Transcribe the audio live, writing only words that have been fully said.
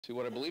To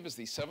what I believe is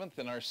the 7th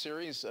in our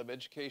series of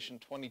Education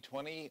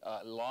 2020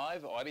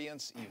 live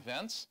audience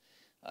events,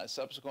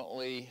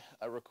 subsequently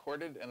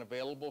recorded and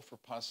available for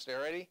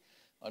posterity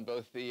on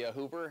both the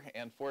Hoover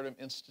and Fordham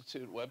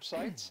Institute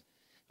websites.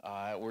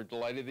 We're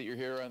delighted that you're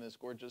here on this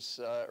gorgeous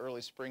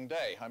early spring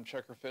day. I'm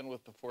Checker Finn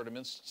with the Fordham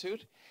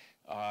Institute,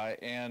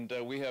 and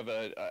we have,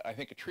 I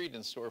think, a treat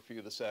in store for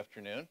you this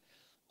afternoon.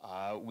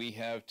 We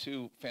have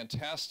two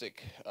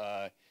fantastic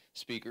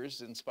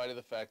speakers, in spite of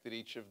the fact that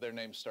each of their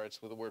names starts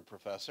with the word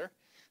professor.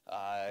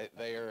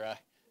 They are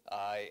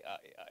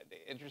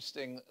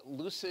interesting,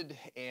 lucid,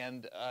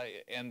 and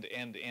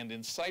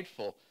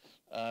insightful.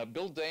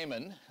 Bill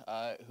Damon,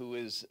 who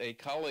is a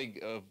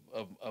colleague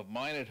of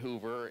mine at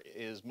Hoover,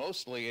 is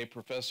mostly a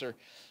professor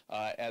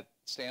at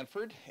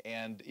Stanford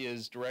and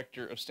is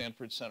director of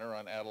Stanford Center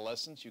on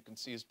Adolescence. You can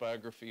see his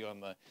biography on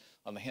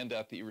the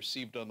handout that you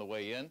received on the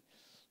way in.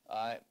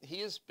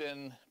 He has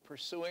been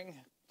pursuing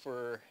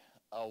for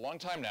a long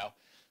time now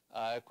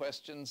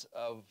questions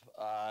of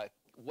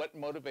what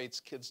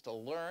motivates kids to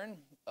learn,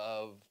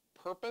 of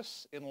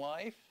purpose in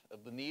life,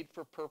 of the need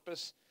for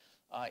purpose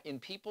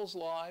in people's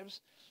lives,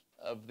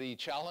 of the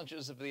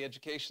challenges of the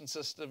education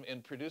system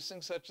in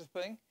producing such a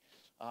thing,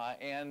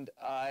 and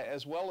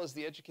as well as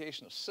the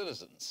education of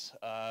citizens,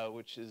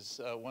 which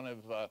is one of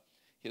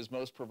his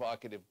most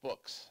provocative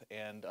books.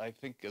 And I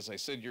think, as I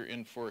said, you're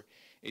in for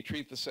a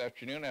treat this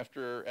afternoon.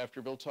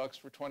 After Bill talks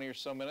for 20 or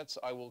so minutes,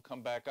 I will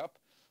come back up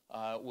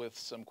with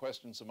some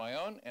questions of my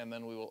own, and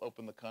then we will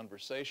open the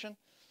conversation.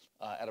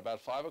 At about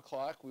 5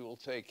 o'clock, we will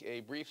take a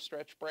brief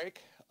stretch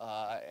break,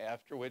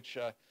 after which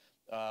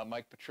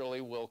Mike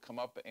Petrilli will come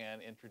up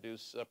and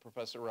introduce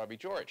Professor Robbie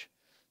George.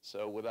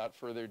 So without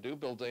further ado,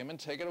 Bill Damon,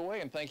 take it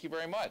away, and thank you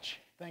very much.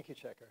 Thank you,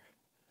 Checker.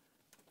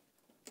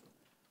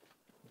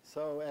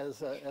 So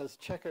as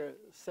Checker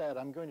said,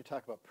 I'm going to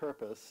talk about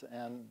purpose,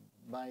 and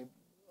my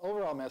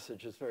overall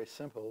message is very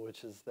simple,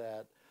 which is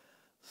that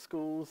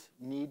schools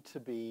need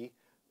to be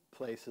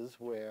places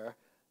where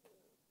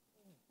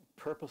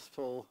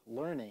purposeful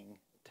learning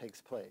takes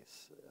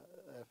place.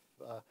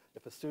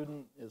 If a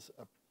student is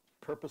a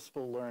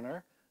purposeful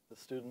learner, the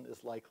student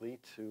is likely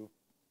to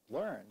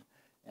learn.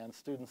 And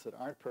students that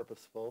aren't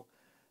purposeful,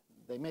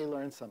 they may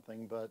learn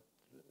something, but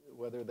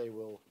whether they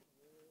will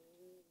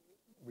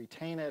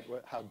retain it,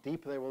 how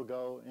deep they will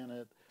go in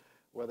it,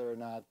 whether or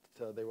not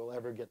they will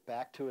ever get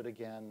back to it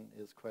again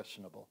is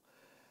questionable.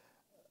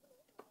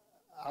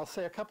 I'll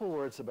say a couple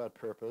words about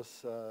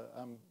purpose.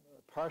 I'm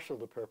partial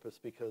to purpose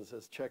because,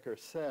 as Checker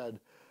said,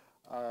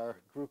 our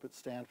group at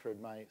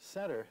Stanford, my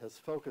center, has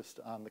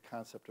focused on the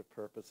concept of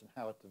purpose and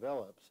how it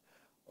develops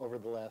over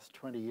the last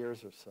 20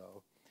 years or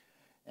so.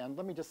 And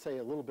let me just say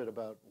a little bit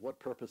about what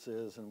purpose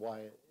is and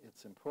why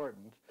it's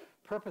important.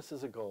 Purpose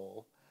is a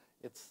goal.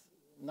 It's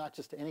not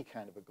just any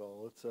kind of a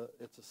goal.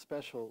 It's a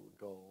special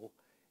goal.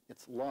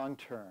 It's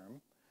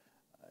long-term.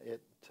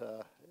 It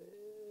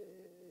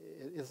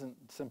isn't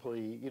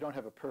simply, you don't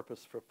have a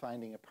purpose for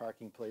finding a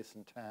parking place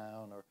in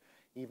town or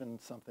even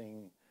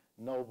something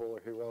noble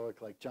or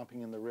heroic like jumping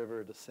in the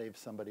river to save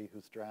somebody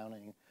who's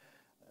drowning.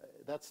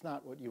 That's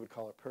not what you would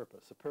call a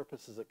purpose. A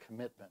purpose is a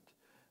commitment.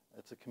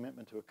 It's a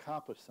commitment to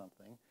accomplish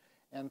something.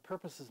 And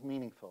purpose is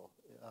meaningful.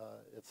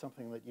 It's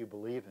something that you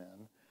believe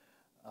in.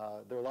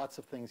 There are lots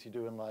of things you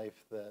do in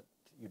life that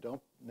you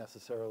don't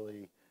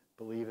necessarily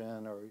believe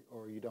in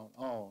or you don't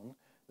own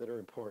that are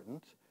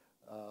important.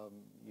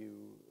 You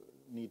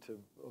need to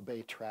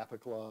obey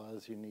traffic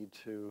laws. You need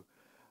to,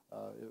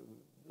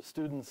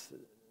 students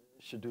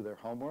should do their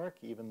homework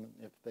even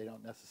if they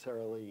don't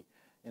necessarily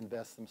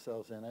invest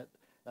themselves in it.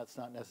 That's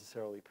not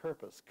necessarily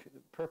purpose.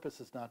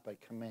 Purpose is not by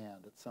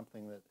command. It's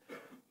something that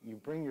you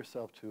bring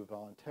yourself to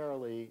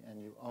voluntarily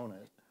and you own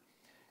it.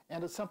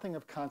 And it's something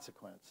of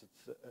consequence.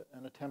 It's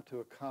an attempt to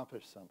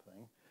accomplish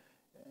something,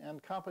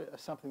 and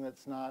something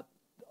that's not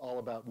all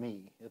about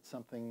me. It's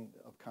something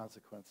of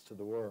consequence to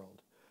the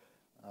world.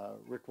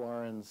 Rick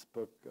Warren's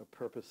book,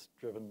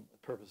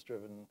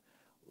 Purpose-Driven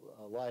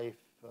Life,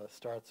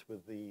 starts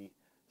with the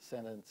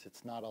sentence,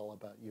 "It's not all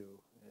about you."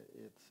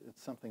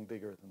 It's something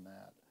bigger than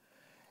that.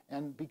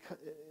 And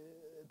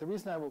the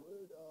reason I will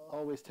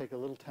always take a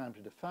little time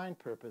to define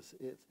purpose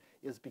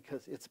is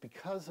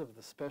because of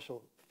the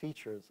special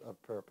features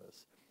of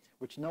purpose,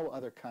 which no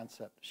other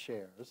concept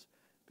shares,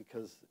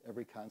 because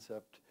every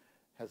concept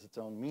has its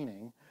own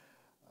meaning.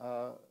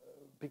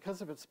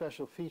 Because of its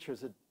special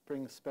features, it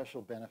brings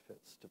special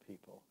benefits to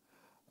people.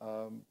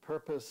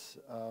 Purpose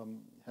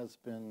has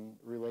been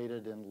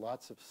related in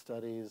lots of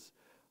studies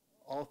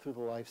all through the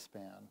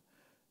lifespan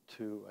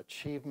to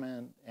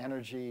achievement,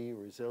 energy,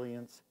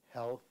 resilience,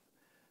 health.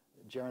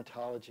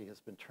 Gerontology has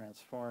been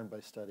transformed by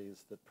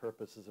studies that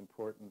purpose is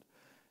important.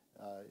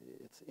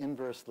 It's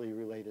inversely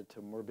related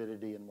to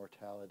morbidity and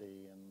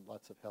mortality and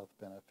lots of health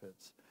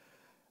benefits.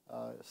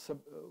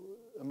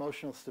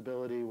 Emotional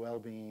stability,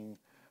 well-being.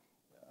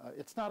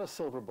 It's not a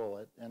silver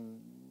bullet,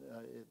 and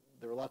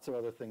there are lots of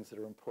other things that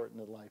are important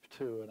in life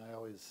too, and I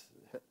always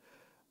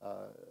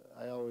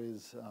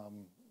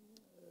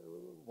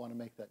want to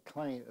make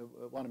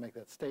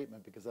that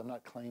statement because I'm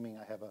not claiming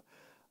I have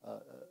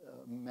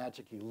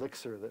magic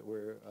elixir that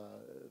we're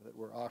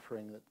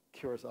offering that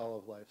cures all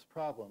of life's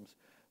problems,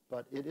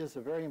 but it is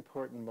a very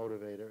important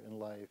motivator in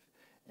life,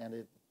 and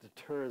it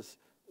deters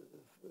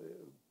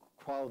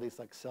qualities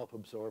like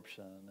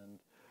self-absorption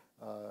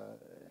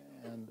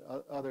and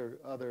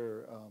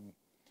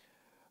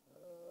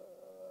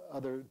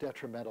other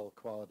detrimental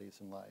qualities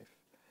in life.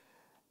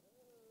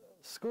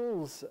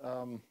 Schools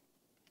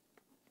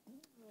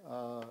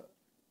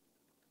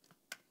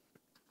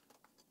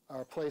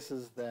are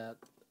places that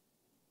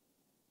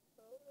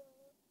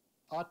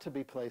ought to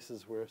be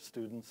places where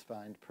students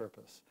find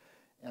purpose.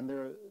 And there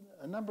are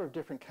a number of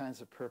different kinds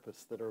of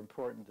purpose that are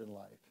important in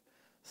life.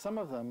 Some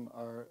of them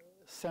are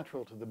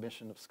central to the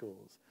mission of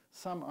schools.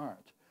 Some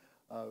aren't.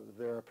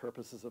 There are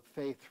purposes of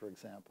faith, for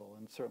example,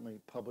 and certainly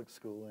public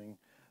schooling.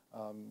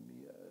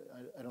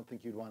 I don't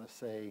think you'd want to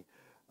say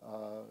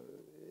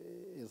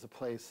is a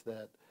place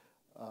that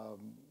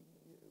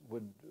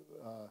would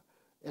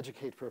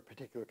educate for a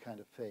particular kind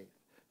of faith.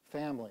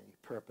 Family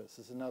purpose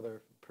is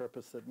another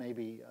purpose that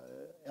maybe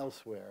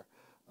elsewhere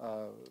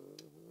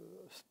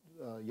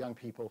young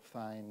people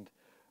find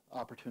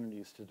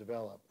opportunities to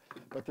develop.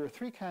 But there are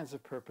three kinds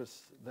of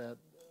purpose that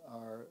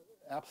are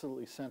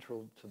absolutely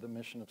central to the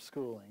mission of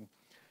schooling,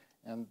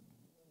 and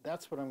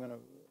that's what I'm going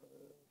to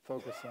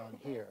focus on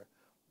here.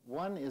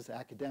 One is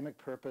academic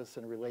purpose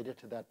and related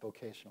to that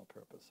vocational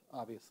purpose.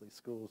 Obviously,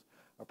 schools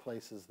are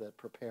places that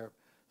prepare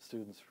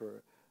students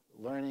for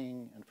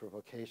learning and for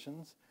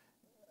vocations.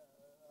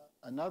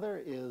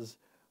 Another is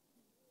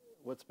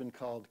what's been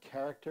called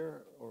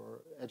character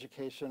or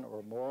education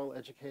or moral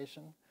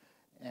education,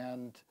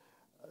 and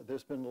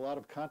there's been a lot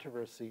of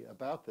controversy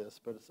about this,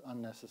 but it's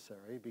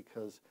unnecessary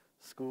because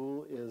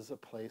school is a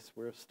place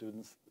where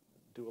students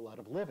do a lot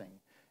of living,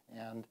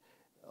 and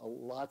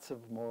lots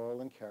of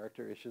moral and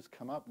character issues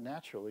come up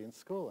naturally in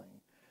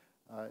schooling.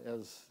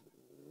 As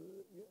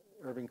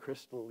Irving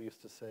Kristol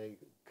used to say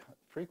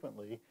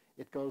frequently,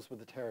 it goes with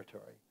the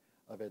territory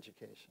of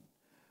education.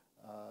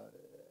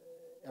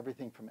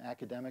 Everything from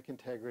academic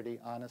integrity,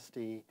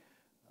 honesty,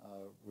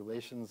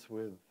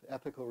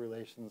 ethical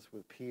relations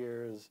with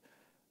peers,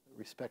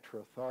 respect for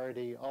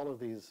authority, all of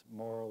these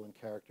moral and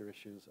character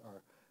issues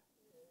are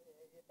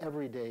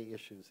everyday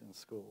issues in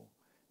school.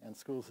 And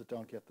schools that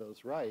don't get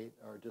those right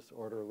are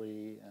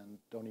disorderly and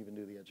don't even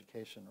do the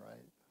education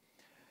right.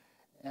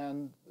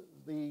 And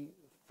the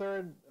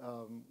third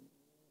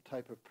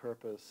type of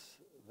purpose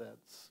that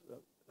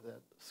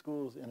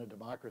schools in a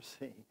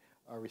democracy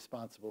are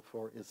responsible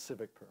for is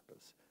civic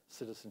purpose,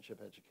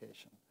 citizenship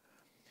education.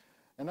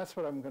 And that's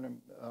what I'm going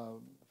to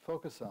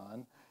focus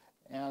on.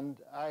 And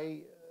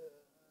I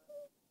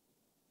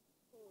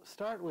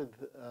start with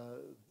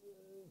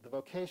the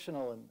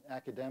vocational and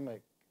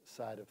academic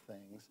side of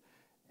things.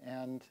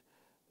 And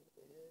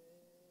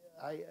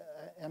I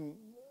am,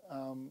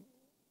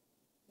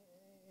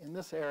 in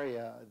this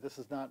area, this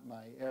is not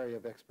my area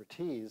of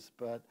expertise,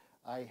 but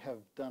I have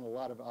done a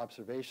lot of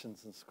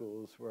observations in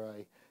schools where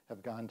I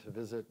have gone to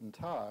visit and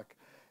talk.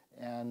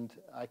 And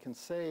I can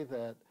say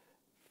that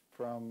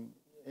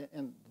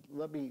and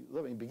let me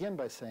begin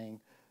by saying,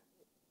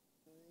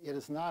 it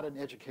is not an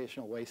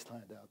educational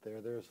wasteland out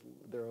there.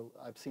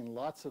 I've seen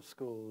lots of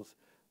schools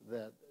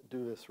that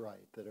do this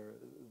right, that are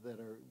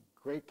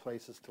great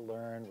places to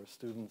learn, where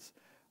students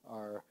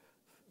are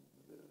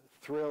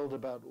thrilled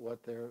about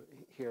what they're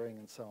hearing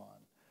and so on.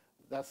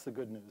 That's the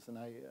good news, and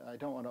I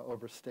don't want to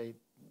overstate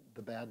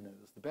the bad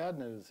news. The bad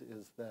news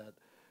is that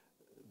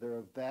there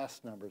are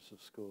vast numbers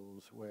of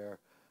schools where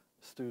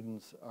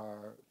students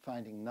are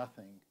finding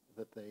nothing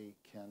that they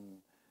can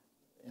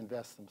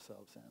invest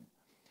themselves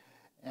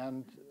in.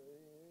 And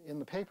in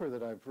the paper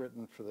that I've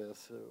written for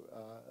this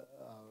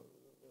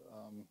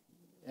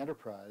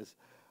enterprise,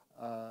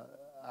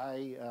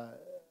 I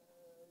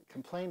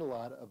complained a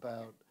lot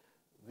about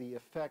the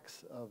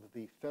effects of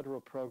the federal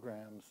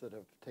programs that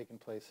have taken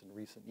place in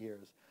recent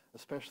years,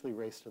 especially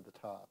Race to the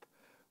Top,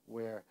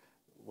 where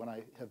when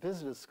I have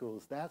visited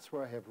schools, that's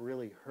where I have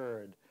really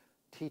heard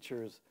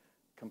teachers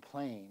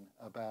complain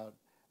about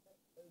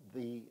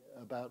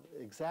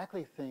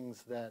exactly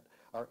things that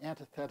are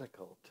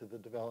antithetical to the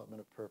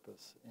development of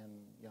purpose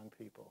in young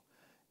people.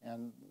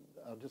 And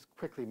I'll just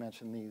quickly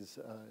mention these,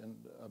 and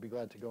I'll be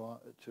glad to go on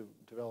to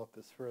develop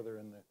this further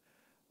in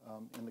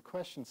the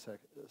question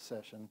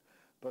session.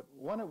 But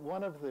one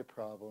of the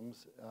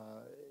problems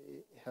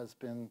has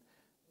been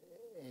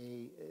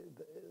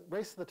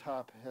Race to the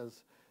Top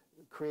has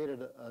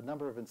created a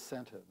number of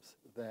incentives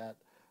that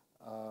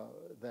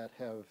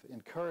have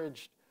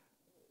encouraged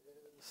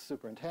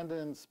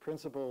superintendents,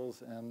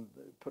 principals, and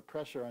put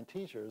pressure on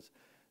teachers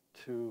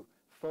to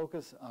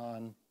focus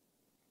on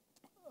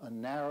a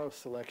narrow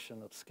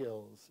selection of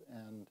skills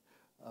and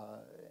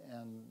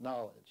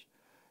knowledge.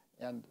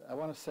 And I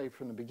want to say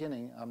from the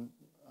beginning, I'm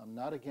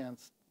not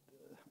against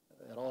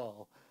at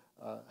all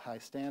high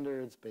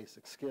standards,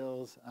 basic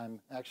skills. I'm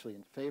actually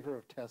in favor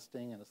of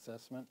testing and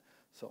assessment.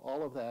 So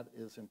all of that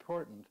is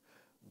important,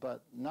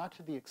 but not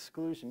to the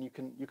exclusion. You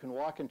can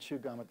walk and chew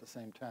gum at the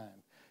same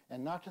time,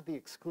 and not to the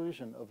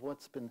exclusion of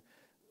what's been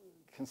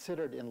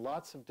considered in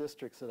lots of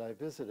districts that I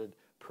visited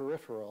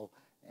peripheral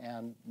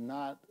and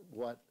not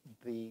what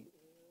the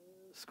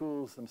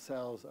schools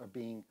themselves are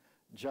being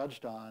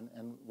judged on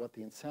and what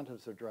the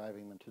incentives are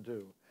driving them to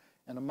do.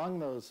 And among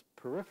those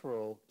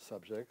peripheral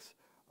subjects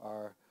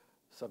are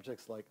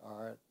subjects like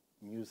art,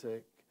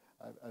 music.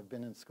 I've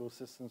been in school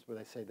systems where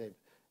they say they've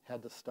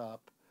had to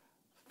stop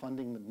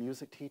funding the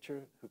music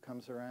teacher who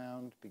comes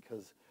around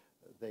because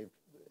they've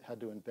had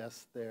to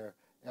invest their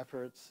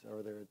efforts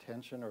or their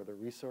attention or their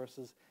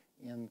resources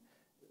in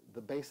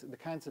the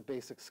kinds of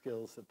basic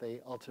skills that they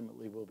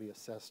ultimately will be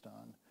assessed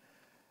on.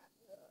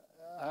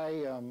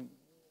 I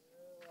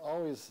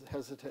always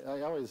hesitate,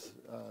 I always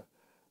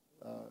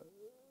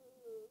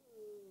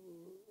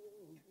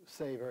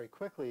say very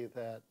quickly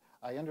that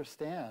I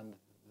understand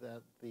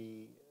that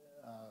the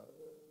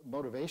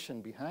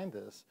motivation behind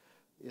this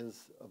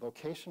is a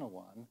vocational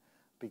one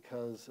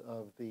because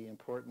of the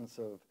importance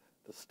of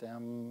the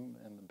STEM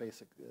and the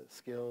basic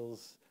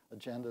skills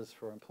agendas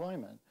for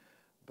employment.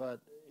 But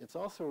it's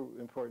also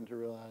important to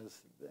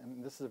realize,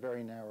 and this is a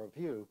very narrow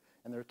view,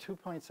 and there are 2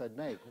 points I'd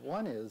make.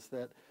 One is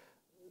that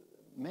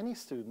many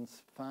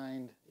students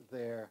find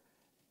their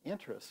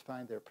interest,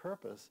 find their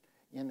purpose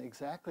in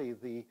exactly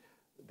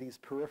these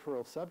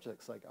peripheral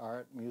subjects like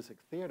art, music,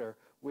 theater,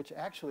 which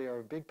actually are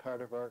a big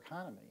part of our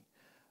economy.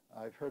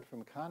 I've heard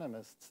from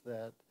economists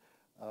that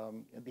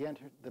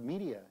the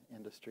media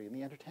industry and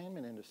the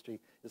entertainment industry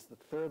is the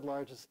 3rd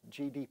largest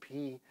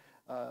GDP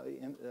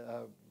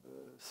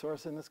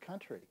source in this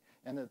country,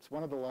 and it's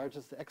one of the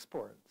largest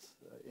exports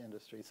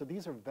industries. So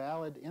these are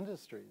valid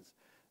industries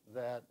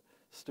that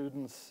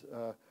students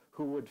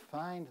who would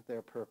find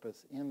their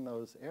purpose in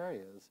those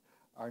areas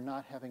are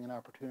not having an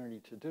opportunity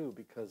to do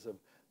because of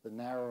the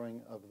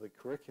narrowing of the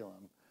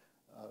curriculum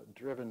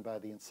driven by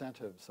the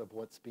incentives of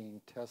what's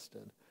being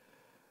tested.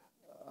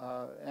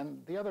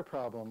 And the other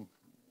problem,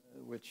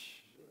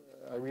 which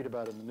I read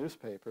about in the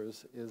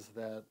newspapers, is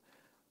that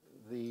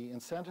the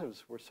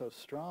incentives were so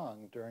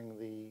strong during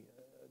the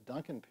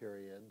Duncan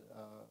period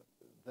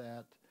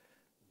that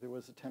there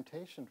was a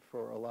temptation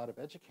for a lot of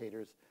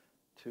educators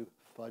to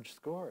fudge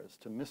scores,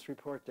 to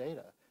misreport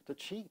data, to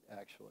cheat,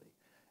 actually.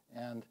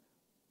 And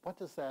what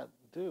does that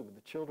do?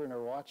 The children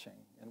are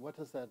watching, and what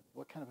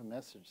kind of a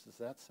message does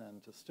that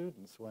send to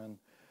students when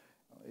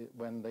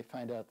they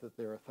find out that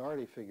their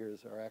authority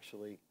figures are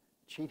actually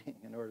cheating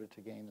in order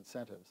to gain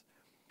incentives?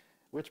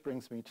 Which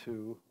brings me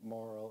to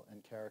moral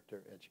and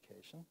character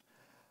education,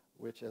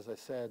 which, as I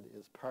said,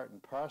 is part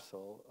and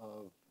parcel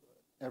of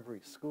every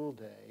school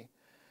day.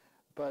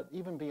 But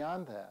even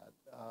beyond that,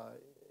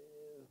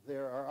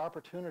 there are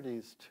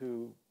opportunities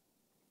to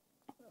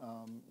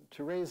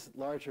raise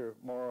larger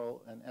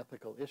moral and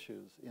ethical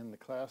issues in the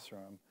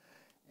classroom.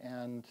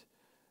 And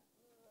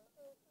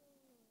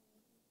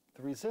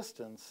the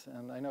resistance,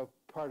 and I know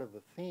part of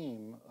the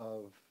theme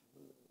of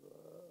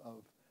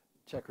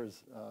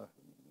Checker's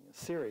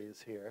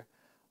series here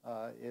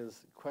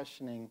is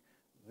questioning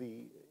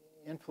the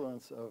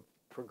influence of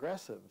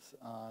progressives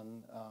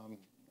on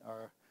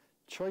our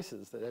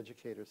choices that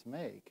educators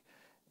make.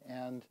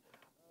 And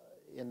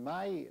in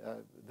my,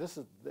 this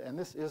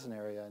is an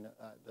area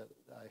that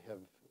I have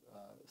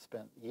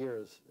spent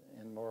years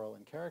in moral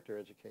and character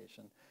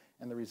education,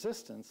 and the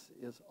resistance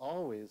is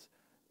always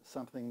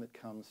something that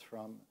comes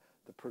from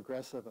the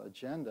progressive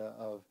agenda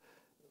of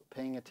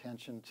paying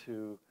attention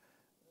to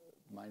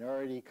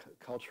minority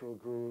cultural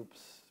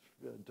groups,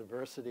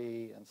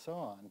 diversity, and so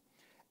on,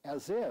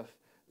 as if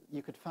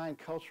you could find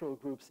cultural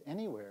groups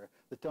anywhere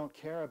that don't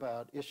care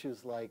about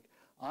issues like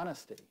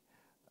honesty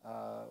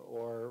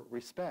or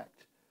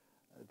respect.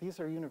 These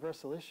are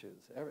universal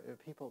issues.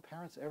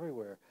 Parents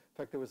everywhere. In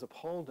fact, there was a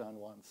poll done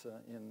once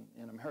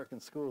in American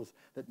schools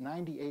that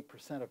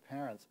 98% of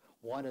parents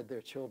wanted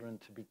their children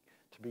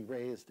to be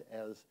raised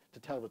to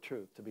tell the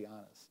truth, to be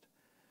honest.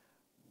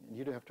 And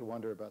you'd have to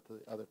wonder about the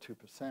other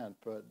 2%,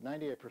 but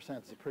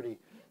 98% is a pretty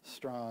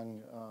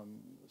strong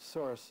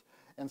source.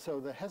 And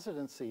so the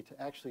hesitancy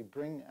to actually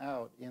bring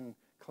out in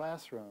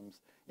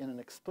classrooms in an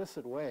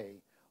explicit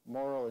way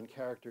moral and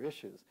character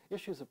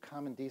issues of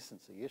common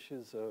decency,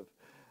 issues of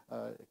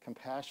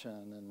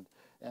compassion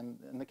and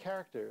the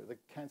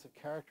kinds of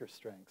character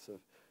strengths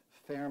of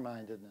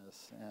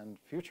fair-mindedness and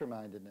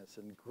future-mindedness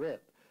and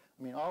grit.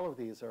 I mean, all of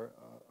these are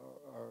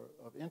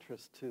of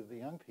interest to the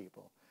young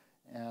people.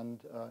 And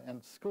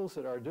schools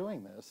that are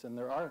doing this, and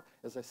there are,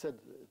 as I said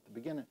at the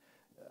beginning,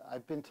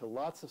 I've been to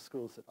lots of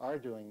schools that are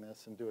doing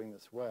this and doing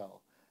this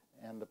well.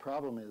 And the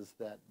problem is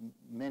that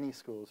many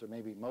schools, or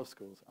maybe most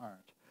schools,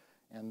 aren't.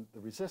 And the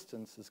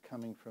resistance is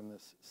coming from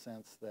this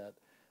sense that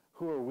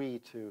who are we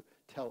to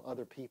tell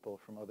other people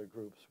from other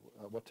groups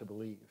what to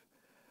believe?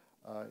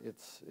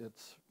 It's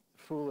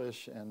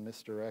foolish and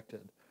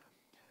misdirected.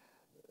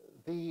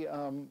 The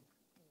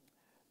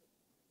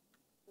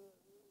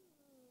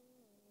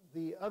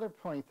other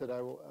point that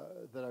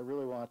I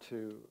really want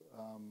to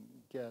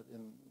get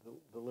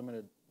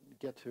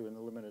to in the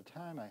limited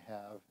time I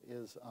have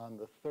is on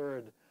the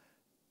third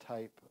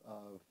type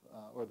of,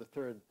 or the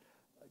third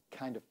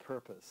kind of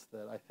purpose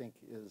that I think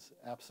is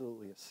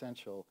absolutely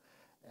essential,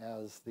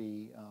 as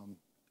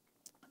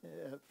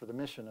for the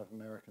mission of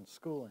American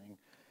schooling,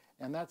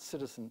 and that's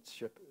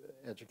citizenship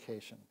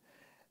education.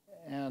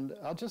 And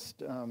I'll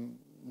just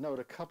note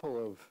a couple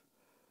of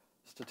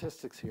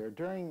statistics here.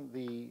 During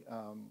the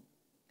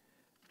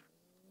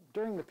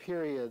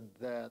period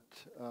that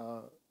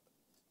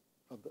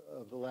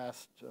of the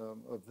last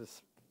of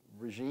this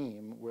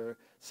regime, where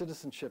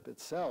citizenship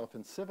itself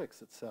and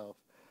civics itself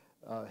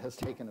has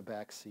taken a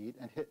back seat,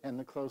 and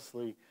the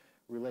closely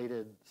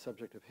related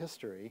subject of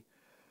history,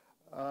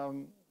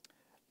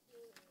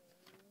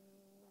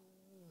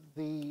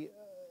 the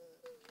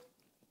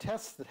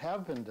tests that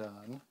have been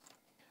done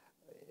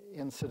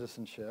in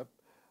citizenship,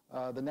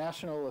 the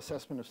National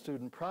Assessment of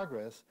Student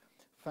Progress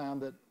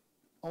found that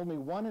only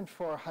 1 in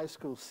 4 high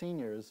school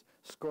seniors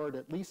scored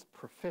at least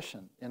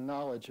proficient in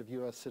knowledge of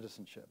U.S.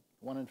 citizenship,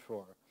 1 in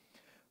 4.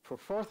 For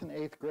 4th and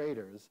 8th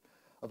graders,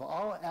 of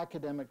all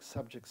academic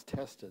subjects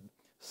tested,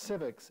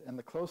 civics and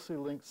the closely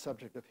linked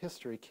subject of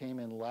history came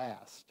in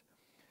last.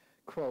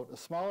 Quote, a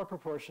smaller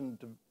proportion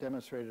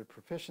demonstrated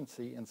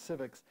proficiency in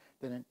civics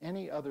than in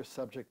any other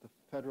subject the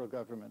federal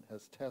government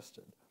has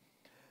tested.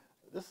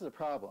 This is a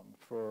problem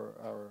for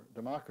our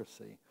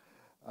democracy.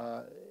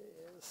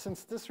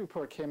 Since this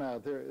report came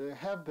out, there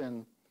have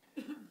been,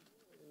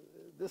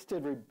 this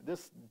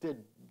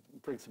did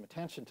bring some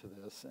attention to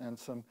this, and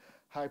some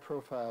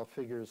high-profile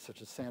figures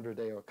such as Sandra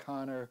Day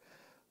O'Connor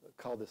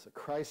called this a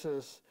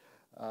crisis,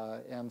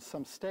 and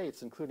some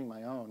states, including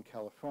my own,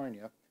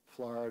 California,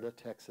 Florida,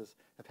 Texas,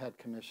 have had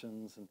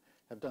commissions and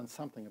have done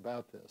something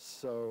about this.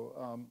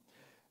 So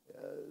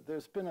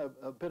there's been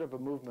a bit of a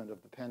movement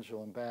of the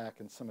pendulum back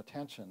and some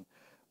attention,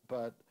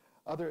 but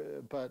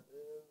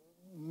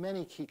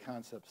many key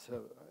concepts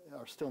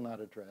are still not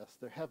addressed.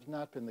 There have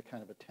not been the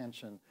kind of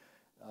attention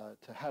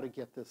to how to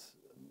get this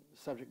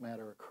subject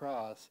matter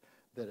across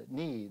that it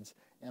needs,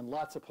 and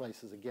lots of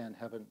places again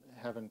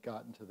haven't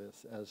gotten to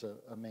this as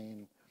a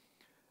main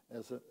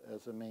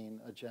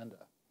agenda.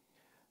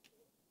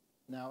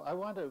 Now, I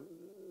want to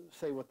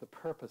say what the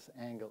purpose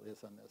angle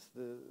is on this.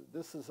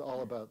 This is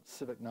all about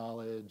civic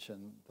knowledge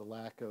and the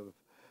lack of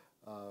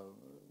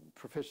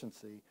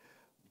proficiency,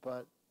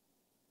 but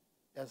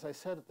as I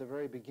said at the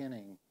very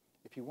beginning,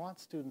 if you want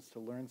students to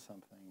learn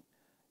something,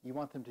 you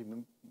want them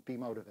to be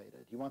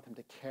motivated. You want them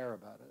to care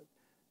about it.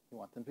 You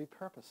want them to be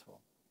purposeful.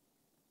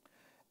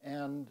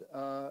 And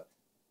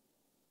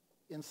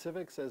in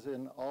civics, as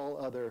in all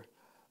other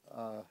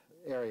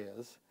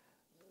areas,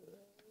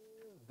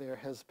 there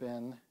has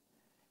been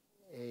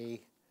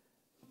a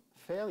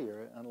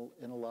failure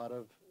in a lot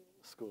of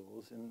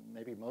schools, in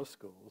maybe most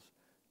schools,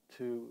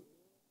 to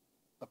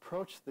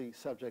approach the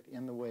subject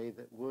in the way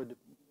that would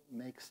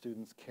make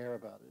students care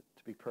about it,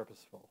 to be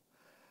purposeful.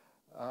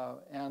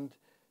 And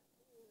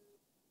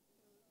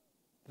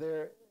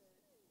there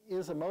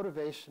is a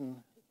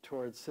motivation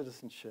towards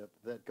citizenship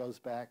that goes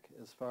back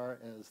as far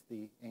as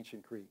the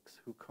ancient Greeks,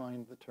 who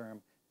coined the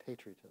term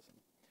patriotism.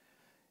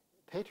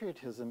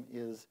 Patriotism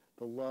is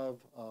the love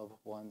of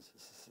one's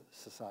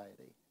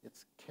society.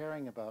 It's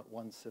caring about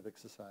one's civic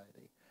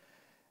society.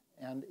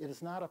 And it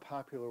is not a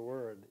popular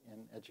word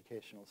in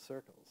educational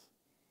circles.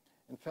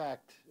 In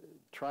fact,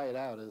 try it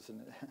out as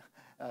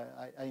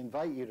I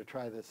invite you to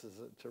try this,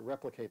 to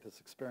replicate this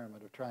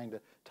experiment of trying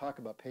to talk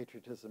about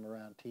patriotism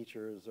around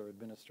teachers or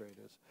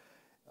administrators.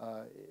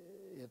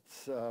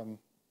 It's a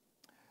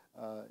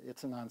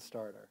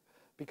non-starter,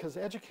 because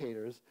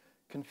educators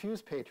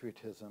confuse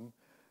patriotism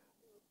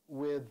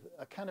with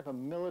a kind of a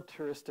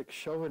militaristic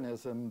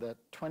chauvinism that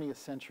 20th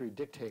century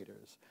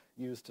dictators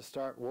used to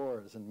start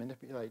wars and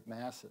manipulate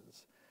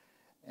masses.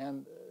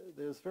 And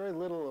there's very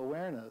little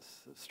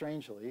awareness,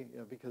 strangely,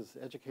 because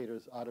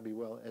educators ought to be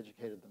well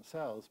educated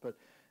themselves, but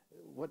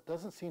what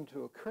doesn't seem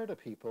to occur to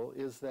people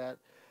is that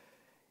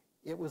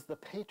it was the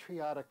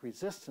patriotic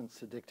resistance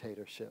to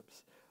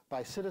dictatorships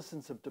by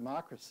citizens of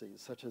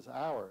democracies such as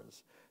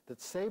ours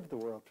that saved the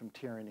world from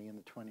tyranny in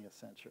the 20th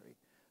century.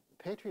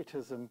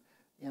 Patriotism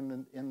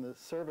in the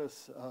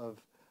service of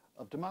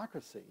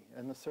democracy,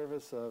 in the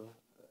service of,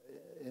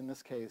 in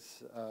this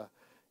case,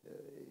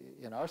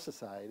 in our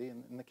society,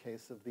 in the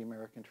case of the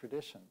American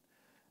tradition.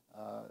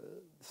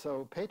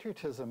 So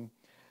patriotism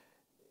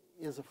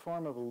is a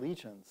form of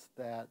allegiance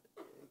that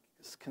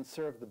can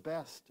serve the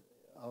best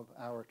of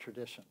our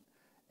tradition.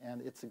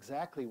 And it's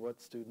exactly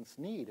what students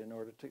need in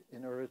order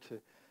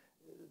to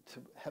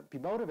be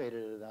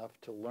motivated enough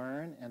to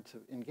learn and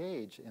to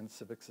engage in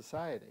civic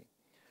society.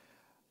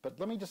 But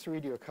let me just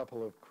read you a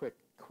couple of quick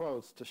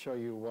quotes to show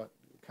you what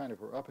kind of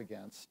we're up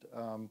against.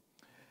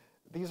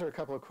 These are a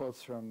couple of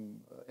quotes from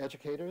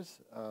educators.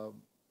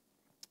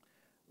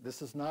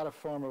 This is not a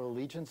form of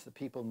allegiance that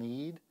people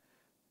need.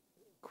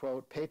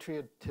 Quote,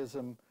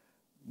 patriotism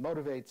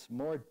motivates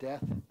more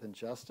death than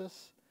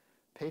justice.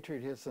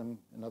 Patriotism,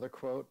 another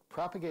quote,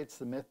 propagates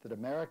the myth that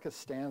America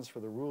stands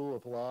for the rule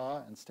of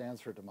law and stands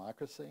for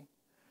democracy.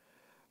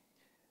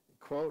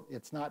 Quote,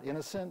 it's not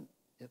innocent.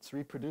 It's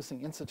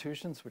reproducing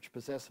institutions which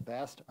possess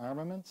vast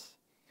armaments.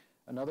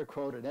 Another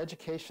quote, an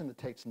education that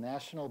takes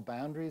national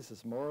boundaries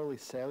is morally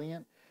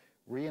salient,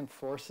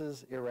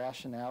 reinforces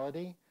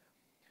irrationality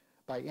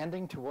by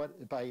lending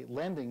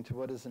to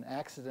what is an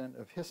accident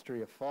of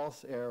history a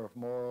false air of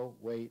moral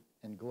weight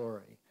and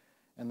glory.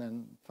 And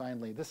then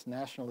finally, this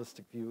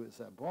nationalistic view is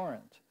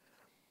abhorrent.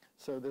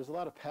 So there's a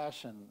lot of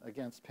passion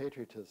against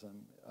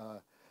patriotism,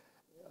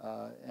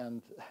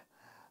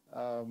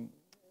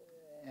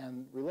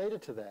 and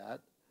related to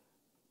that,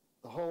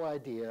 the whole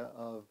idea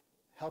of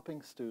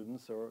helping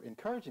students or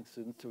encouraging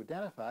students to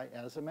identify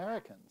as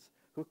Americans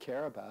who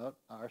care about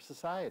our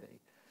society.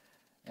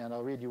 And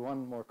I'll read you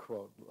one more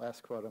quote,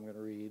 last quote I'm going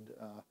to read.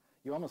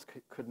 You almost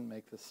couldn't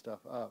make this stuff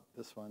up,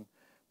 this one,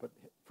 but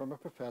from a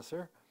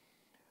professor.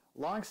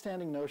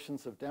 Long-standing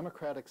notions of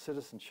democratic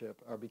citizenship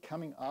are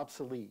becoming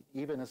obsolete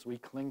even as we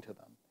cling to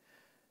them.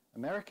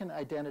 American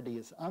identity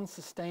is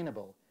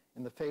unsustainable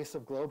in the face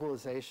of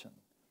globalization.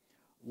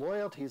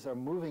 Loyalties are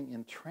moving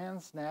in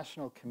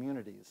transnational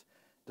communities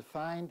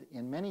defined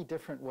in many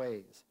different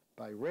ways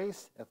by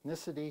race,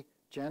 ethnicity,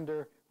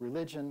 gender,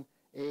 religion,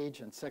 age,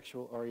 and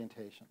sexual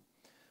orientation.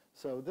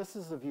 So this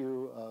is the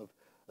view of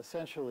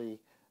essentially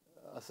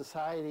a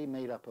society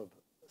made up of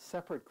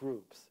separate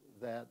groups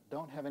that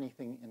don't have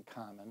anything in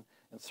common,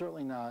 and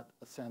certainly not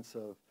a sense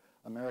of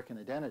American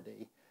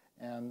identity,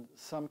 and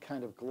some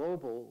kind of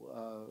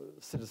global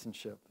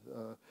citizenship.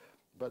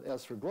 But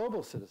as for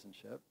global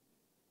citizenship,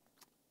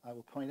 I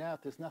will point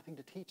out there's nothing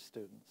to teach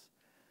students.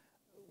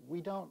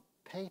 We don't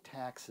pay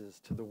taxes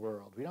to the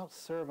world. We don't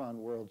serve on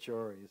world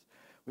juries.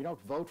 We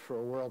don't vote for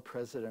a world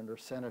president or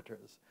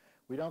senators.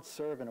 We don't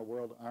serve in a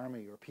world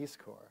army or Peace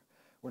Corps.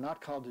 We're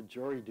not called to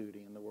jury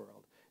duty in the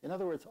world. In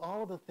other words,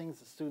 all of the things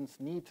that students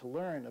need to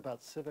learn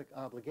about civic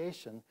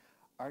obligation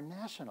are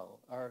national,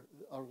 are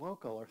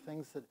local, are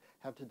things that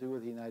have to do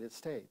with the United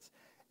States.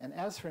 And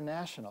as for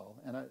national,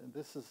 and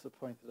this is the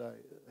point that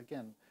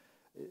again,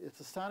 it's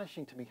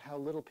astonishing to me how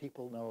little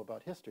people know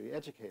about history.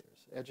 Educated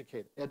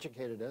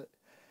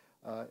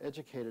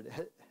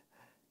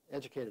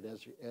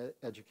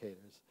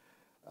educators.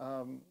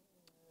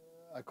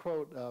 I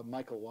quote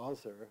Michael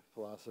Walzer, a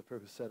philosopher,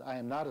 who said, "I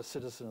am not a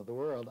citizen of the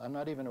world. I'm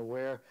not even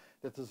aware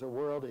that there's a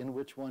world in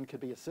which one could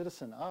be a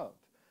citizen of,"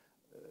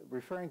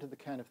 referring to the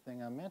kind of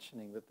thing I'm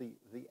mentioning, that the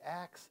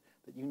acts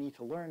that you need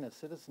to learn as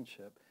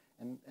citizenship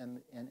and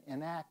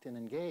enact and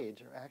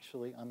engage are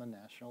actually on the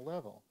national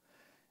level.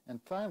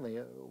 And finally,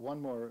 one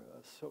more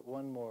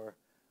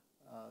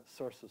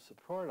source of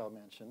support I'll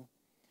mention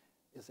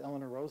is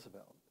Eleanor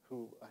Roosevelt,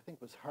 who I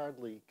think was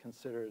hardly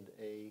considered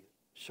a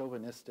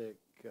chauvinistic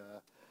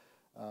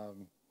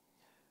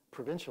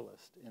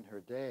provincialist in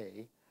her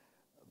day,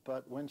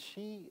 but when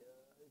she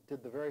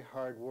did the very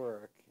hard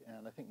work,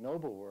 and I think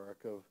noble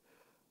work, of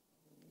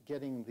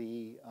getting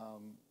the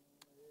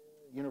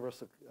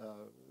Universal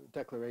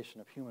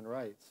Declaration of Human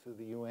Rights through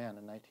the UN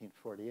in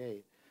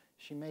 1948,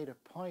 she made a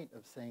point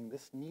of saying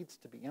this needs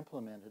to be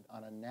implemented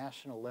on a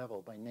national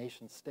level by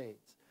nation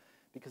states,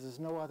 because there's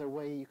no other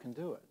way you can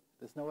do it.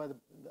 There's no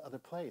other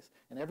place,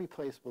 and every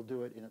place will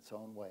do it in its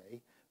own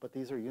way, but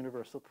these are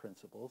universal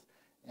principles,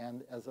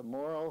 and as a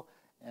moral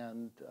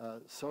and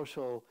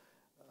social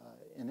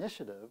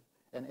initiative,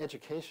 and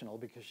educational,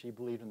 because she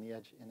believed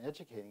in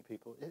educating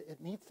people,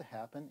 it needs to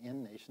happen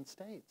in nation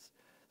states.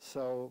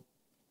 So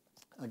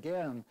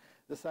again,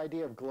 this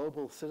idea of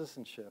global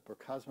citizenship or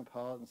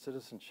cosmopolitan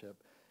citizenship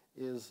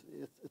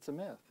it's a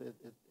myth.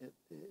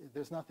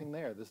 There's nothing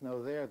there. There's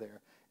no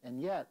there. And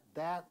yet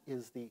that's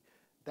the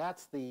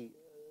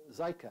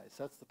zeitgeist.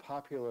 That's the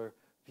popular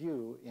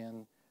view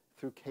in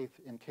K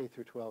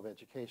through 12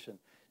 education,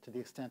 to the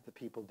extent that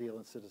people deal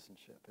in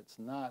citizenship. It's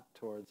not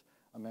towards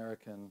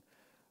Americanism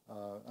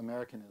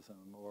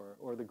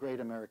or the great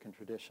American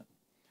tradition.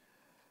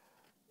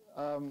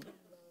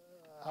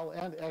 I'll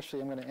end.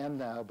 Actually, I'm going to end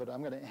now, but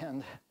I'm going to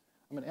end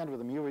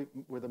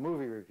with a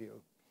movie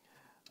review.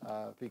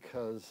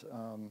 Because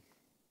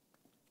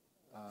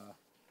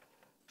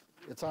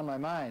it's on my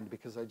mind,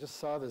 because I just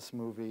saw this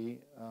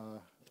movie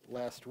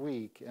last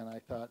week, and I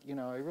thought,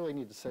 I really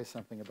need to say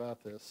something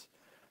about this.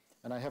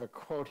 And I have a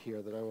quote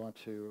here that I want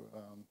to,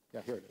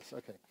 yeah, here it is.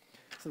 Okay.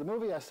 So the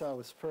movie I saw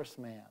was First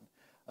Man,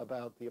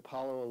 about the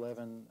Apollo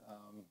 11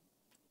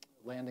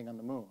 landing on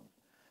the moon.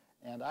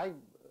 And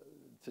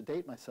to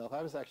date myself,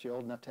 I was actually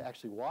old enough to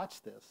actually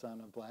watch this on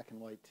a black and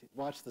white,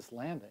 watch this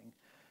landing.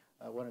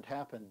 When it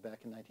happened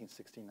back in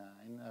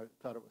 1969. I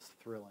thought it was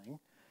thrilling.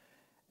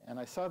 And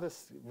I saw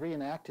this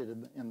reenacted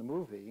in the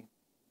movie,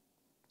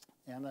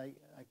 and I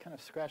kind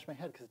of scratched my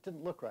head because it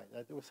didn't look right.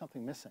 There was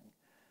something missing.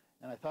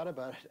 And I thought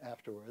about it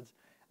afterwards,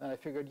 and I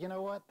figured, you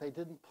know what? They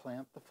didn't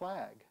plant the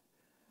flag.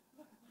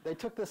 They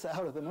took this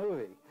out of the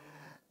movie.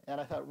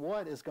 And I thought,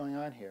 what is going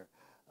on here?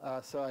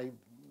 So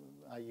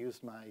I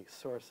used my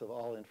source of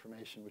all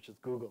information, which is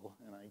Google,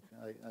 and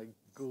I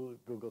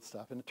Googled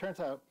stuff. And it turns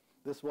out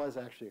this was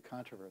actually a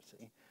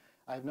controversy.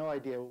 I have no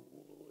idea,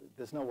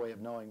 there's no way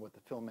of knowing what the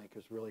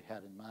filmmakers really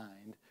had in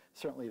mind.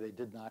 Certainly they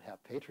did not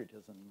have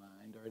patriotism in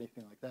mind or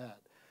anything like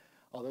that.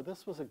 Although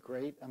this was a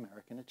great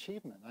American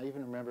achievement. I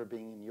even remember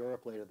being in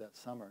Europe later that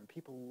summer, and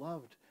people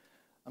loved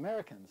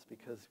Americans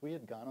because we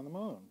had gone on the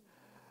moon.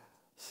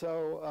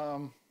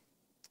 So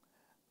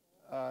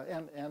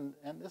And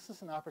this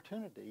is an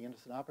opportunity, and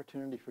it's an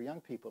opportunity for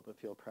young people to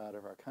feel proud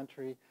of our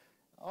country.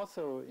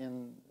 Also,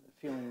 in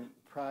feeling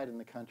pride in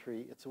the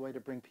country, it's a way to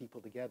bring people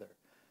together.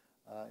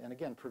 And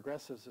again,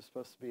 progressives are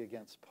supposed to be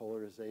against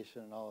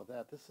polarization and all of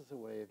that. This is a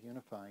way of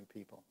unifying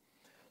people.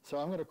 So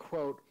I'm going to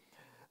quote,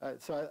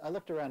 so I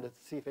looked around to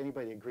see if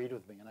anybody agreed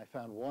with me, and I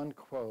found one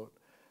quote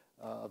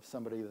of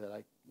somebody that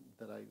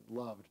I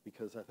loved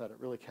because I thought it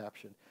really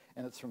captured,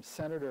 and it's from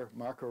Senator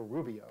Marco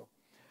Rubio,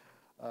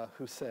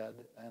 who said,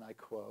 and I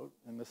quote,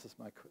 and this is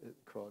my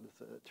quote,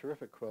 it's a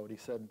terrific quote, he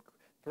said,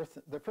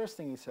 the first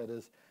thing he said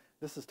is,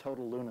 "This is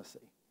total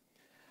lunacy."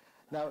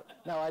 Now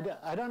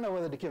I don't know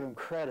whether to give him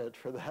credit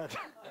for that,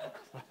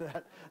 for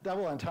that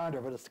double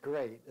entendre, but it's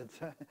great.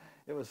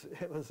 It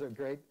was a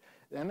great,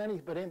 and then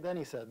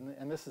he said,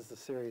 and this is the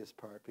serious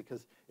part,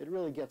 because it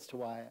really gets to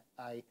why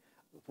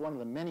one of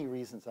the many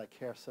reasons I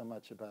care so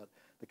much about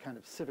the kind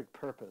of civic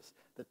purpose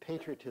that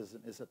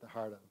patriotism is at the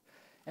heart of.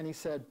 And he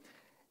said,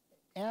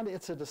 "And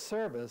it's a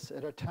disservice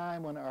at a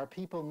time when our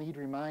people need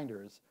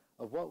reminders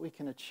of what we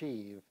can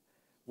achieve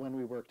when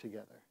we work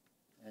together."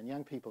 And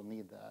young people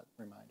need that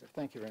reminder.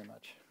 Thank you very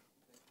much.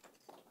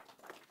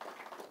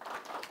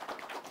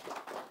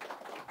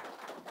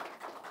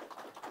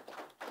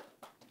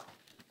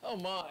 Oh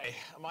my,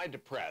 am I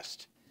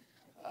depressed?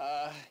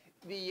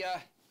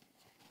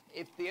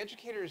 If the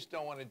educators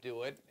don't want to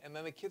do it, and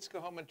then the kids go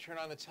home and turn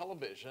on the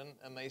television,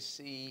 and they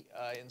see,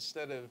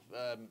 instead of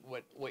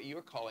what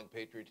you're calling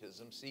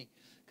patriotism, see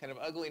kind of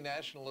ugly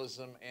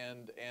nationalism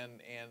and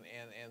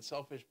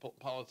selfish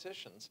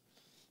politicians,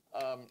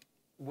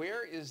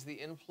 where is the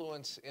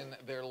influence in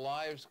their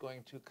lives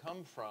going to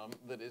come from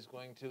that is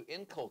going to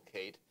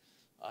inculcate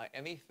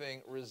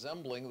anything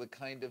resembling the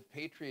kind of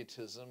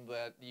patriotism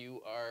that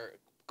you are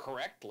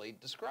correctly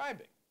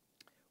describing?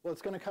 Well,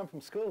 it's going to come from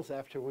schools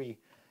after we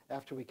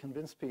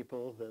convince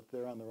people that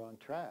they're on the wrong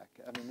track.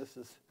 I mean, this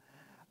is,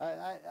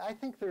 I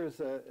think there's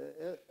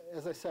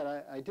as I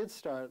said, I did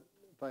start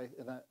by,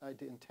 and I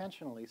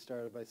intentionally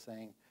started by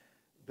saying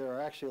there are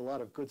actually a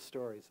lot of good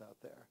stories out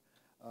there.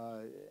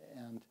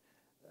 And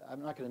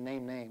I'm not going to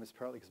name names,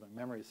 partly because my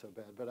memory is so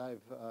bad, but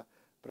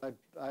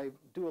I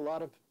do a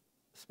lot of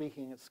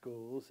speaking at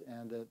schools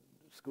and at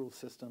school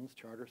systems,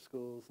 charter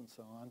schools and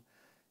so on,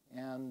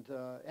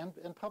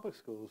 and public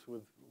schools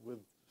with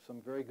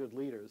some very good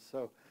leaders.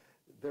 So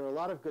there are a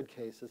lot of good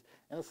cases,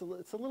 and it's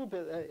a little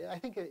bit, I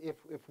think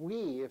if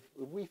we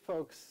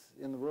folks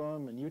in the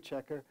room and you,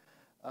 Checker,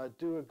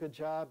 do a good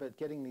job at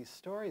getting these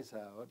stories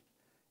out,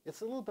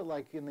 it's a little bit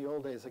like in the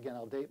old days. Again,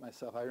 I'll date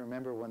myself. I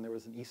remember when there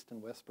was an East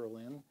and West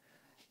Berlin,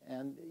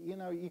 and you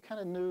know, you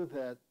kind of knew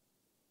that,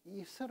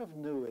 you sort of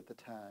knew at the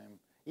time,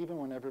 even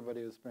when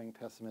everybody was being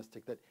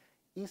pessimistic, that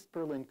East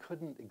Berlin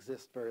couldn't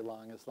exist very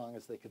long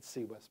as they could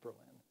see West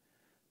Berlin,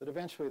 that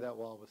eventually that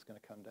wall was going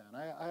to come down.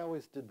 I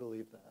always did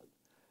believe that.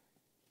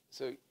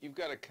 So you've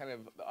got a kind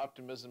of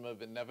optimism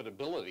of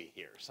inevitability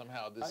here.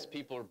 Somehow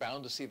people are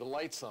bound to see the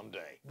light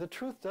someday. The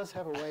truth does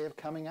have a way of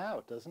coming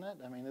out, doesn't it?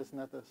 I mean, isn't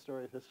that the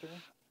story of history?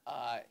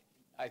 I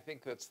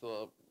think that's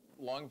the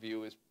long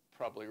view is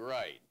probably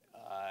right.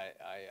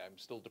 I'm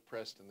still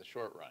depressed in the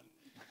short run,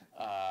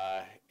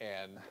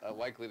 and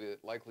likely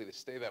to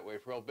stay that way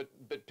for a while.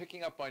 But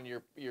picking up on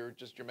your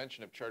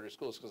mention of charter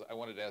schools, because I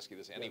wanted to ask you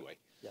this anyway.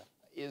 Yeah.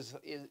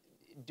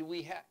 Do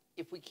we have,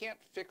 if we can't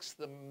fix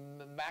the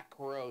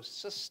macro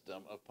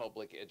system of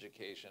public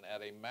education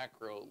at a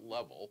macro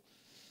level,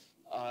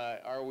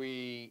 are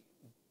we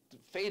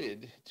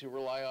fated to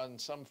rely on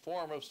some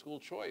form of school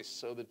choice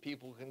so that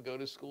people can go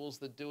to schools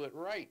that do it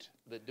right,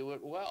 that do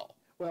it well?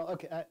 Well,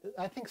 okay,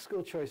 I think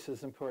school choice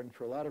is important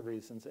for a lot of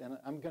reasons, and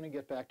I'm going to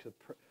get back to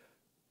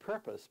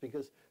purpose,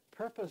 because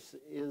purpose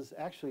is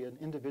actually an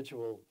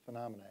individual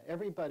phenomenon.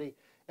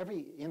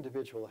 Every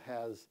individual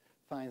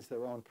finds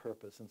their own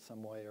purpose in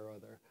some way or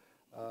other.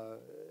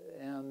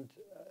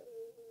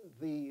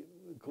 The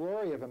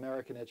glory of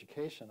American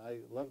education, I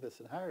love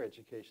this in higher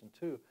education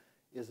too,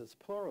 is its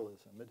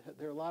pluralism.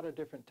 There are a lot of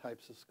different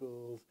types of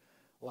schools,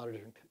 a lot of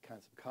different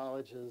kinds of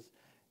colleges,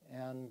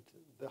 and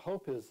the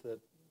hope is that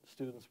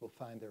students will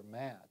find their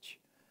match.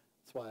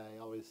 That's why I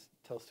always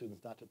tell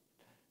students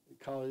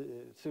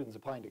students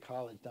applying to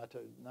college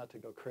not to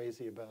go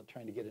crazy about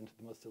trying to get into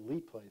the most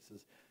elite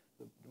places.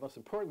 The most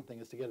important thing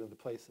is to get into the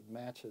place that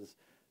matches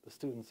the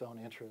student's own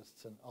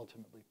interests and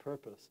ultimately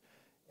purpose.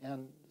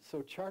 And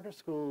so charter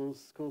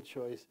schools, school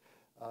choice,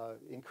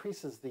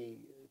 increases the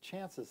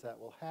chances that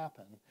will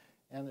happen.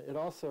 And it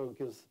also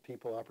gives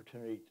people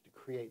opportunity to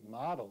create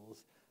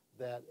models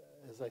that,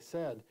 as I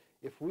said,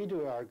 if we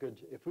do a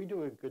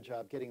good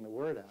job getting the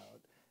word out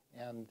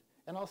and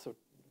also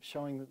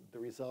showing the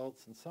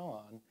results and so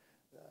on,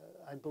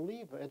 I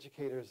believe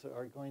educators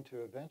are going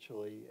to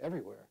eventually,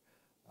 everywhere,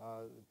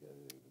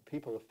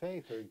 people of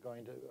faith are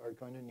going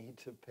to need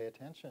to pay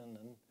attention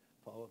and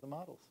follow the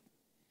models.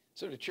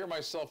 So to cheer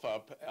myself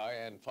up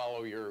and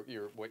follow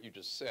what you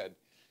just said,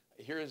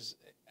 here's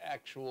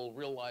actual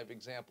real live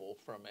example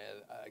from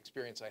an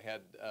experience I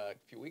had a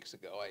few weeks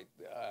ago.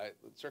 The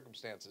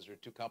circumstances are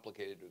too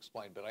complicated to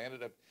explain, but I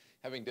ended up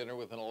having dinner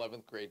with an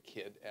 11th grade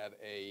kid at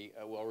a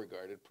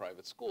well-regarded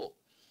private school.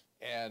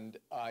 And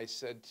I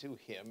said to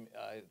him,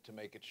 to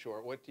make it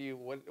short, what do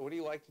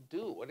you like to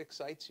do? What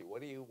excites you?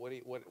 What are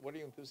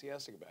you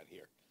enthusiastic about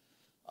here?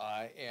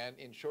 And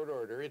in short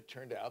order, it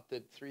turned out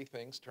that three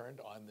things turned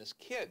on this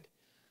kid: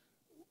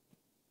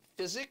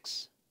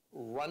 physics,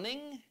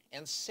 running,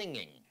 and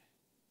singing.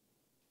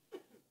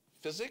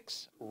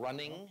 Physics,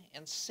 running,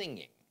 and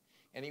singing.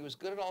 And he was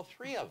good at all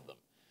three of them.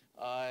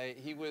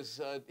 He was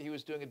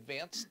doing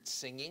advanced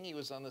singing. He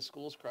was on the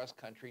school's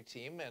cross-country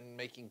team and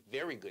making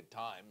very good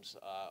times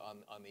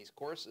on these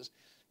courses.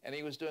 And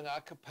he was doing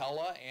a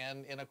cappella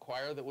and in a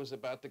choir that was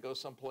about to go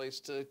someplace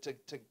to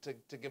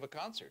give a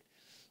concert.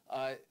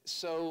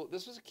 So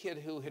this was a kid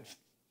who had,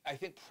 I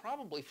think,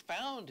 probably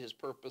found his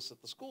purpose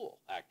at the school,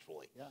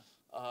 actually. Yeah.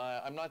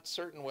 I'm not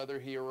certain whether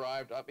he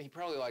arrived, he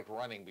probably liked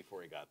running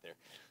before he got there.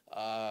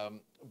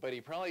 But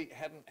he probably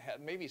hadn't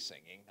had, maybe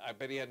singing. I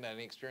bet he hadn't had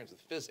any experience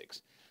with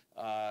physics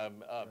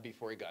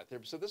before he got there.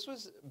 So this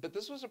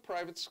was a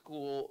private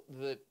school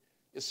that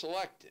is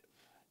selective.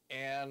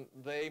 And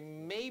they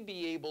may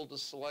be able to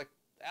select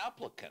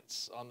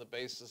applicants on the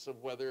basis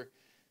of whether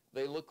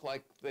they look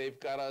like they've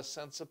got a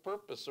sense of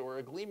purpose or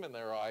a gleam in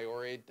their eye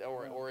or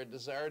a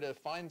desire to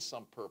find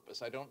some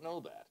purpose. I don't know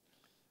that.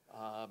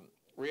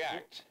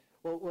 React.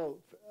 Well,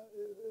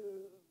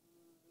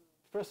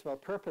 first of all,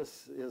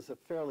 purpose is a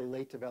fairly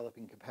late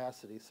developing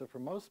capacity. So for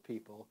most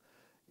people,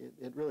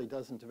 it really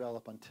doesn't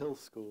develop until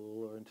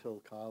school or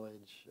until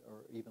college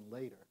or even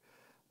later.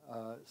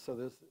 So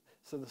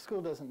the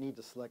school doesn't need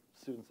to select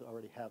students that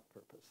already have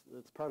purpose.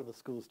 It's part of the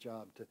school's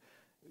job to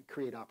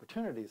create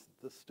opportunities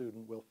that the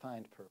student will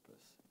find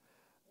purpose.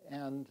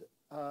 And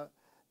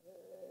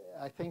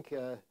I think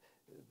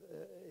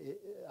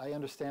I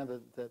understand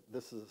that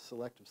this is a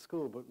selective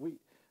school, but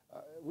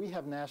we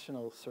have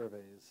national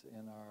surveys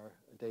in our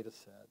data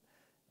set.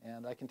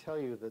 And I can tell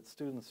you that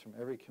students from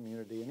every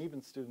community, and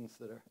even students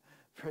that are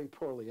very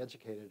poorly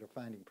educated, are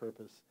finding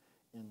purpose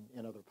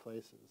in other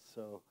places.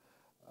 So.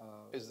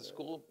 Is the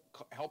school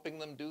helping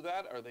them do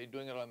that? Or are they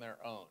doing it on their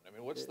own? I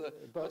mean, what's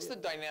the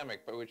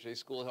dynamic by which a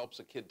school helps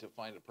a kid to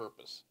find a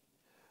purpose?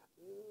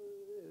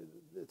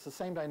 It's the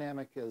same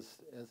dynamic as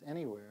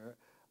anywhere.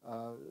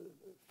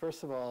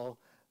 First of all,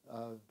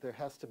 there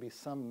has to be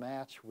some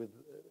match with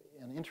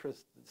an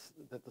interest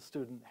that the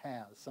student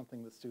has,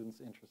 something the student's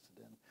interested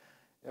in.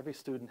 Every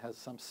student has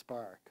some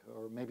spark,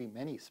 or maybe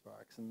many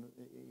sparks,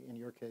 in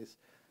your case,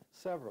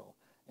 several.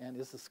 And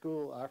is the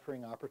school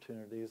offering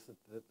opportunities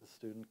that the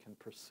student can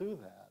pursue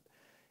that?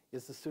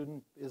 Is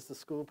the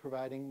school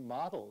providing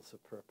models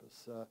of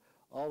purpose?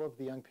 All of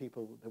the young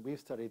people that we've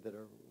studied that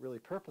are really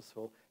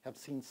purposeful have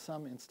seen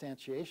some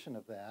instantiation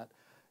of that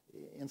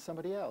in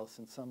somebody else,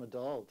 in some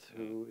adult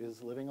who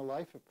is living a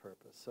life of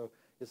purpose. So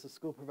is the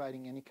school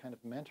providing any kind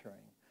of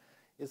mentoring?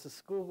 Is the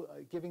school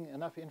giving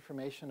enough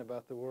information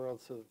about the world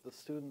so that the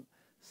student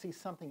sees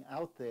something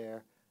out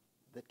there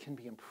that can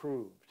be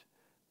improved?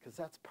 Because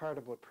that's part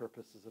of what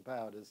purpose is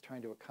about, is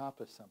trying to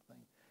accomplish something.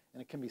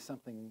 And it can be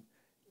something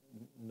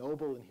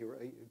noble in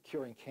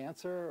curing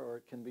cancer, or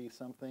it can be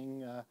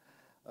something,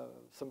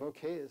 some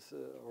vocations,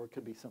 or it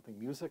could be something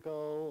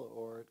musical,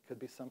 or it could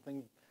be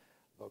something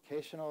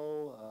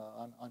vocational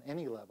on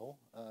any level,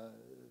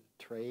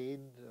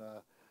 trade.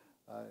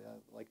 I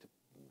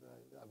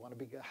want to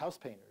be a house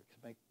painter,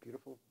 to make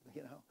beautiful,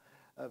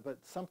 but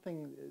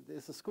something,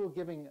 is the school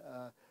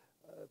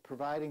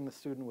providing the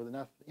student with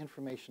enough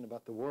information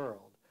about the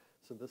world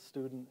so the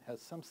student has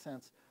some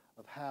sense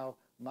of how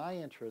my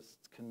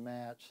interests can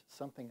match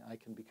something I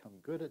can become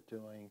good at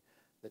doing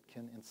that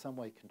can in some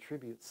way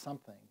contribute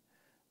something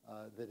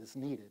that is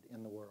needed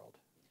in the world.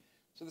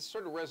 So this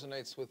sort of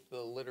resonates with the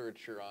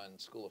literature on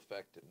school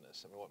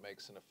effectiveness. I mean, what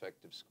makes an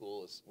effective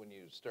school is when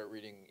you start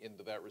reading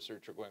into that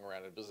research or going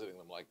around and visiting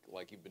them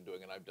like you've been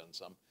doing, and I've done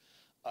some,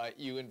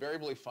 you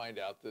invariably find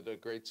out that a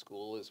great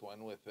school is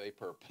one with a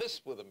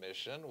purpose, with a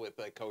mission, with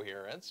a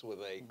coherence, with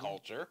a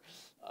culture,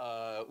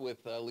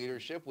 with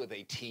leadership, with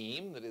a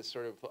team that is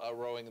sort of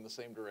rowing in the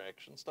same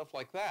direction, stuff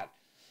like that.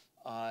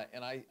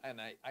 And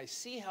I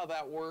see how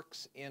that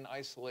works in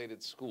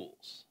isolated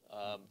schools,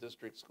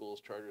 district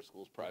schools, charter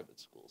schools, private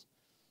schools.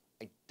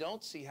 I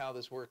don't see how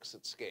this works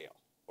at scale,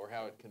 or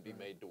how it can be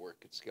made to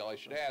work at scale. I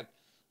should add,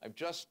 I've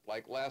just,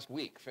 like last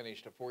week,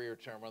 finished a 4-year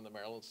term on the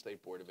Maryland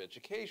State Board of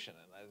Education,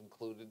 and that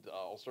included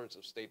all sorts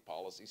of state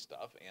policy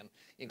stuff, and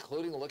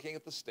including looking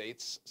at the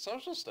state's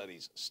social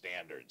studies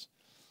standards,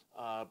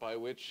 by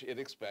which it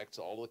expects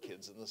all the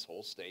kids in this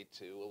whole state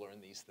to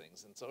learn these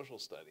things in social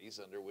studies,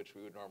 under which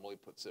we would normally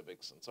put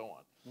civics and so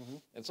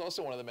on. It's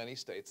also one of the many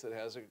states that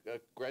has a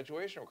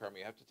graduation requirement.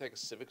 You have to take a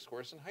civics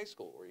course in high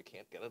school, or you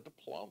can't get a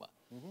diploma.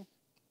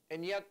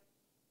 And yet,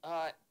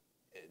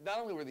 not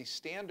only were these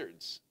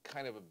standards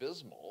kind of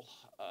abysmal,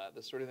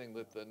 the sort of thing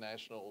that the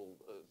National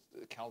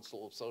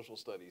Council of Social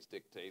Studies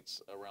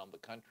dictates around the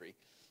country,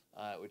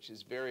 which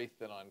is very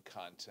thin on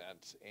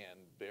content and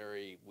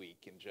very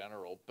weak in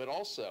general. But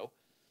also,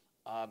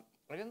 I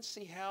didn't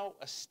see how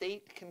a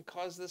state can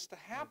cause this to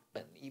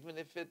happen, even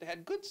if it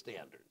had good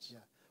standards. Yeah.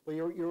 Well,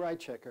 you're right,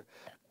 Checker.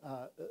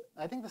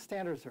 I think the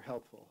standards are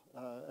helpful.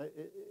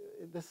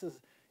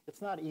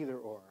 It's not either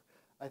or.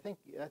 I think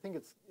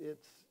it's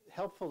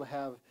helpful to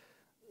have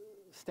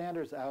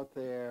standards out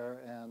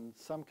there and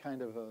some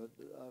kind of a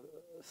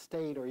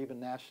state or even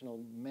national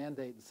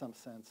mandate in some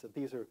sense that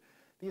these are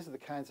the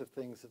kinds of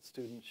things that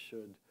students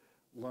should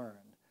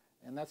learn.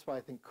 And that's why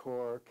I think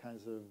core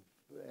kinds of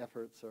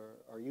efforts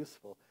are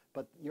useful.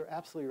 But you're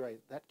absolutely right,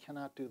 that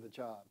cannot do the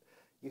job.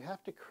 You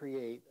have to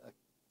create a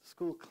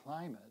school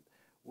climate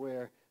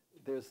where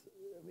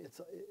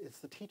it's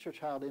the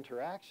teacher-child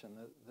interaction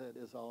that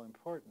is all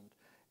important.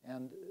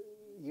 And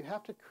you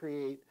have to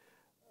create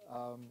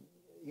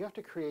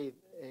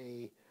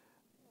a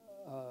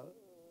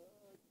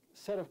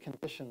set of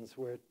conditions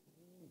where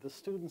the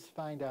students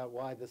find out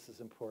why this is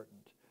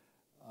important.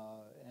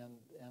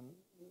 And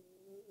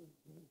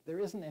there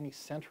isn't any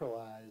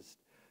centralized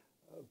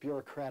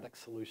bureaucratic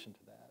solution to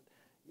that.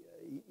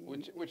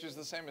 Which is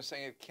the same as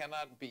saying it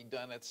cannot be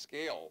done at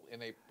scale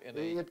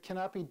It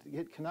cannot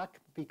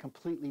be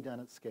completely done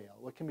at scale.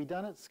 What can be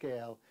done at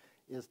scale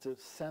is to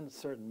send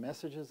certain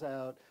messages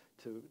out,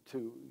 to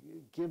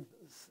give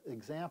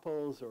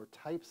examples or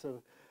types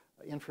of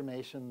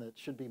information that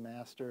should be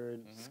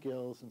mastered,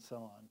 skills and so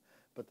on.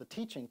 But the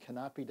teaching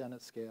cannot be done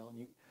at scale.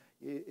 And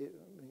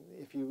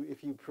if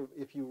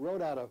you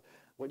wrote out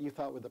what you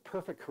thought was the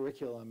perfect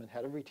curriculum and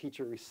had every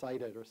teacher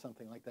recite it or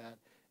something like that,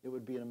 it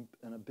would be an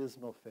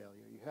abysmal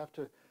failure. You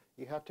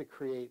have to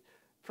create.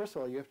 First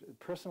of all,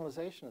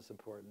 personalization is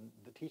important.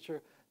 The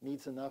teacher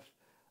needs enough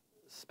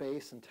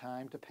space and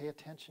time to pay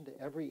attention to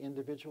every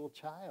individual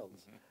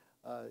child's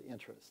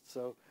interests.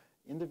 So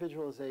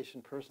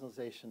individualization,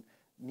 personalization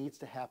needs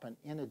to happen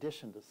in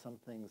addition to some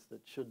things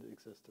that should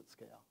exist at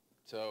scale.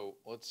 So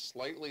let's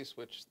slightly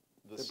switch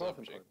the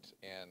subject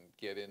and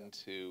get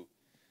into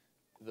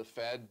the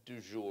fad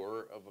du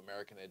jour of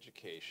American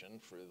education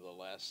for the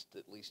last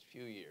at least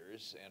few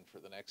years and for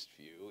the next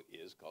few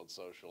is called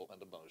social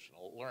and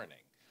emotional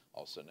learning,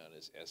 also known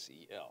as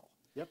SEL.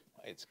 Yep.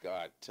 It's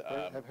got...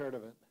 I've heard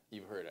of it.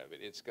 You've heard of it.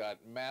 It's got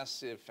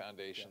massive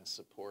foundation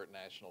support,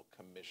 national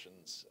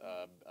commissions,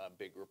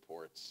 big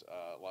reports,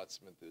 lots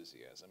of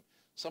enthusiasm.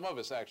 Some of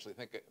us actually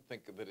think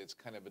that it's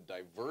kind of a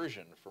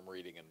diversion from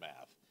reading and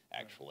math,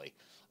 actually,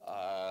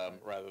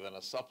 rather than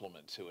a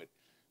supplement to it.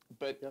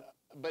 But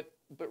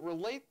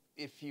relate,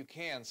 if you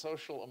can,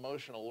 social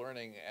emotional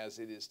learning as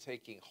it is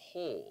taking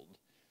hold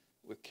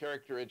with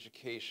character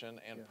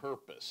education and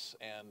purpose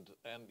and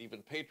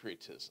even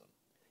patriotism.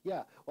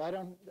 Yeah, well,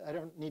 I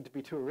don't need to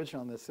be too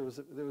original on this. There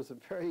was a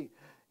very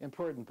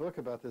important book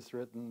about this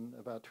written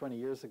about 20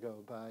 years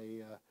ago by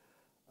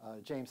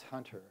James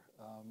Hunter,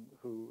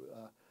 who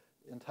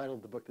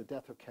entitled the book "The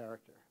Death of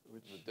Character."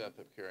 The Death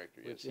of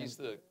Character. Yes, he's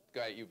the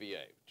guy at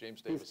UVA,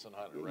 James Davison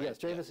Hunter, right?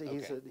 Yes,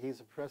 he's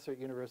a professor at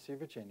University of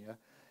Virginia,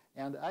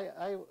 and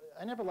I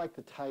never liked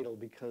the title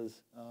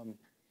because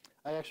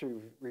I actually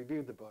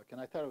reviewed the book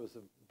and I thought it was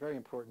a very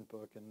important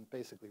book and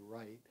basically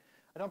right.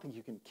 I don't think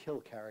you can kill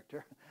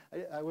character.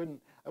 I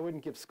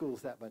wouldn't give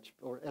schools that much,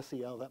 or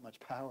SEL that much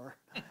power.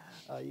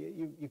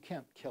 You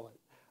can't kill it.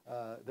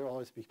 There will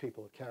always be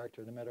people of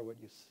character, no matter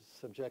what you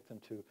subject them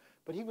to.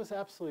 But he was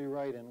absolutely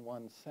right in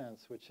one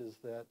sense, which is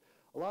that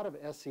a lot of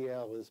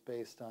SEL is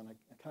based on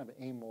a kind of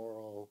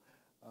amoral,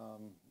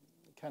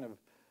 kind of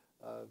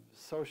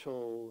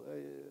social,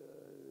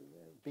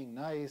 being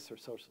nice or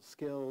social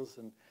skills,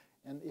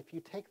 and if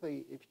you take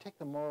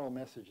the moral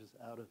messages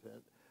out of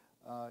it,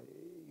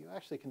 you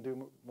actually can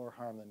do more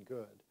harm than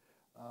good.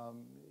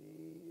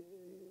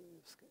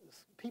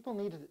 People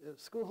need,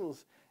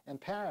 schools and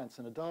parents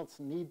and adults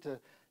need to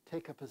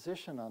take a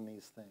position on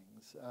these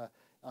things,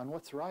 on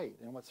what's right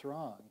and what's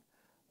wrong.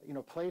 You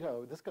know,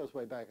 Plato, this goes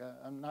way back,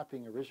 I'm not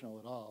being original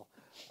at all.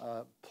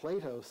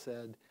 Plato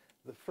said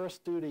the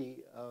first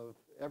duty of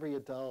every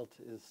adult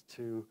is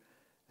to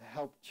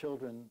help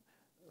children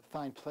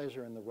find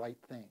pleasure in the right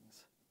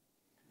things,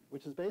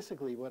 which is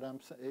basically what I'm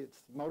saying.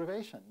 It's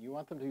motivation. You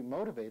want them to be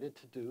motivated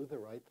to do the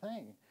right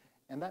thing.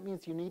 And that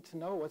means you need to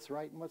know what's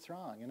right and what's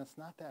wrong, and it's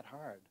not that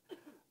hard.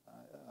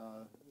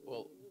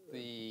 Well,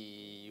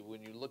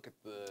 when you look at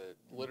the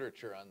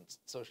literature on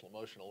social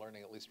emotional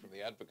learning, at least from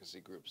the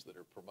advocacy groups that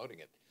are promoting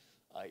it,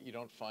 you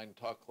don't find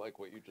talk like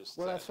what you just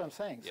said. Well, that's what I'm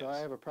saying. Yes. So I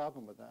have a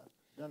problem with that.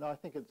 No, I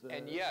think it's...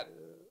 and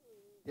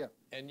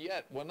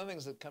yet, one of the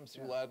things that comes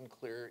through loud and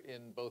clear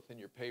both in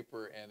your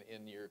paper and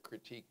in your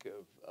critique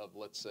of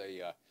let's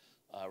say,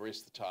 Race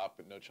to the Top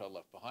and No Child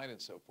Left Behind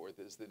and so forth,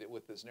 is that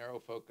with this narrow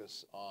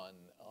focus on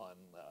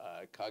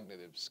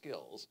cognitive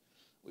skills,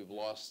 we've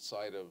lost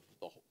sight of,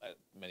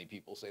 many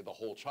people say, the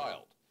whole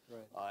child.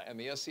 Right. And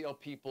the SEL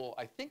people,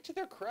 I think to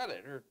their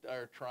credit,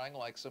 are trying,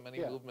 like so many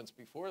movements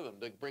before them,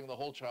 to bring the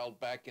whole child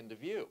back into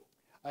view.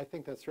 I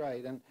think that's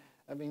right. And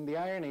I mean, the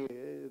irony,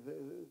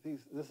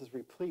 this is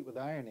replete with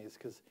ironies,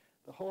 because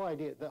the whole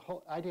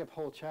idea of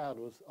whole child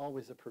was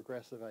always a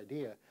progressive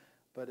idea,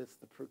 but it's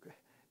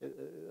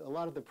a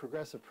lot of the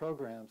progressive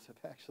programs have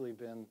actually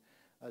been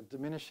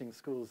diminishing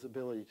schools'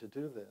 ability to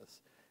do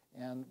this.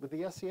 And with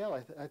the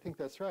SEL, I think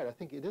that's right. I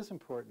think it is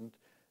important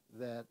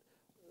that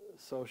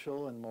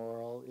social and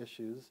moral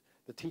issues,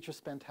 the teachers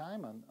spend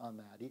time on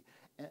that.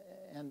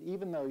 And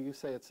even though you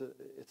say it's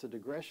a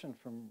digression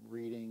from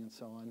reading and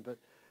so on,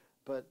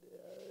 but the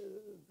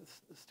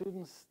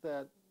students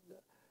that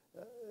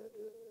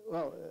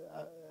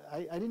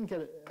I didn't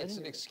get it. It's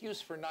an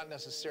excuse for not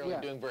necessarily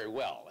doing very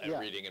well at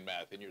reading and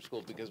math in your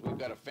school because we've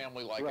got a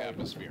family-like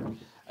atmosphere.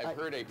 I've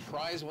heard a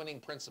prize-winning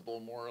principal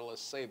more or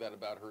less say that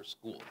about her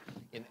school.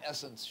 In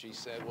essence, she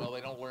said, well,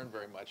 they don't learn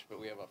very much, but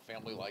we have a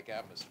family-like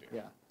atmosphere.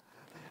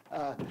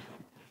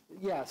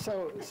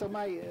 So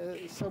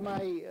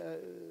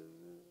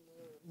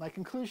my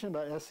conclusion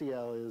about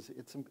SEL is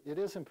it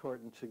is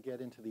important to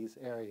get into these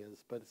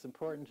areas, but it's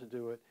important to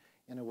do it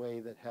in a way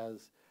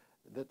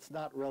that's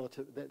not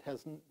relative, that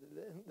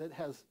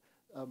has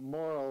a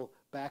moral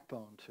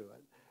backbone to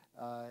it,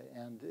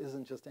 and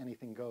isn't just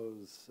anything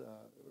goes.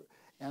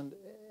 And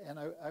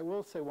I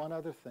will say one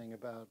other thing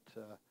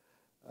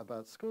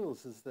about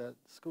schools is that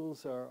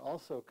schools are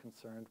also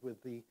concerned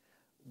with the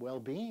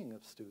well-being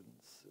of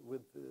students.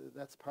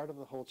 That's part of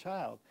the whole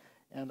child.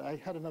 And I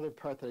had another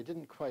part that I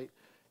didn't quite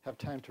have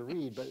time to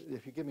read, but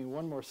if you give me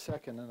one more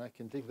second and I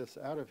can dig this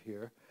out of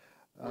here.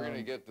 We're going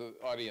to get the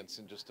audience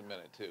in just a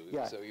minute too,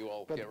 so you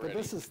all get ready. But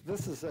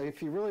this is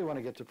if you really want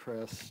to get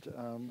depressed,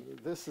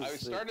 this is. I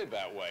started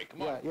that way.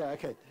 Come on.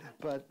 Okay.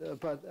 But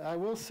I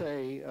will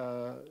say,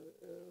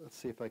 let's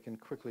see if I can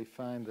quickly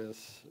find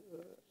this.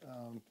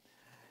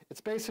 It's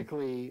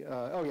basically,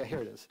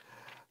 here it is.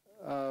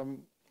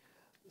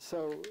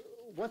 So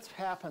what's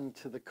happened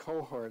to the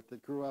cohort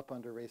that grew up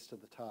under Race to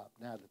the Top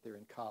now that they're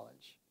in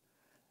college?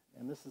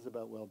 And this is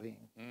about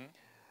well-being.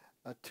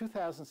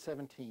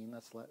 2017,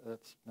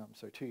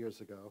 2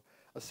 years ago,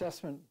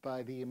 assessment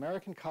by the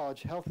American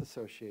College Health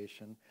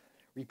Association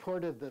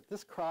reported that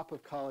this crop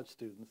of college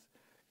students,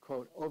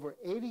 quote, over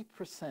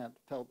 80%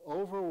 felt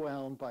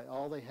overwhelmed by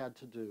all they had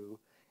to do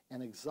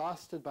and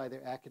exhausted by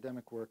their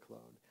academic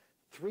workload.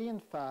 3 in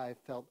 5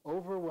 felt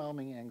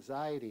overwhelming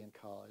anxiety in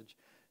college.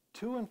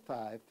 2 in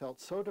 5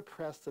 felt so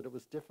depressed that it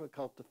was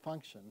difficult to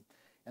function,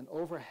 and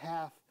over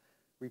half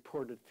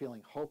reported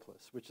feeling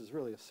hopeless, which is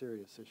really a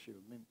serious issue.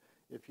 I mean,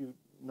 if you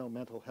know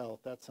mental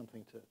health, that's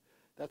something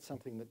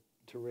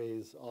to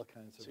raise all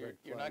kinds of red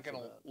flags. You're not going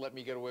to let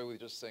me get away with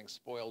just saying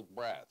spoiled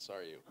brats,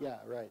 are you? Yeah,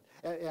 right.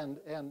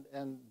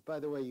 And by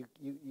the way,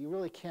 you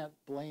really can't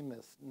blame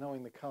this,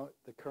 knowing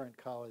the current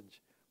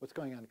college, what's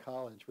going on in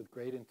college with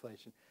grade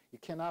inflation. You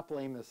cannot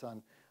blame this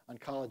on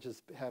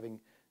colleges having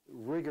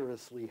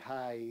rigorously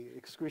high,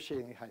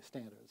 excruciatingly high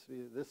standards.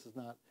 This is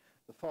not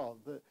the fault.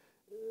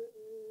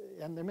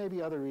 And there may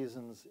be other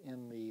reasons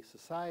in the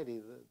society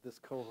that this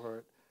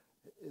cohort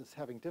is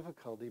having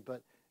difficulty,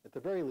 but at the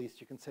very least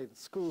you can say that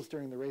schools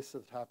during the Race to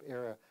the Top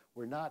era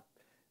were not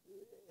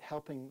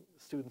helping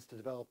students to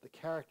develop the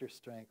character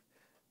strength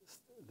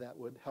that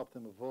would help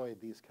them avoid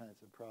these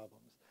kinds of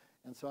problems.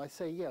 And so I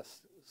say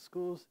yes,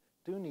 schools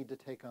do need to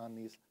take on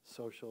these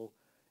social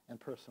and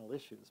personal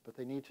issues, but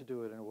they need to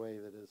do it in a way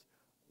that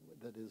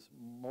is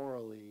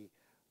morally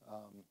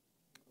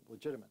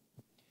legitimate.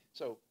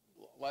 So,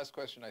 last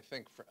question. I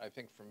think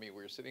for me,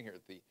 we're sitting here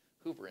at the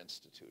Hoover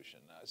Institution.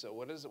 So,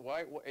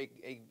 why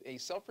a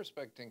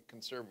self-respecting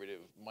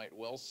conservative might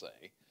well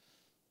say,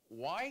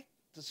 why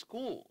do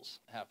schools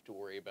have to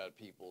worry about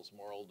people's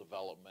moral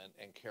development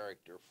and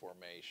character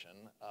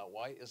formation?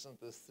 Why isn't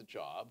this the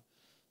job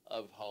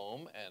of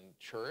home and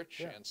church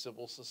and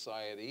civil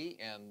society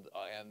and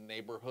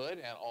neighborhood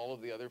and all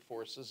of the other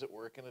forces that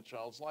work in a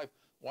child's life?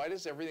 Why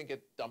does everything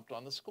get dumped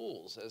on the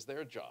schools as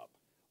their job?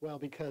 Well,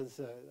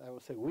 because I will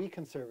say we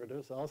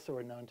conservatives also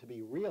are known to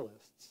be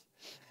realists.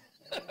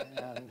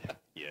 And,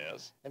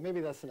 yes. And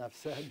maybe that's enough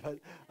said, but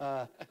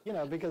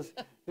because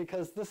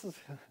this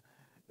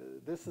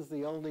is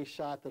the only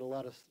shot that a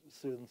lot of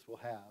students will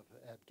have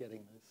at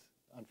getting this,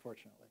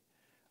 unfortunately,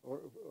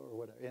 or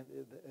whatever. I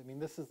mean,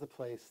 this is the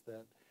place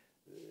that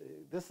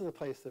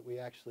we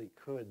actually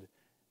could,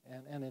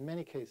 and in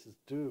many cases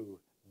do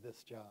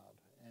this job,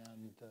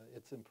 and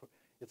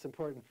it's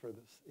important for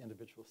the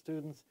individual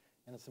students,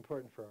 and it's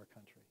important for our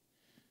country.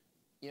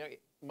 You know,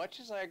 much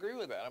as I agree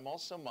with that, I'm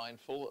also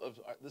mindful of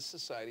this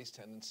society's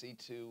tendency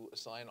to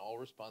assign all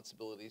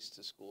responsibilities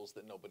to schools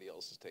that nobody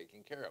else is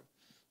taking care of.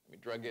 I mean,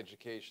 drug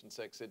education,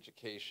 sex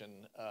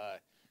education.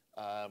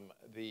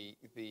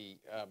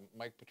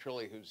 Mike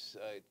Petrilli, who's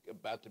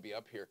about to be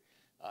up here,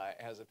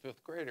 has a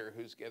 5th grader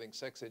who's getting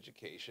sex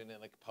education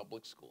in a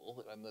public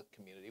school in the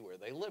community where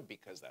they live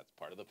because that's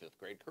part of the 5th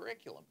grade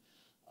curriculum.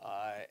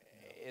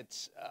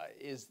 Is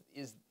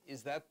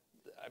that?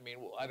 I mean,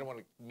 well, I don't want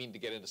to mean to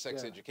get into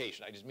sex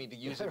education. I just mean to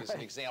use it as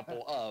an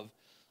example of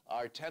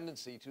our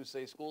tendency to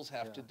say schools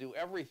have to do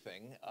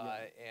everything,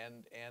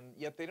 and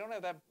yet they don't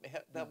have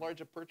that large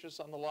a purchase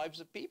on the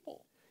lives of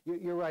people.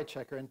 You're right,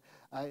 Checker, and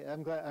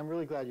I'm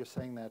really glad you're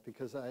saying that,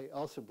 because I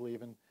also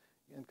believe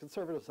and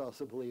conservatives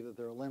also believe that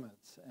there are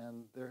limits,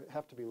 and there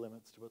have to be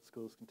limits to what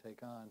schools can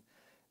take on.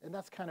 And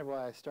that's kind of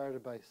why I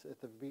started by,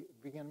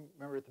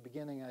 remember at the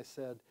beginning I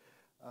said,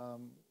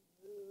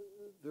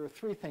 there are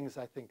three things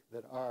I think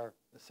that are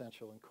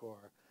essential and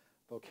core.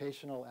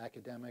 Vocational,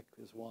 academic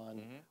is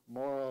one,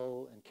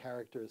 moral and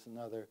character is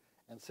another,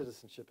 and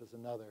citizenship is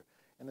another.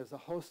 And there's a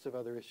host of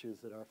other issues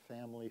that are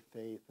family,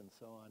 faith, and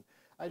so on.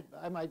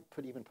 I might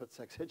even put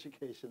sex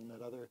education in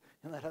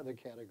that other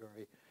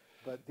category.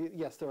 But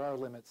yes, there are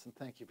limits, and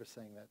thank you for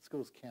saying that.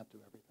 Schools can't do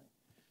everything.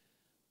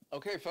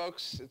 Okay,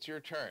 folks, it's your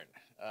turn.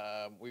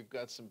 We've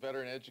got some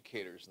veteran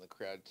educators in the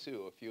crowd,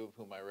 too, a few of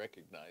whom I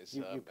recognize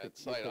at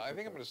sight. I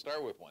think I'm going to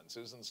start with one,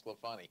 Susan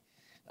Sclafani.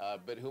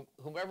 But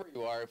whomever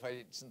you are,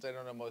 since I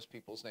don't know most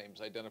people's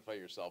names, identify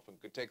yourself and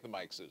could take the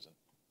mic, Susan.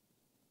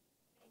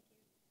 Thank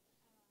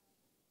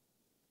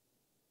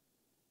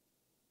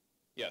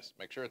you. Yes,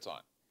 make sure it's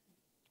on.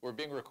 We're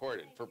being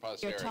recorded for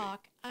posterity. Your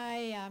talk.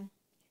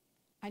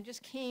 I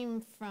just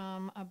came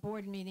from a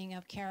board meeting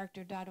of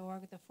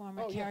character.org, the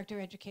former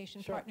Character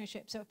Education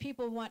Partnership. So if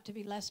people want to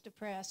be less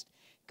depressed,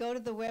 go to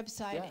the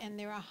website, and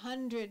there are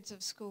hundreds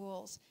of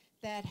schools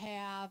that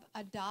have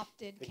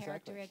adopted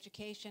character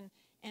education,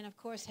 and of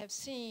course have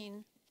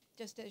seen,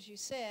 just as you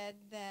said,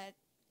 that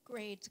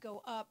grades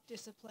go up,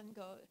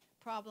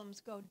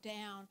 problems go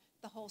down.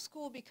 The whole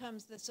school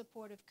becomes the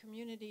supportive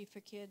community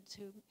for kids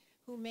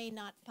who may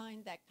not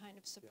find that kind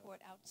of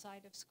support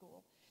outside of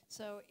school.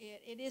 So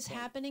it is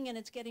happening, and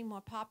it's getting more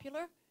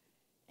popular.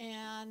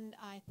 And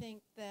I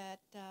think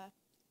that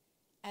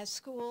as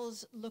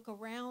schools look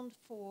around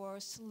for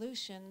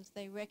solutions,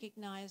 they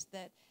recognize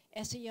that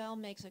SEL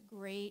makes a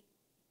great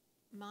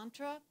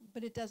mantra,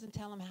 but it doesn't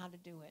tell them how to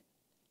do it.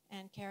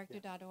 And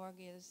character.org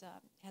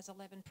has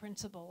 11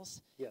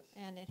 principles,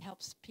 and it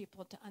helps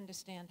people to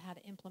understand how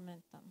to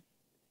implement them.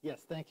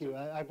 Yes, thank you.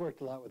 I've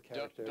worked a lot with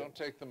character. Don't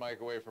take the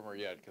mic away from her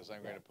yet, because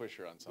I'm going to push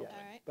her on something.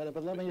 All right.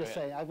 But let me just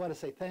say, I want to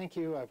say thank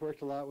you. I've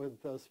worked a lot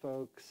with those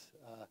folks.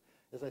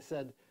 As I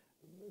said,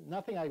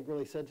 nothing I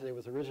really said today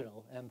was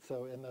original. And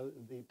so in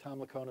the Tom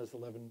Lacona's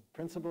 11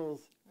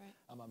 principles,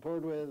 I'm on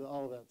board with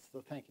all of that.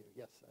 So thank you.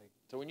 Yes.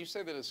 So when you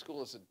say that a school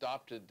has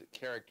adopted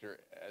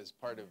character as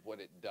part of what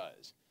it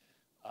does,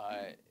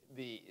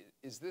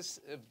 is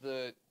this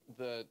the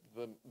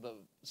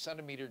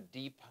centimeter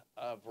deep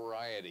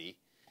variety?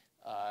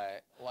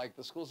 Like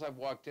the schools I've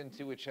walked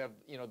into, which have,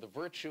 the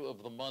virtue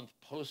of the month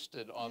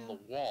posted on the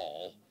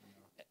wall,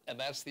 and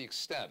that's the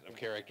extent of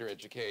character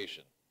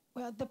education.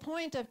 Well, the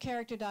point of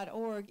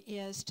character.org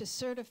is to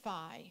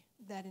certify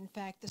that, in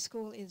fact, the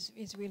school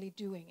is really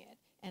doing it.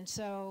 And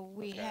so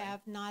we have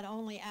not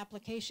only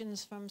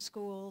applications from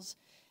schools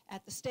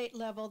at the state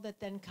level that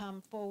then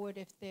come forward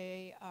if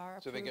they are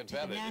approved to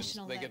the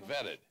national level. They get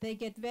vetted. They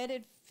get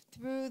vetted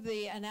through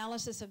the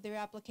analysis of their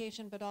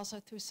application, but also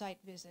through site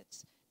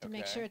visits, to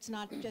make sure it's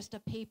not just a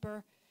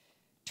paper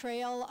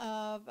trail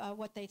of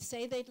what they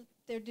say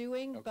they're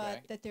doing,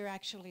 but that they're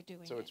actually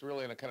doing it. So it's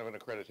really kind of an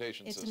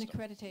accreditation system. It's an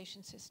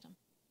accreditation system.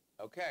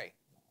 Okay,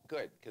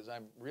 good, because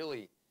I'm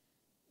really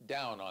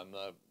down on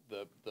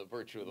the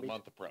virtue of the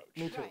month approach.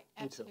 Me too. Right,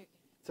 absolutely.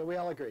 So we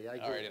all agree. I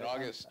agree. All right, in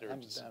August.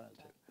 I'm down on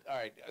it. All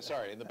right,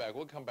 sorry, in the back.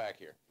 We'll come back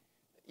here.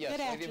 Yes,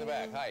 Good lady in the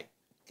back. Hi.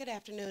 Good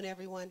afternoon,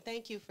 everyone.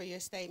 Thank you for your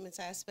statements.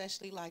 I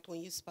especially liked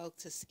when you spoke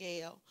to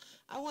scale.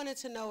 I wanted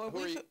to know,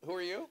 who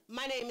are you?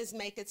 My name is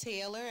Maka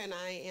Taylor, and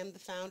I am the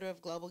founder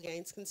of Global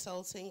Gains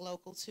Consulting,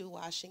 local to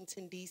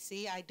Washington,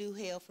 D.C. I do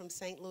hail from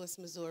St. Louis,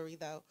 Missouri,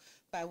 though,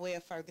 by way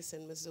of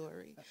Ferguson,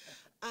 Missouri.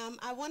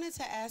 I wanted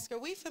to ask, are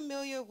we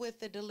familiar with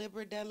the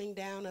deliberate dumbing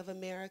down of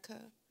America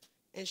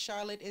and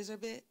Charlotte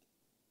Iserbyt?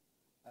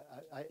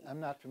 I'm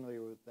not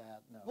familiar with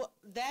that, no. Well,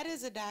 that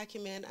is a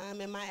document.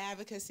 In my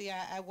advocacy,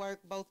 I work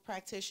both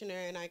practitioner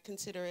and I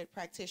consider it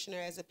practitioner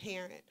as a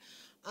parent.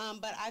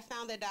 But I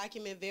found that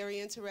document very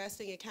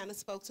interesting. It kind of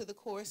spoke to the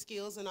core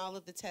skills and all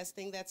of the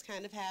testing that's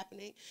kind of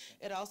happening.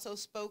 It also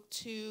spoke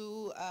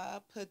to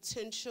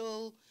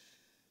potential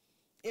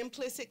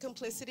implicit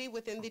complicity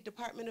within the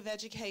Department of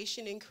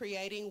Education in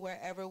creating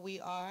wherever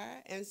we are.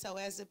 And so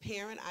as a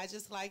parent, I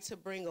just like to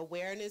bring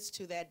awareness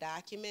to that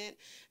document,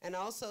 and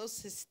also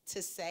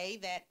to say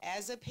that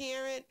as a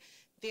parent,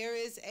 there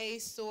is a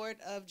sort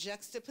of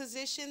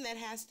juxtaposition that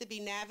has to be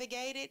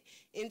navigated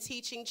in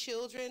teaching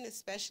children,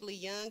 especially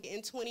young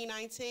in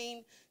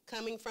 2019,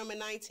 coming from a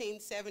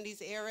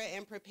 1970s era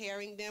and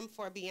preparing them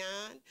for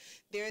beyond.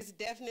 There's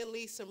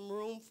definitely some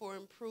room for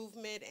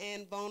improvement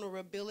and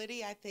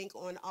vulnerability, I think,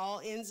 on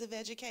all ends of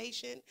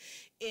education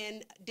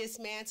in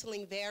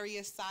dismantling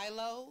various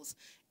silos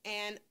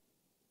and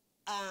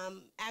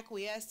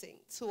acquiescing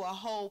to a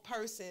whole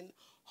person,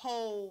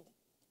 whole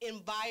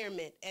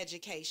environment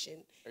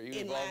education. Are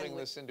you evolving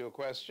this into a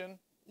question?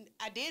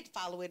 I did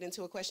follow it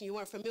into a question. You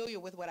weren't familiar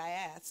with what I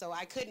asked, so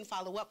I couldn't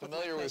follow up with my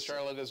Familiar with question.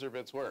 Charlotte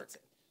Iserbyt's work?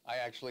 I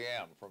actually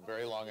am, from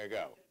very long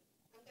ago.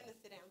 I'm going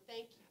to sit down.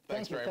 Thank you.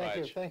 Thanks very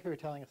much. Thank you for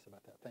telling us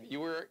about that. Thank you. You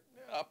were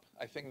up,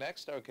 I think,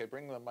 next. Okay,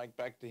 bring the mic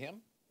back to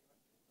him.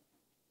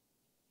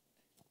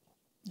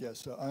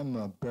 Yes,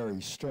 I'm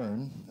Barry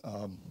Stern.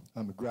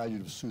 I'm a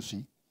graduate of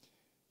SUSY.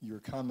 Your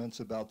comments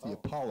about the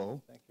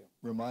Apollo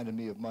reminded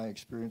me of my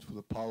experience with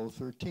Apollo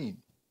 13.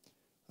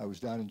 I was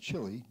down in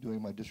Chile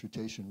doing my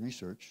dissertation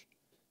research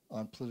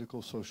on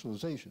political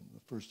socialization, the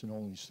first and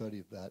only study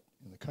of that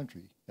in the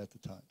country at the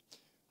time.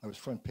 I was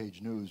front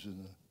page news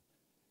in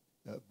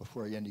the,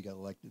 before Allende got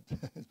elected,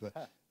 but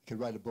I could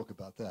write a book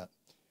about that.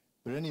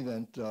 But in any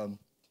event,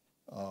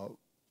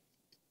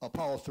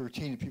 Apollo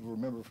 13, if people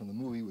remember from the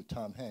movie with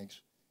Tom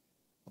Hanks,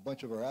 a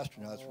bunch of our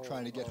astronauts were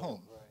trying to get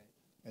home,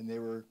 and they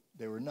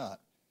were not.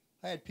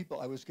 I had people,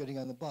 I was getting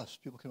on the bus,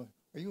 people came up,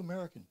 are you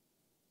American?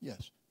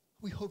 Yes.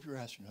 We hope your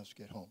astronauts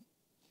get home.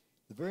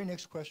 The very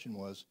next question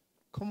was,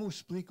 ¿Cómo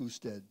explica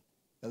usted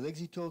el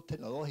éxito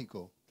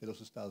tecnológico de los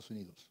Estados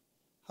Unidos?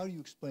 How do you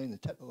explain the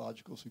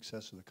technological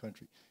success of the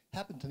country?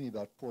 Happened to me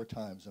about 4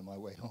 times on my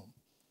way home.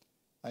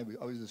 I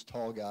was this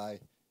tall guy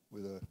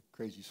with a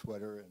crazy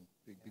sweater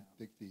and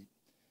big feet.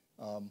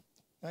 And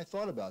I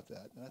thought about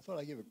that, and I thought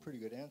I gave a pretty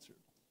good answer.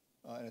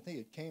 And I think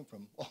it came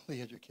from all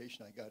the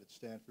education I got at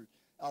Stanford.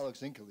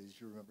 Alex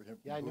Inkeles, you remember him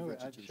from the Hoover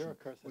Institution,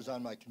 was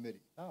on my committee.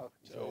 Oh,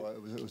 so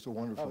it was a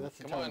wonderful,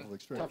 wonderful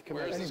experience.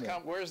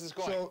 Where's this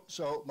going?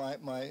 So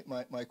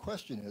my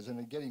question is,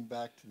 and getting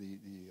back to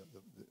the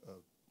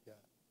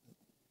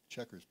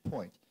Checker's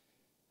point,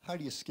 how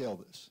do you scale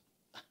this?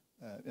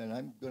 And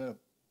I'm going to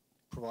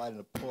provide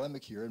a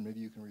polemic here, and maybe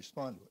you can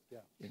respond to it.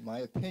 Yeah. In my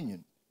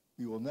opinion,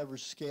 we will never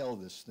scale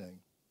this thing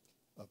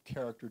of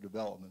character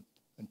development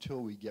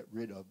until we get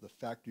rid of the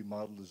factory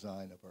model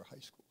design of our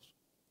high schools.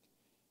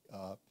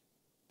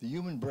 The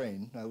human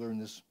brain, I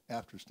learned this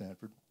after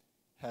Stanford,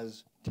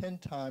 has 10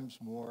 times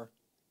more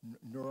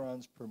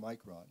neurons per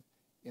micron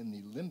in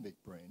the limbic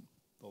brain,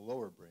 the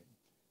lower brain,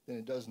 than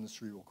it does in the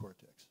cerebral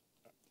cortex.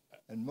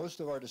 And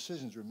most of our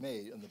decisions are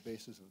made on the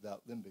basis of that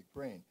limbic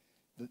brain.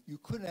 You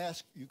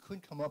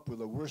couldn't come up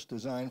with a worse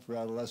design for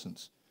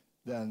adolescence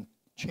than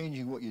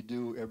changing what you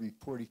do every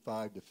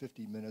 45 to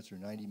 50 minutes or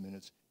 90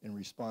 minutes in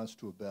response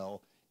to a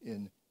bell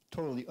in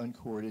totally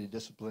uncoordinated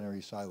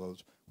disciplinary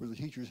silos where the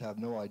teachers have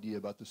no idea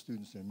about the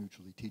students they're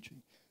mutually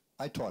teaching.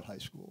 I taught high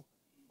school.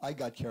 I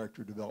got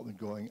character development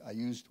going. I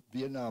used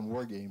Vietnam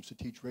War games to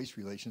teach race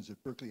relations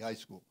at Berkeley High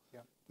School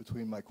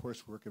between my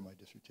coursework and my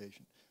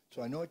dissertation.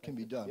 So I know it can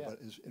be done, but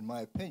in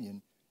my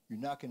opinion, you're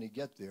not going to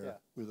get there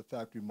with a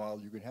factory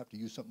model. You're going to have to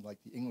use something like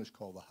the English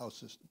call the house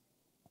system.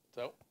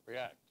 So,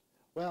 react.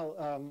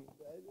 Well,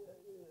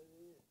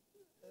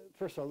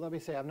 first of all, let me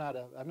say I'm not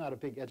a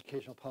big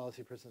educational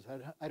policy person,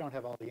 so I don't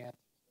have all the answers.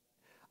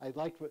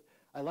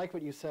 I like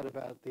what you said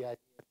about the idea.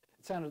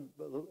 It sounded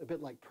a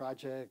bit like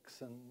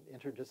projects and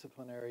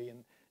interdisciplinary,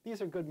 and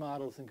these are good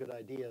models and good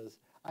ideas.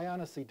 I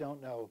honestly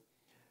don't know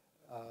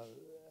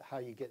how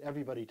you get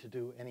everybody to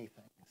do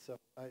anything. So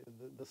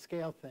the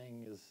scale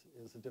thing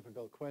is a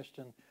difficult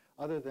question,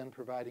 other than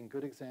providing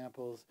good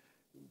examples,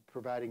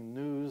 providing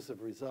news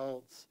of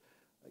results,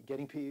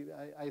 getting people.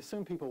 I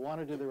assume people want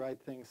to do the right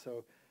thing,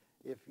 so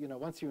if,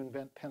 once you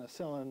invent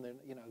penicillin, then,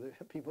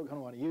 people are going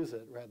to want to use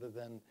it rather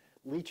than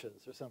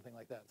leeches or something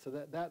like that. So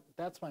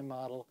that's my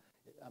model.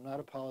 I'm not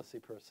a policy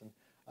person.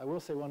 I will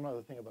say one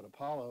other thing about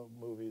Apollo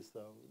movies,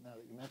 though, now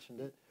that you mentioned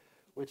it,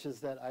 which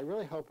is that I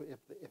really hope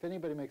if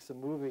anybody makes a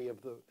movie of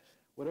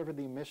whatever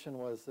the mission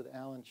was that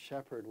Alan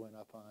Shepard went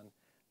up on,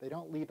 they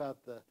don't leave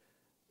out the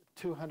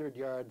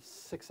 200-yard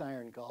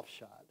 6-iron golf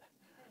shot.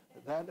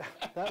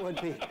 That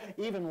would be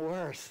even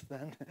worse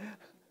than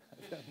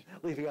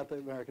leaving out the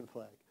American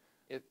flag.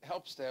 It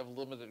helps to have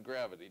limited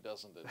gravity,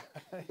 doesn't it?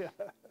 Yeah.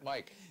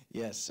 Mike.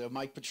 Yes, so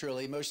Mike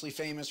Petrilli, mostly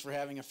famous for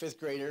having a 5th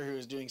grader who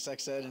was doing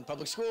sex ed in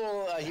public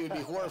school. He would be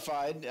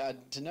horrified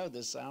to know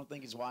this. I don't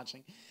think he's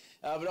watching.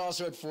 But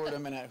also at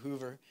Fordham and at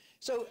Hoover.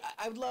 So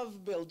I would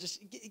love, Bill,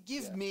 just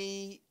give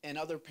me and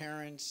other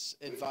parents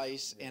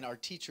advice and our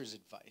teachers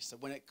advice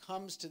when it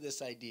comes to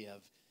this idea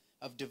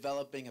of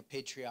developing a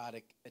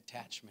patriotic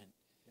attachment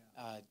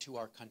to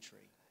our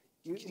country.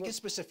 Get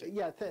specific.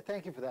 Yeah,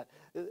 thank you for that.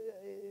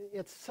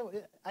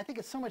 I think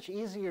it's so much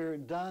easier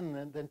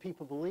done than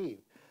people believe,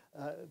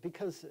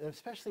 because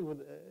especially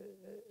with,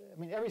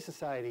 every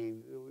society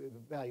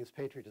values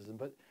patriotism,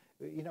 but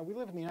we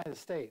live in the United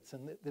States,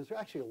 and there's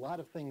actually a lot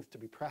of things to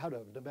be proud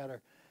of, no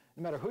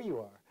matter who you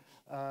are.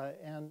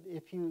 And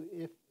if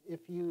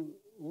you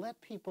let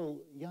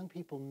young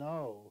people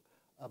know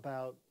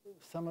about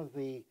some of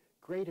the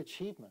great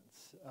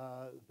achievements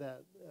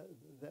that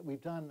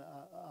we've done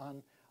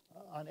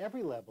on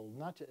every level,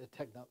 not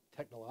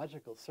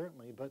technological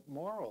certainly, but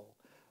moral.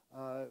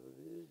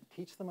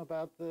 Teach them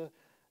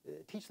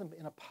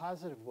in a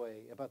positive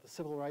way about the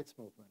civil rights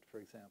movement, for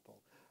example.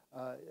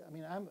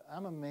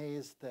 I'm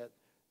amazed that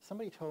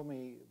somebody told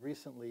me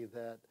recently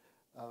that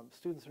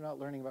students are not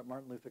learning about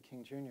Martin Luther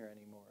King Jr.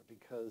 anymore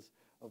because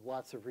of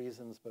lots of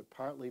reasons, but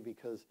partly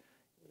because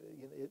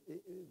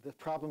the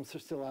problems are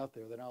still out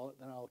there. They're not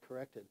all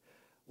corrected.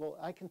 Well,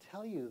 I can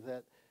tell you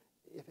that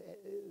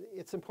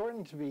it's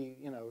important to be,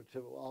 to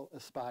all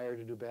aspire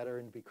to do better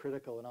and be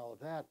critical and all of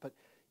that, but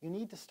you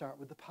need to start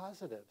with the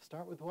positive.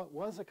 Start with what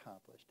was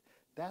accomplished.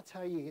 That's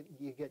how you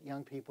get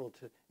young people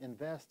to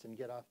invest and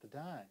get off the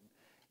dime.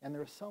 And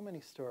there are so many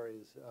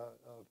stories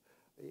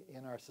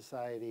in our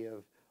society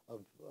of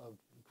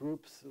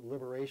groups,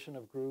 liberation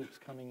of groups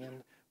coming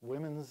in,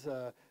 women's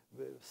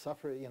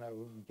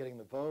getting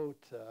the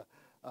vote,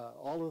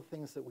 all of the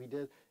things that we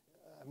did.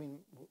 I mean,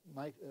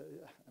 I'm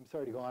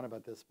sorry to go on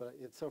about this, but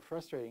it's so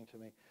frustrating to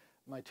me.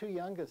 My two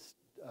youngest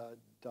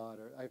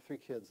daughter, I have 3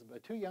 kids, my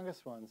 2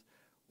 youngest ones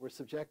were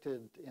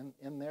subjected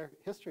in their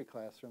history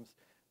classrooms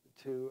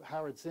to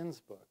Howard Zinn's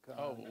book.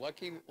 Oh,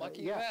 lucky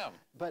yeah. them.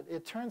 But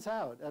it turns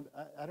out,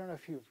 I don't know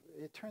if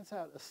it turns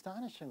out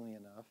astonishingly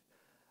enough,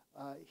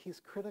 he's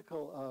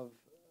critical of,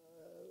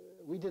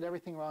 we did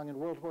everything wrong in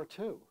World War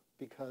II,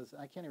 because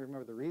I can't even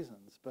remember the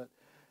reasons, but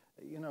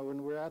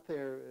when we're out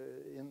there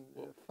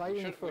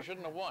fighting we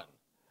shouldn't have won.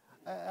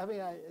 I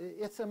mean,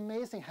 it's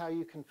amazing how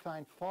you can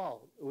find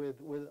fault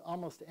with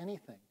almost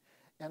anything.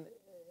 And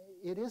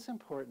it is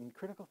important,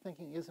 critical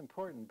thinking is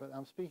important, but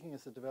I'm speaking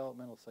as a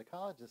developmental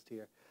psychologist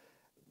here.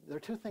 There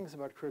are 2 things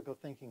about critical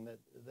thinking that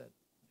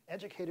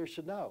educators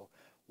should know.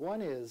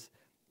 One is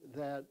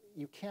that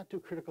you can't do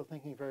critical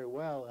thinking very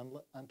well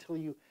until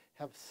you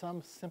have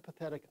some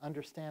sympathetic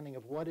understanding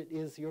of what it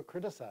is you're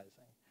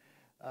criticizing.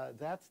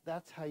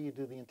 That's how you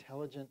do the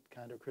intelligent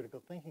kind of critical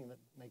thinking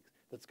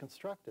that's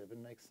constructive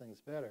and makes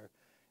things better.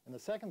 And the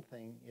second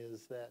thing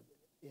is that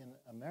in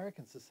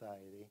American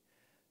society,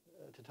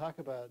 to talk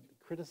about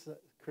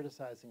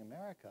criticizing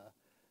America,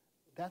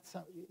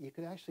 you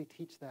could actually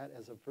teach that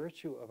as a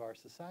virtue of our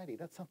society.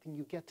 That's something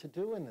you get to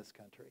do in this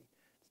country.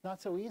 It's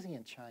not so easy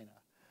in China.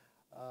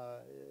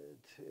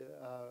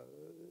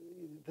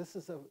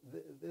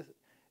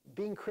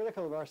 Being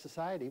critical of our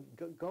society,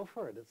 go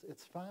for it.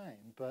 It's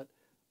fine, but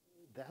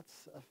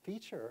that's a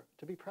feature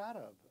to be proud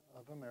of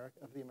the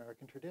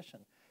American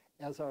tradition,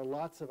 as are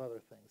lots of other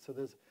things. So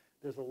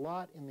there's a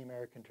lot in the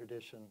American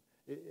tradition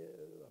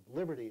of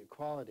liberty,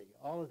 equality,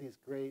 all of these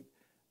great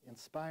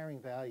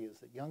inspiring values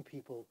that young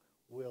people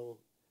will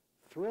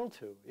thrill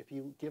to if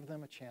you give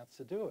them a chance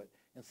to do it,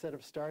 instead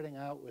of starting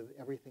out with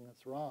everything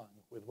that's wrong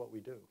with what we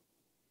do.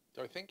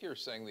 So I think you're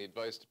saying the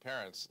advice to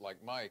parents like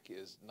Mike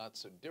is not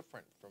so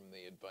different from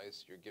the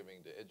advice you're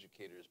giving to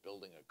educators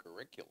building a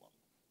curriculum.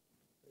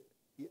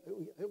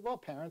 Well,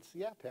 parents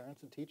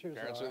and teachers.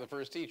 Parents are the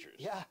first teachers.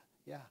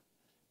 Yeah.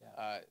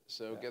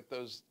 So get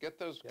those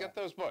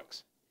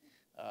books,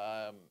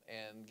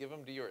 and give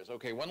them to yours.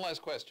 Okay, one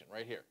last question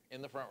right here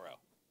in the front row.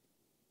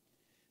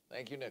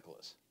 Thank you,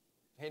 Nicholas.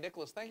 Hey,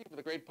 Nicholas, thank you for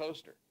the great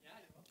poster.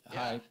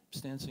 Hi,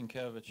 Stan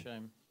Sienkiewicz.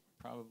 I'm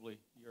probably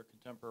your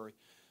contemporary.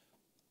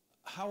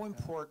 How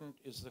important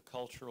is the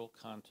cultural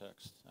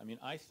context? I mean,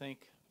 I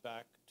think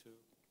back to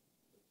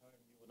the time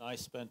you and I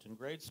spent in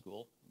grade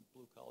school, in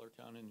blue-collar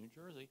town in New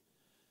Jersey.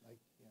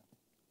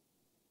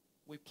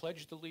 We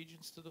pledged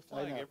allegiance to the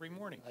flag every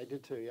morning. I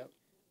did too, yep.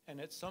 And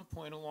at some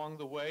point along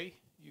the way,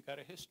 you got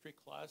a history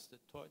class that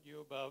taught you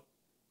about,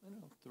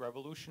 the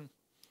Revolution,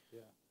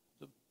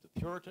 the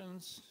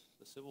Puritans,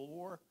 the Civil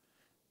War,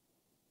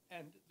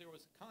 and there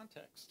was a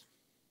context.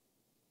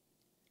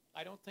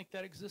 I don't think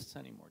that exists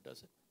anymore,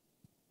 does it?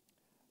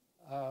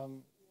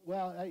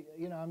 Well,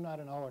 I'm not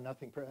an all or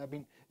nothing person. I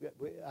mean,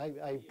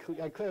 I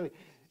clearly,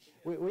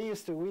 we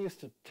used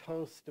to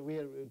toast.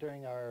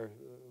 During our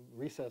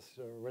recess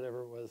or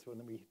whatever it was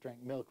when we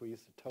drank milk, we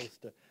used to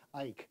toast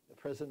Ike,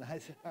 President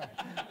Eisenhower.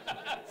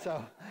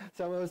 so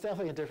it was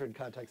definitely a different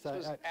context.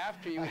 This was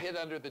after you hid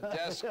under the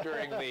desk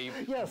during the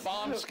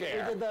bomb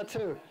scare.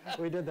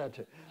 We did that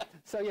too.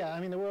 So yeah, I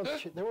mean the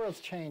world's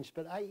changed,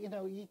 but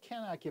you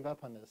cannot give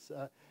up on this.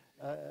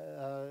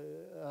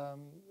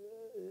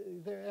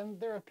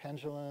 There are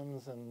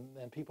pendulums,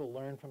 and people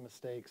learn from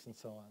mistakes and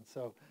so on.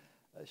 So,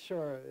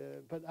 sure,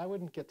 but I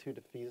wouldn't get too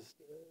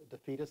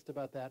defeatist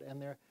about that.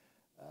 And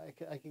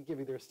I can give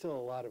you, there's still a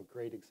lot of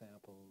great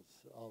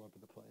examples all over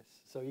the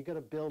place. So you got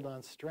to build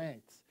on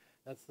strengths.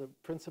 That's the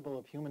principle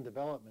of human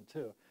development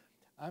too.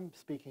 I'm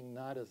speaking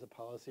not as a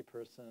policy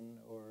person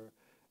or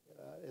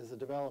as a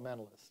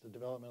developmentalist, a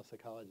developmental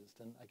psychologist.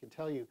 And I can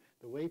tell you,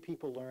 the way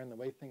people learn, the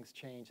way things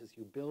change, is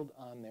you build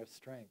on their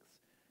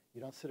strengths.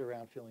 You don't sit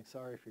around feeling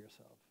sorry for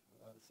yourself.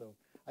 So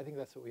I think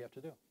that's what we have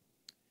to do.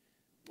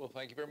 Well,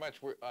 thank you very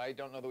much. I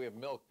don't know that we have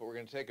milk, but we're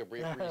going to take a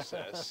brief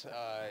recess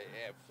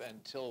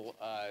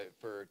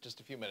for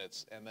just a few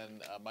minutes, and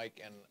then Mike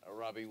and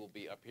Robbie will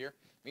be up here.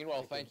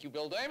 Meanwhile, thank you,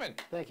 Bill Damon.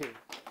 Thank you.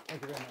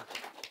 Thank you very much.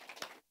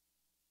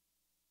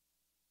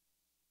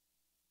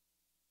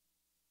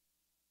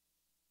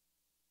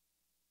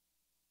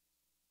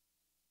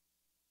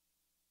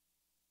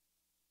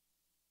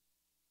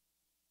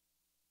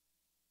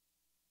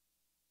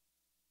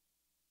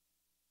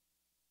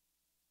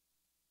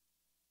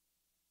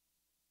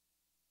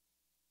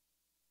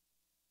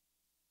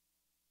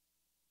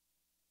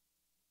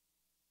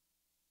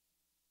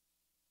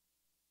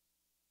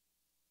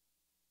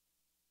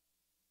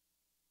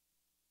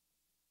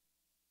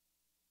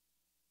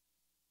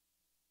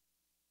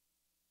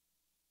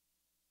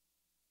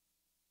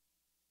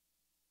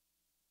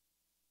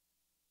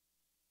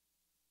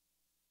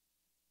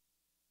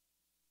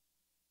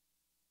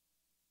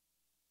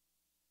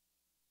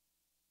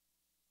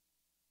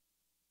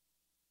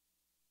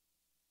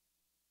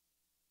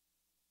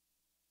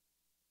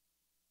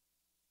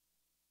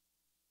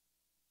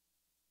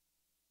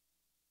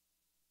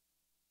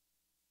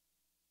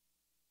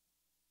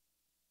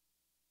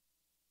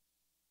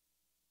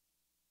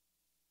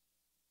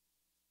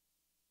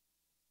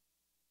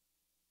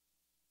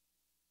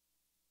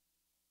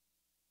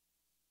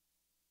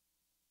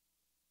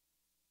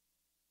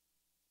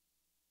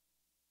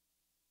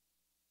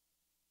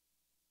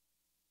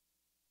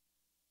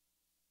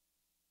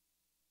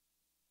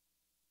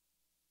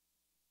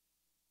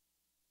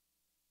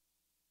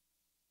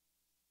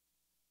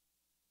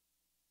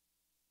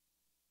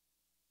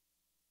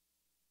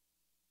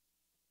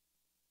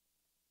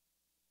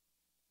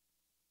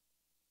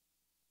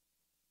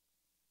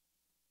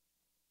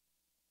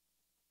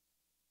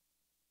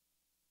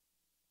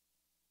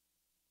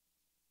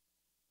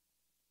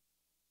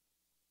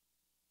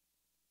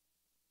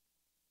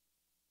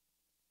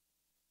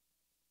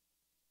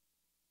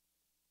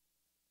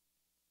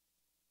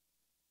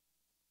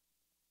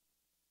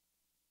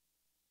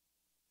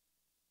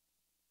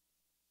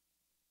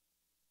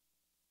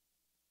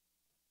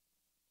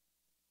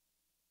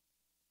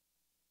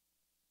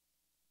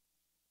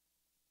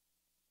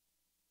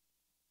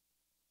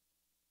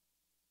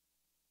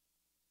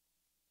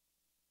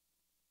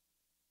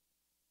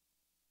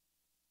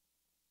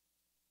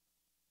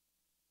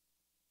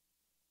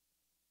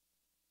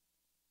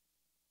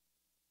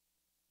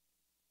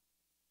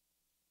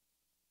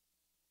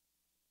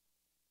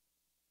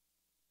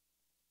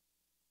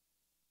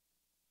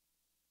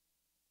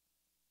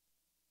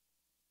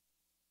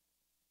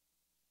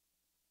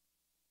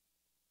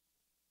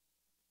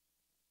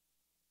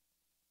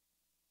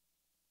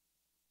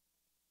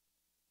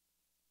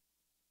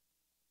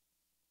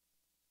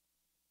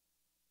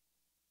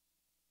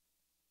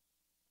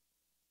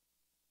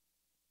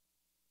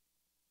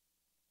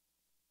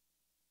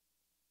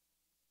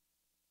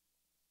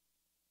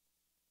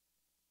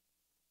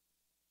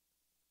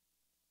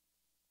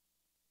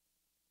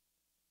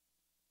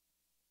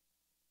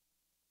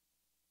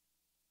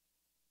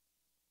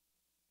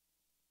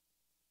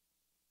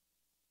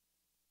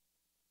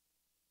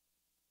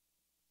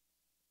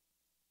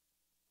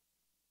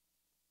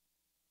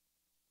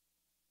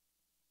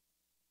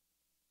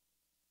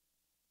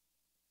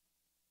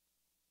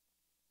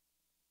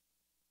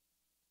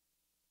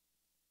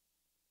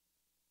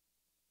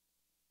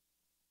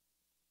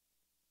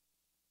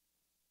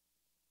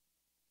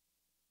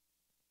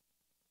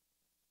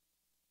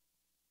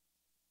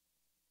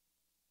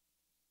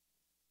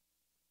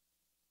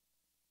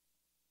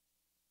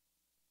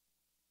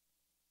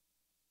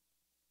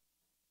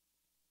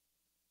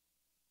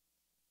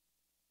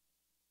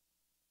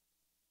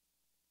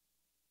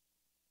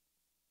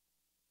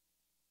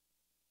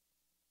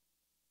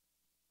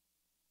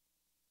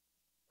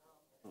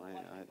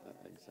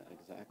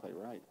 Exactly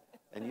right.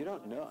 And you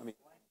don't know, I mean.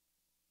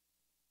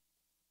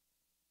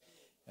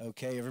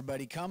 Okay,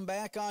 everybody come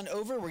back on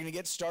over. We're going to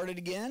get started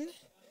again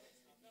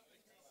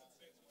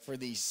for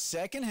the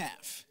second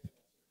half.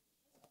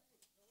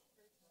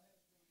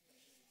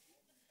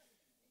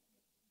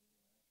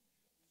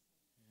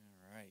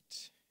 All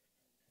right.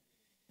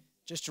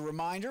 Just a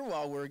reminder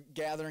while we're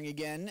gathering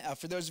again,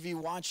 for those of you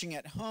watching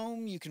at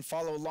home, you can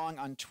follow along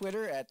on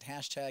Twitter at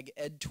hashtag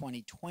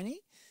 #Ed2020.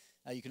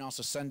 You can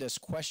also send us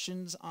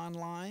questions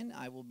online.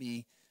 I will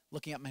be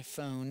looking at my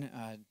phone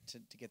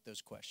to get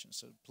those questions,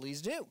 so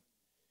please do.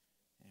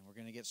 And we're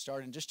going to get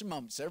started in just a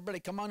moment. So everybody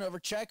come on over,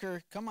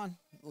 Checker, come on,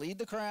 lead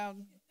the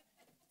crowd.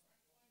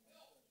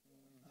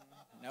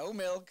 No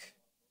milk.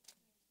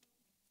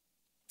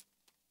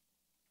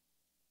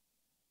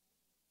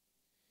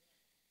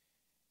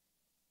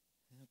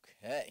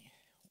 Okay.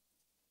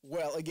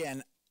 Well,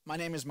 again, my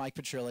name is Mike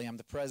Petrilli. I'm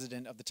the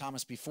president of the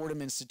Thomas B.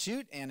 Fordham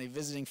Institute and a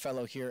visiting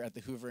fellow here at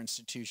the Hoover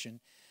Institution.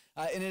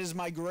 And it is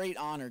my great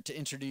honor to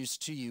introduce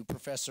to you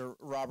Professor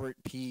Robert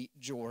P.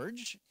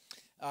 George.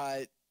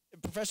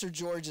 Professor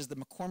George is the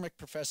McCormick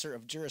Professor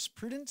of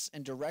Jurisprudence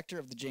and Director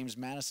of the James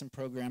Madison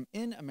Program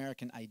in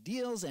American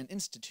Ideals and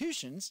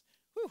Institutions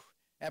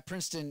at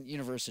Princeton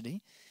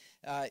University.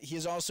 He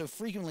is also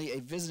frequently a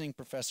visiting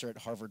professor at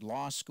Harvard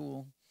Law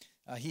School.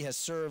 He has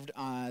served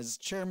as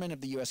chairman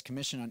of the U.S.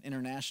 Commission on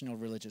International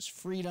Religious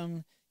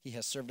Freedom. He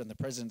has served on the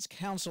President's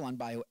Council on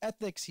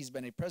Bioethics. He's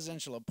been a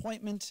presidential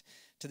appointment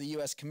to the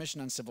U.S.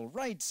 Commission on Civil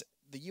Rights,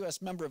 the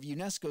U.S. member of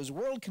UNESCO's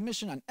World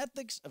Commission on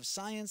Ethics of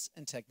Science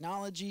and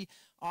Technology,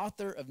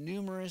 author of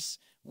numerous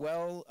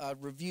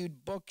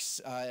well-reviewed books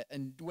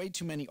and way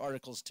too many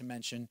articles to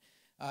mention,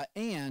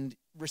 and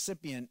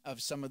recipient of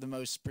some of the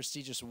most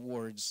prestigious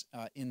awards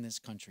in this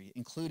country,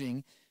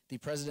 including the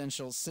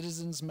Presidential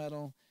Citizens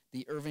Medal,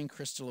 the Irving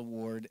Kristol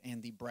Award,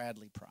 and the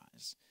Bradley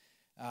Prize.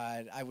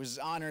 I was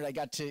honored. I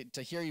got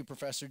to hear you,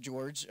 Professor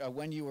George,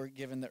 when you were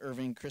given the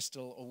Irving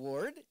Kristol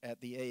Award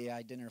at the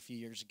AAI dinner a few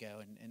years ago,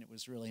 and it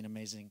was really an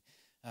amazing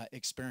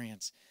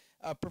experience.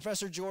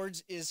 Professor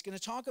George is going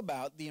to talk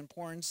about the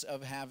importance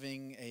of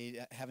having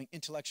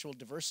intellectual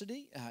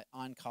diversity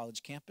on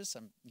college campus.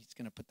 He's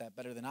going to put that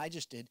better than I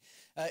just did.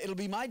 It'll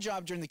be my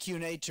job during the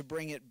Q&A to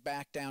bring it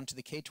back down to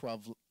the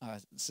K-12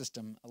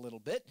 system a little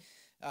bit.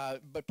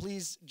 But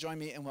please join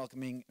me in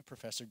welcoming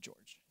Professor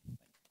George.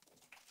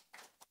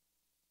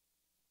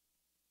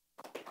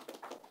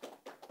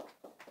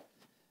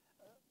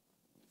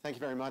 Thank you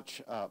very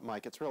much,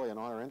 Mike. It's really an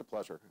honor and a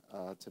pleasure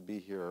to be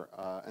here.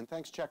 And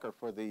thanks, Checker,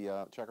 for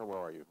the, Checker, where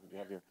are you? Do you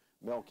have your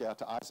milk? Yeah,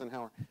 to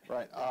Eisenhower?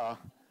 Right.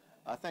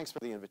 Thanks for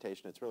the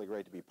invitation. It's really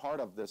great to be part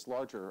of this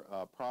larger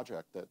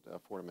project that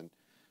Fordham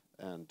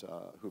and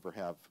Hoover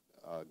have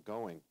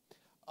going.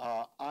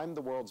 I'm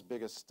the world's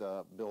biggest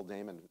Bill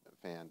Damon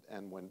fan,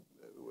 and when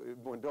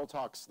Bill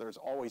talks, there's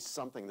always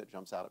something that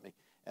jumps out at me.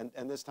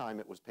 And this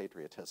time it was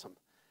patriotism.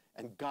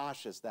 And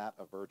gosh, is that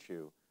a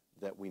virtue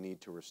that we need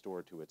to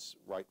restore to its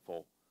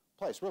rightful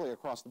place, really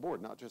across the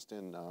board, not just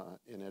in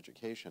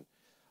education.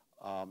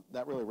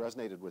 That really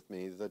resonated with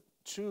me. The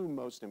two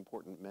most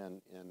important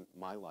men in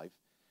my life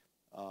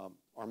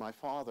are my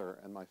father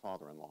and my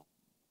father-in-law.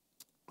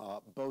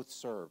 Both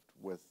served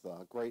with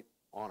great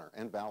honor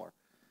and valor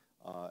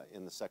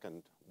in the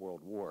Second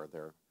World War.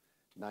 They're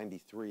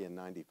 93 and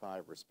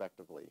 95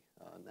 respectively,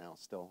 now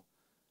still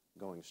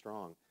going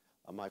strong.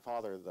 My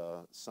father,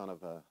 the son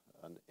of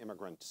an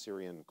immigrant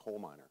Syrian coal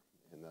miner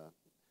in the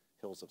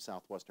hills of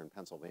southwestern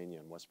Pennsylvania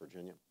and West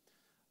Virginia.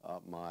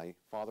 My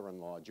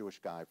father-in-law, a Jewish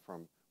guy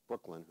from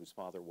Brooklyn, whose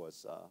father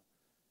was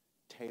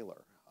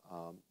tailor.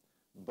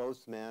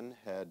 Both men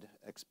had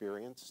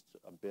experienced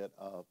a bit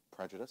of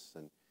prejudice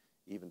and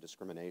even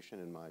discrimination.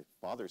 In my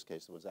father's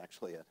case, it was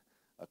actually a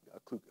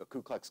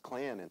Ku Klux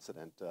Klan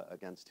incident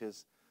against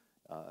his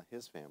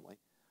family.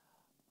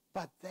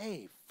 But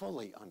they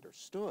fully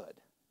understood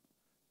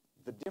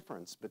the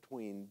difference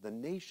between the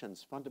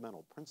nation's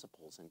fundamental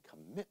principles and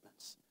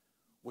commitments,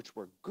 which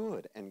were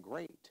good and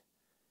great,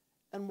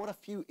 and what a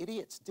few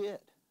idiots did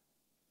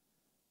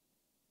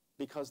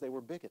because they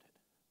were bigoted.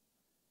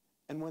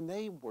 And when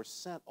they were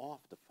sent off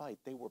to fight,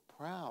 they were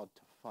proud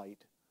to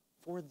fight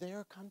for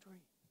their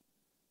country.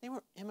 They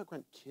were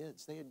immigrant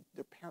kids. Their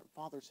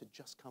fathers had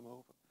just come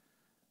over.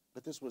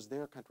 But this was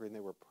their country, and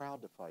they were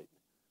proud to fight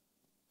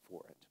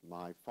for it.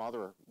 My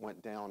father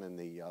went down in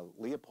the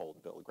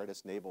Leopoldville, the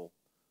greatest naval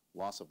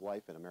loss of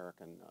life in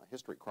American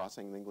history,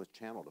 crossing the English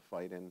Channel to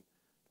fight in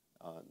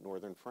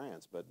northern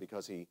France. But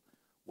because he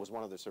was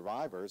one of the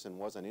survivors and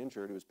wasn't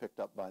injured, he was picked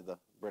up by the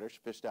British,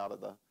 fished out of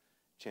the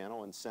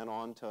channel, and sent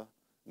on to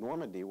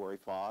Normandy, where he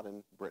fought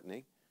in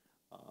Brittany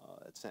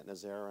at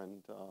Saint-Nazaire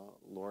and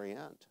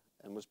Lorient,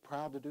 and was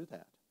proud to do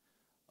that.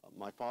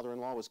 My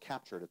father-in-law was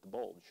captured at the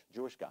Bulge,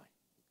 Jewish guy,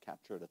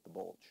 captured at the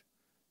Bulge,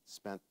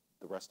 spent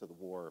the rest of the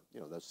war,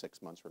 those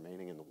 6 months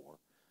remaining in the war,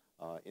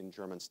 in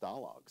German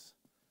stalags.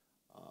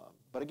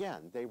 But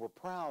again, they were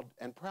proud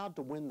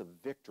to win the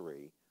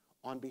victory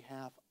on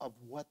behalf of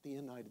what the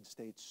United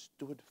States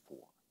stood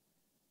for.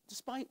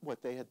 despite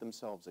what they had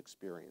themselves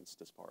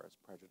experienced as far as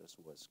prejudice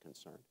was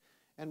concerned.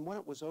 And when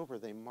it was over,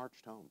 they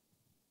marched home.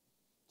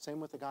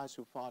 Same with the guys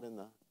who fought in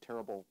the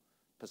terrible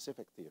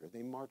Pacific Theater.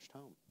 They marched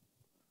home,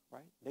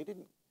 right? They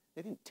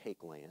didn't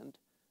take land.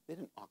 They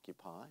didn't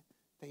occupy.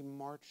 They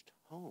marched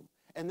home.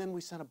 And then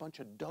we sent a bunch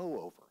of dough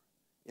over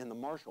in the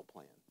Marshall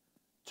Plan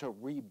to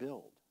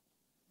rebuild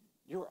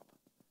Europe.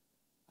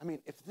 I mean,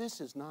 if this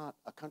is not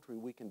a country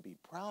we can be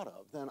proud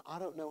of, then I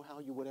don't know how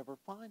you would ever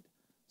find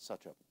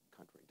such a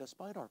country,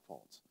 despite our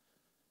faults.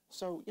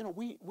 So, you know,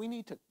 we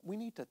need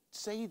to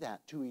say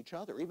that to each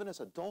other. Even as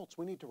adults,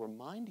 we need to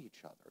remind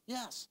each other.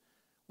 Yes,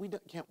 we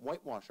can't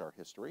whitewash our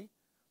history,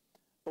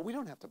 but we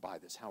don't have to buy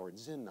this Howard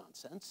Zinn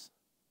nonsense.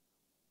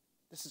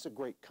 This is a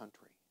great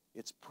country.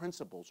 Its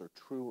principles are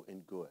true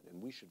and good,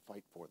 and we should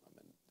fight for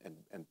them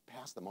and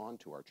pass them on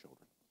to our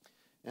children.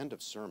 End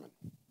of sermon.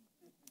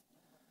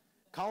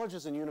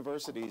 Colleges and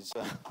universities,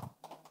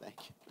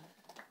 thank you.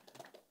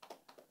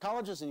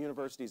 Colleges and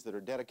universities that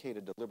are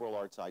dedicated to liberal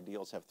arts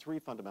ideals have three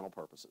fundamental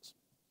purposes: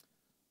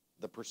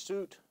 the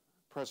pursuit,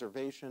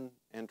 preservation,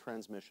 and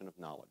transmission of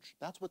knowledge.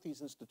 That's what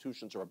these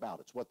institutions are about.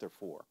 It's what they're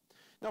for.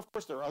 Now, of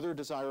course, there are other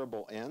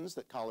desirable ends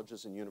that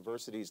colleges and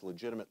universities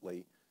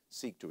legitimately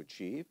seek to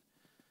achieve,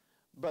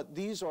 but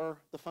these are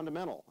the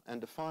fundamental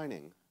and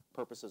defining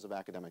purposes of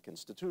academic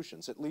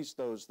institutions, at least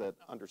those that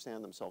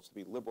understand themselves to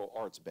be liberal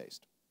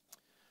arts-based.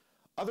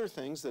 Other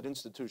things that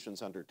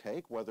institutions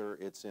undertake, whether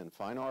it's in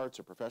fine arts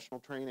or professional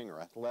training or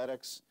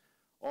athletics,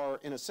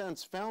 are in a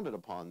sense founded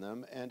upon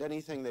them, and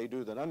anything they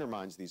do that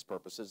undermines these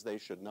purposes, they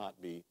should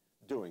not be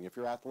doing. If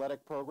your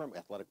athletic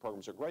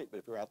programs are great, but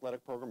if your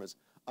athletic program is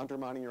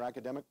undermining your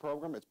academic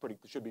program, it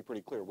should be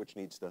pretty clear which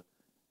needs to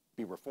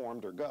be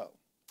reformed or go.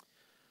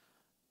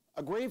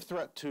 A grave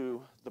threat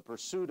to the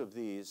pursuit of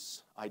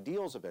these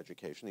ideals of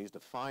education, these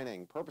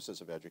defining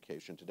purposes of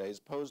education today, is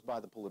posed by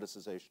the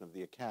politicization of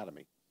the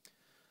academy.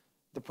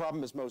 The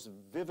problem is most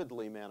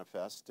vividly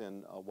manifest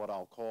in what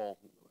I'll call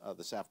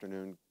this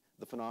afternoon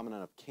the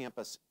phenomenon of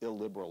campus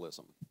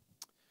illiberalism.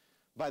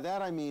 By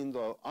that I mean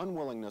the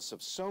unwillingness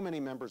of so many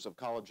members of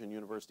college and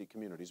university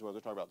communities, whether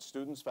they're talking about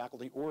students,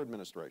 faculty, or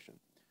administration,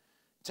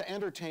 to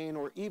entertain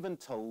or even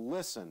to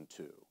listen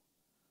to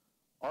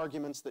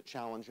arguments that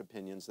challenge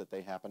opinions that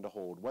they happen to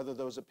hold, whether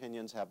those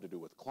opinions have to do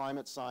with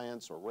climate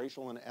science or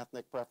racial and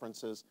ethnic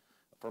preferences,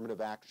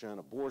 affirmative action,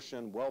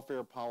 abortion,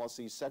 welfare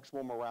policy,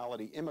 sexual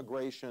morality,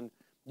 immigration,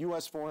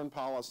 U.S. foreign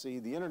policy,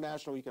 the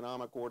international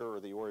economic order, or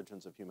the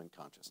origins of human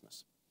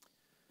consciousness.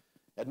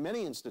 At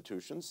many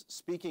institutions,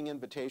 speaking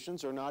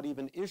invitations are not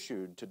even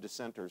issued to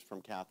dissenters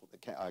from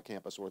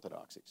campus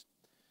orthodoxies.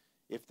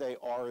 If they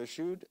are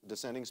issued,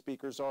 dissenting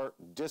speakers are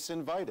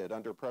disinvited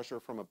under pressure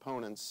from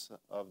opponents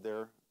of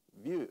their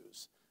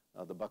views.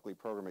 The Buckley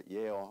program at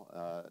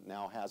Yale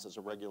now has as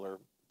a regular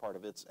part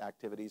of its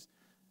activities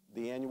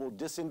the annual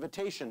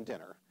disinvitation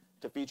dinner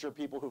to feature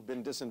people who've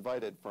been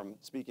disinvited from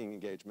speaking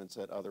engagements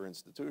at other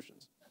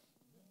institutions.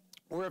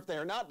 Or if they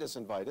are not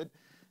disinvited,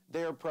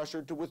 they are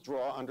pressured to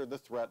withdraw under the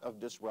threat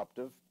of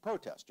disruptive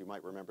protest. You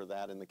might remember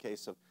that in the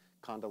case of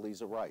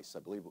Condoleezza Rice.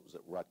 I believe it was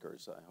at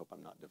Rutgers. I hope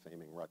I'm not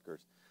defaming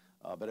Rutgers,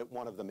 but at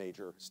one of the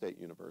major state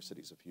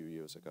universities a few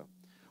years ago.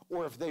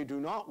 Or if they do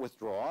not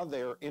withdraw,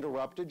 they are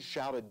interrupted,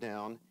 shouted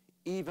down,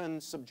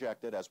 even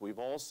subjected, as we've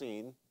all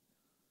seen,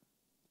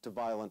 to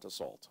violent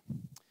assault.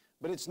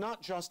 But it's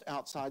not just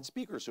outside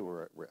speakers who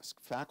are at risk.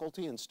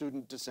 Faculty and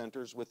student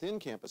dissenters within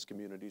campus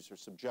communities are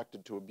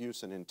subjected to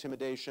abuse and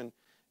intimidation,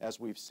 as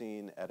we've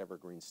seen at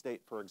Evergreen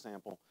State, for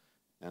example,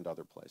 and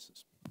other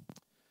places.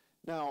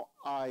 Now,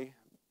 I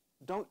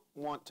don't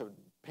want to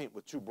paint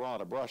with too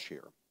broad a brush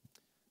here.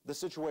 The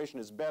situation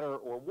is better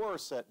or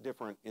worse at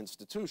different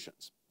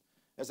institutions.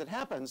 As it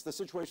happens, the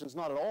situation is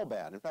not at all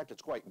bad. In fact,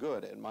 it's quite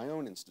good at my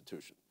own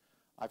institution.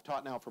 I've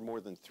taught now for more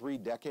than 3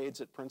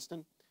 decades at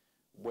Princeton,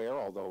 where,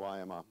 although I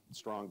am a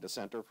strong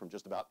dissenter from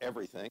just about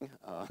everything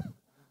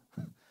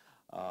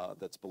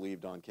that's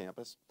believed on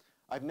campus,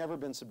 I've never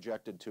been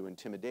subjected to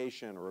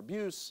intimidation or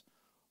abuse,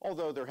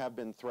 although there have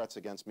been threats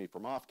against me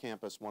from off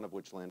campus, one of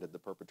which landed the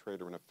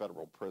perpetrator in a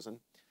federal prison.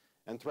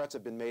 And threats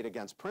have been made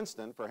against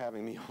Princeton for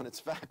having me on its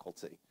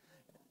faculty.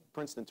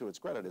 Princeton, to its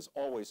credit, has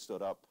always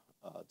stood up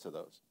to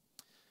those.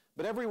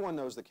 But everyone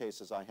knows the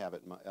cases I have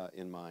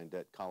in mind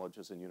at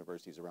colleges and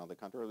universities around the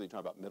country, whether you're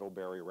talking about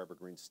Middlebury or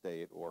Evergreen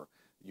State or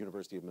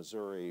University of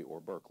Missouri or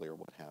Berkeley or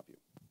what have you.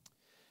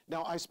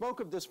 Now, I spoke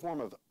of this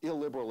form of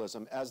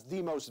illiberalism as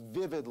the most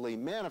vividly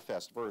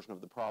manifest version of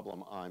the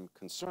problem I'm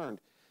concerned.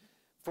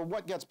 For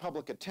what gets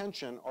public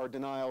attention are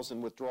denials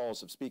and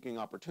withdrawals of speaking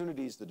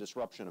opportunities, the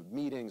disruption of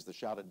meetings, the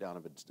shouted down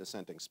of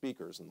dissenting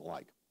speakers, and the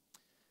like.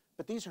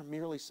 But these are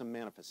merely some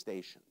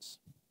manifestations.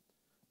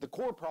 The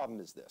core problem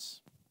is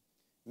this.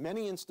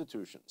 Many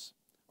institutions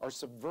are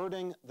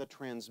subverting the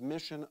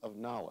transmission of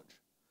knowledge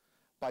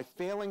by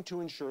failing to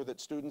ensure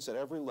that students at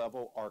every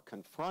level are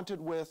confronted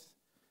with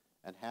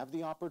and have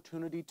the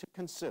opportunity to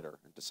consider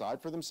and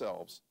decide for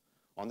themselves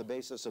on the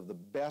basis of the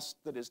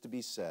best that is to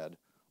be said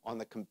on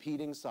the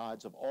competing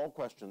sides of all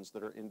questions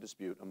that are in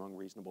dispute among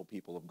reasonable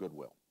people of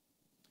goodwill.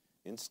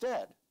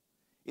 Instead,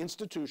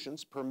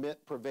 institutions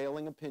permit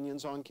prevailing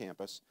opinions on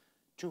campus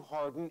to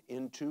harden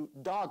into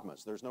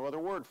dogmas. There's no other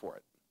word for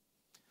it.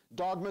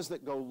 Dogmas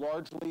that go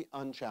largely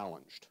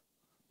unchallenged,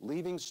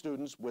 leaving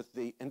students with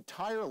the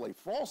entirely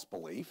false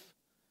belief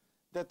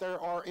that there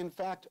are, in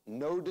fact,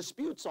 no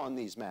disputes on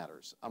these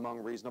matters among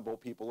reasonable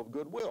people of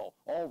goodwill.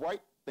 All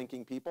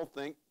right-thinking people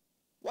think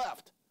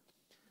left.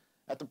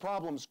 At the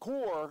problem's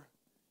core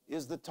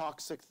is the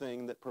toxic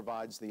thing that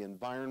provides the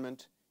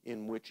environment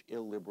in which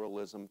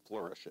illiberalism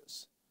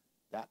flourishes.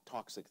 That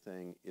toxic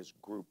thing is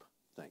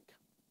groupthink.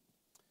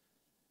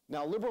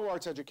 Now, liberal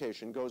arts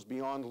education goes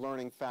beyond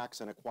learning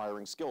facts and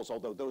acquiring skills,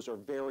 although those are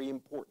very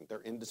important.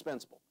 They're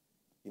indispensable.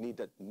 You need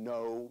to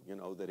know,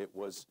 that it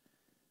was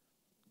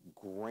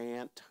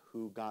Grant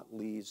who got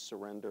Lee's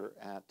surrender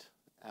at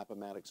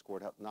Appomattox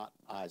Courthouse, not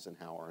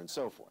Eisenhower, and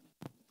so forth.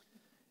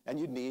 And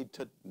you need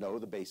to know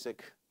the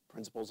basic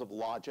principles of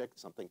logic.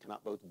 Something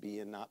cannot both be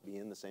and not be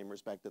in the same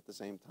respect at the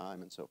same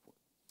time, and so forth.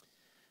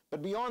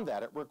 But beyond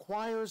that, it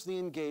requires the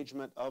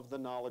engagement of the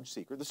knowledge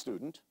seeker, the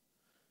student,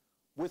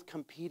 with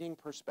competing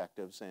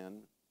perspectives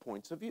and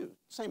points of view.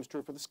 Same is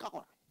true for the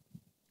scholar.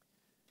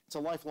 It's a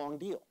lifelong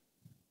deal.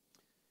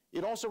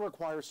 It also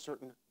requires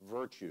certain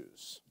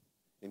virtues,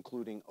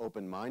 including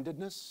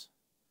open-mindedness,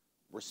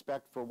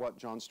 respect for what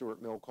John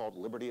Stuart Mill called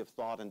liberty of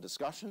thought and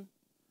discussion,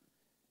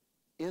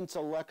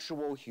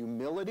 intellectual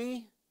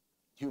humility,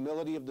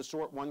 humility of the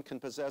sort one can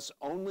possess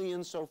only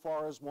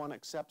insofar as one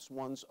accepts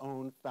one's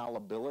own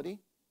fallibility,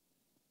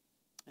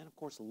 and of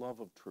course, love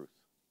of truth.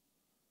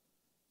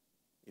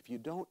 If you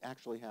don't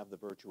actually have the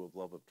virtue of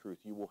love of truth,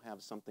 you will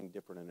have something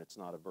different, and it's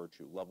not a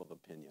virtue, love of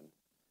opinion.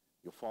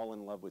 You'll fall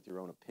in love with your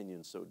own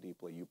opinions so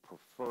deeply, you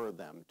prefer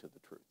them to the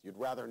truth. You'd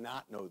rather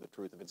not know the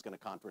truth if it's going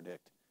to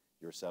contradict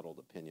your settled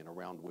opinion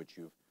around which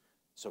you've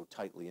so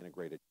tightly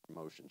integrated your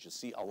emotions. You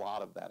see a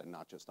lot of that, and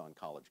not just on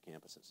college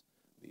campuses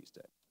these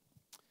days.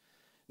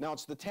 Now,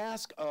 it's the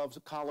task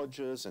of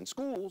colleges and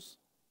schools,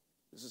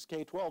 this is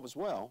K-12 as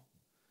well,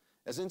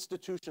 as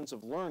institutions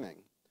of learning,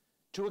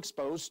 to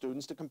expose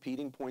students to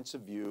competing points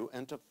of view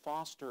and to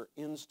foster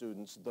in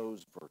students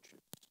those virtues: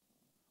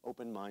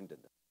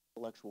 open-mindedness,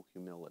 intellectual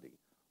humility,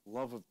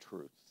 love of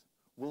truth,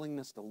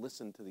 willingness to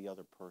listen to the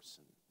other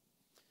person.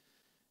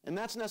 And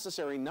that's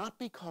necessary not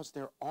because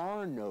there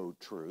are no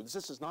truths.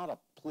 This is not a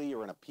plea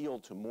or an appeal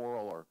to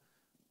moral or,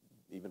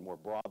 even more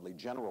broadly,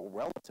 general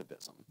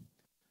relativism,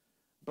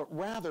 but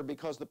rather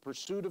because the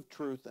pursuit of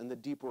truth and the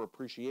deeper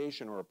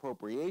appreciation or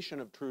appropriation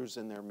of truths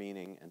in their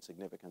meaning and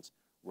significance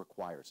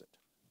requires it.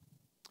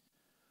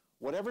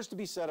 Whatever's to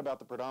be said about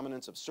the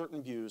predominance of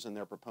certain views and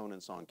their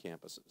proponents on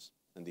campuses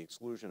and the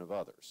exclusion of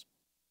others,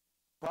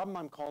 the problem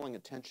I'm calling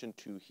attention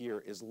to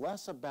here is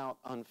less about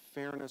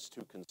unfairness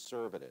to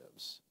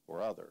conservatives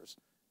or others.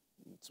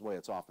 It's the way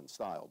it's often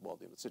styled. Well,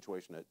 the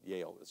situation at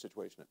Yale, the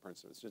situation at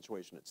Princeton, the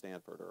situation at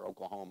Stanford or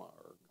Oklahoma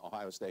or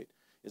Ohio State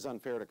is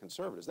unfair to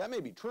conservatives. That may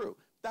be true.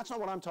 That's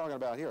not what I'm talking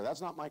about here.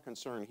 That's not my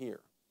concern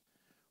here.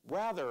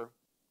 Rather,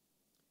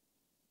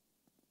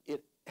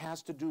 it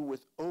has to do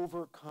with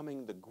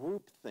overcoming the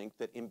groupthink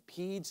that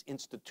impedes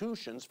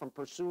institutions from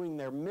pursuing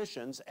their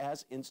missions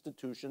as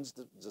institutions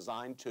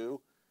designed to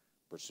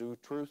pursue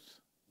truth,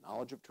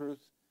 knowledge of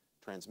truth,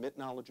 transmit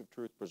knowledge of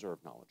truth,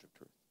 preserve knowledge of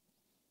truth.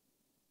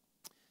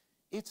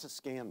 It's a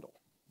scandal.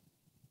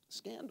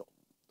 Scandal.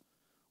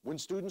 When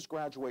students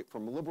graduate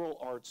from liberal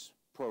arts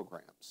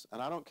programs,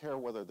 and I don't care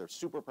whether they're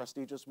super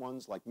prestigious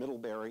ones like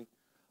Middlebury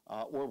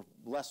or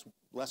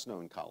less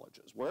known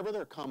colleges, wherever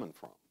they're coming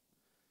from,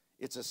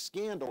 it's a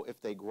scandal if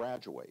they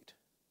graduate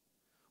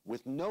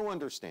with no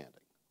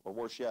understanding, or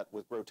worse yet,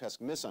 with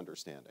grotesque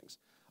misunderstandings,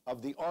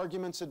 of the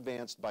arguments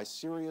advanced by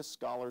serious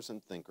scholars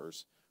and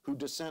thinkers who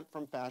dissent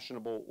from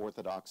fashionable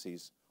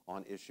orthodoxies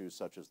on issues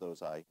such as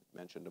those I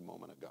mentioned a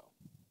moment ago.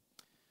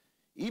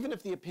 Even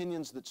if the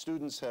opinions that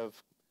students may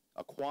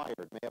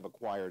have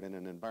acquired in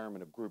an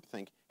environment of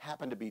groupthink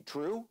happen to be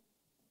true,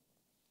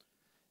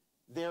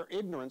 their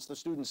ignorance, the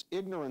students'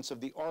 ignorance of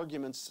the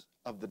arguments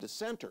of the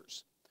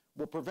dissenters,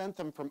 will prevent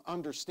them from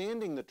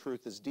understanding the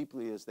truth as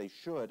deeply as they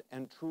should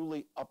and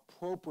truly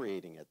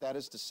appropriating it. That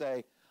is to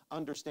say,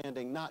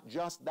 understanding not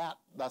just that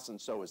thus and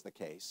so is the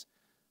case,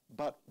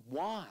 but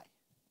why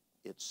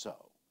it's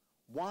so,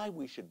 why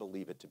we should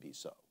believe it to be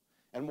so,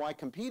 and why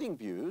competing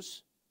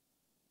views,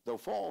 though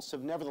false,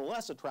 have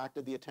nevertheless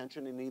attracted the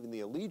attention and even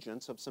the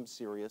allegiance of some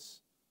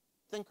serious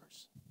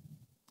thinkers.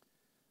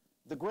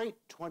 The great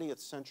 20th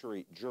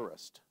century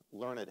jurist,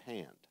 Learned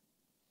Hand,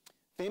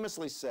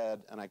 famously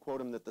said, and I quote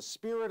him, that the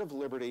spirit of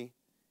liberty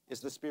is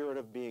the spirit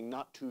of being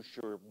not too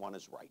sure one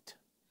is right.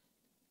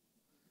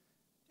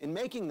 In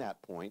making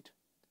that point,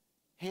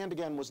 Hand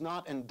again was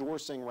not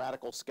endorsing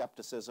radical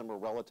skepticism or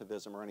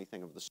relativism or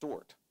anything of the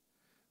sort.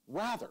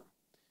 Rather,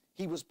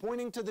 he was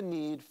pointing to the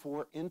need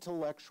for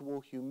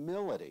intellectual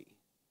humility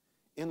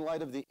in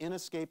light of the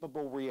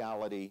inescapable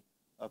reality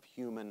of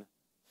human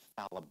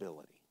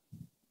fallibility.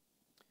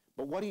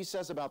 But what he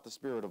says about the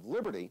spirit of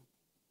liberty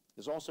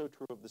is also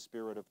true of the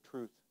spirit of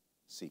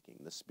truth-seeking,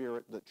 the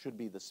spirit that should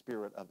be the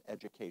spirit of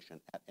education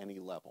at any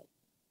level.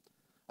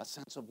 a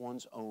sense of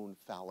one's own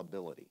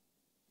fallibility,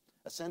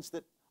 a sense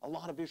that a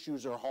lot of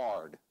issues are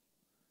hard.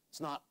 It's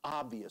not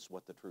obvious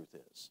what the truth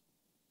is.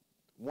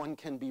 One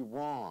can be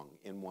wrong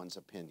in one's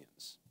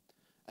opinions.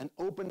 An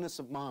openness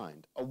of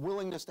mind, a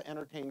willingness to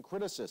entertain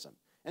criticism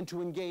and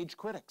to engage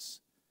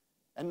critics,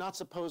 and not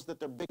suppose that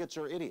they're bigots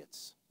or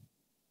idiots.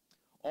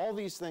 All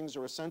these things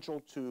are essential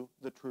to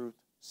the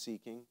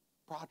truth-seeking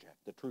project,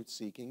 the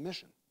truth-seeking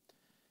mission.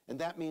 And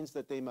that means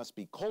that they must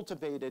be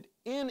cultivated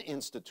in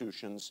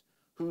institutions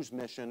whose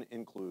mission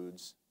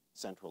includes,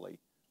 centrally,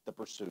 the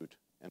pursuit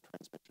and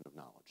transmission of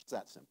knowledge. It's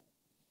that simple.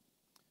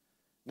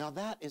 Now,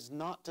 that is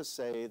not to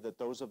say that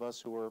those of us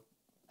who are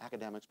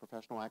academics,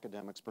 professional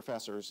academics,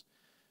 professors,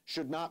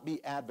 should not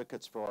be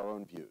advocates for our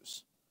own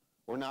views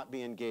or not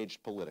be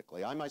engaged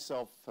politically. I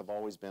myself have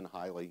always been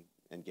highly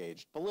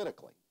engaged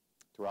politically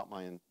throughout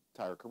my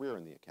entire career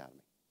in the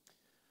academy.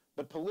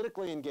 But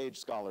politically engaged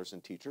scholars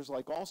and teachers,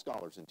 like all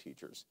scholars and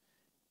teachers,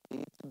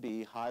 need to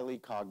be highly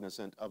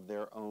cognizant of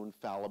their own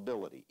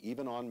fallibility,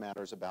 even on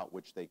matters about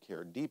which they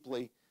care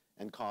deeply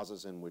and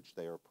causes in which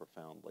they are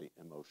profoundly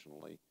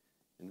emotionally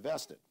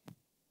invested.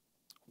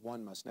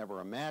 One must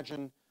never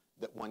imagine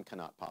that one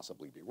cannot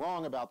possibly be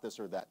wrong about this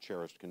or that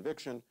cherished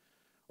conviction,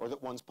 or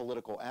that one's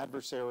political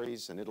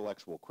adversaries and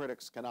intellectual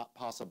critics cannot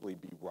possibly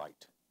be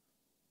right.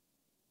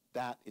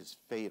 That is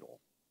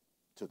fatal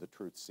to the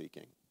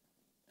truth-seeking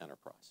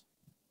enterprise.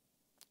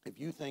 If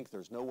you think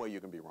there's no way you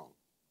can be wrong,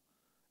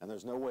 and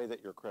there's no way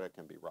that your critic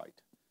can be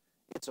right,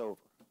 it's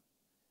over.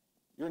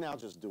 You're now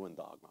just doing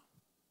dogma.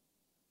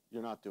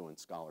 You're not doing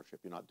scholarship.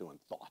 You're not doing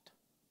thought.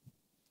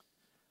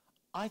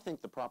 I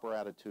think the proper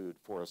attitude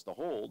for us to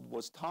hold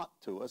was taught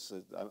to us,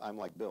 I'm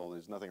like Bill,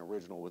 there's nothing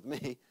original with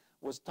me,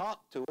 was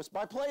taught to us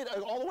by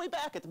Plato, all the way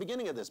back at the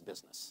beginning of this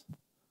business,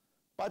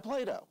 by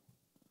Plato,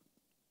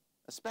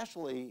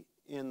 especially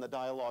in the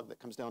dialogue that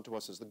comes down to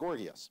us as the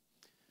Gorgias.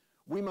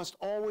 We must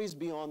always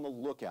be on the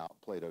lookout,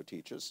 Plato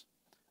teaches,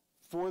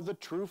 for the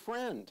true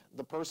friend,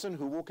 the person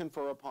who will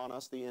confer upon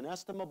us the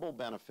inestimable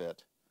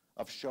benefit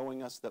of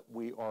showing us that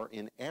we are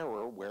in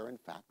error where in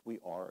fact we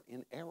are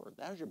in error.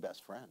 That is your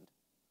best friend.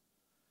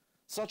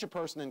 Such a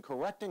person, in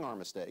correcting our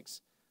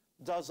mistakes,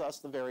 does us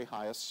the very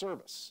highest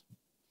service.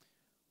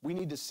 We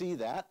need to see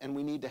that, and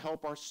we need to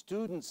help our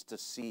students to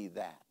see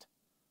that.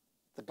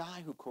 The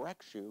guy who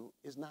corrects you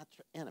is not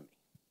your enemy.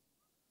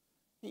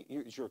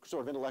 He's your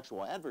sort of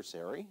intellectual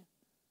adversary,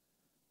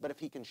 but if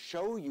he can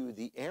show you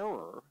the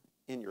error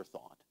in your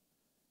thought,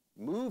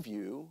 move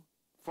you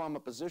from a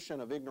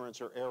position of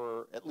ignorance or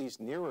error at least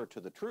nearer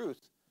to the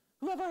truth,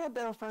 who ever had a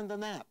better friend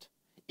than that,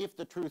 if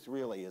the truth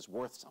really is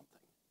worth something,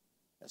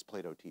 as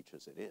Plato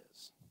teaches it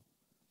is.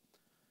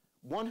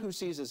 One who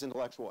sees his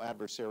intellectual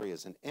adversary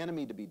as an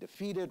enemy to be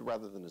defeated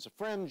rather than as a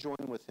friend, join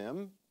with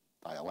him,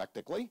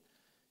 dialectically,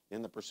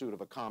 in the pursuit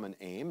of a common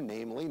aim,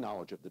 namely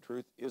knowledge of the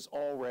truth, is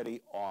already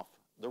off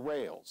the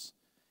rails.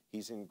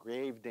 He's in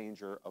grave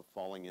danger of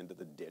falling into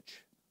the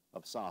ditch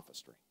of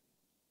sophistry.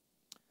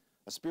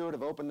 A spirit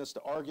of openness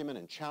to argument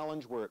and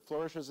challenge where it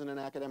flourishes in an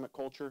academic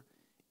culture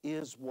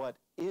is what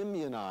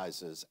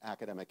immunizes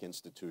academic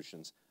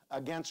institutions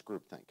against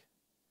groupthink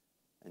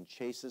and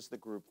chases the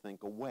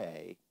groupthink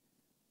away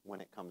when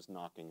it comes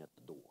knocking at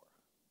the door.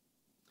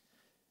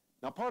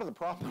 Now, part of the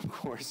problem, of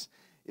course,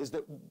 is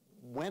that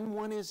when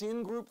one is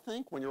in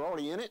groupthink, when you're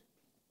already in it,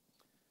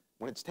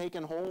 when it's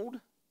taken hold,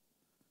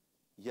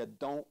 you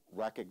don't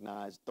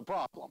recognize the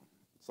problem.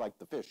 It's like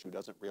the fish who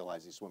doesn't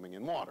realize he's swimming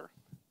in water.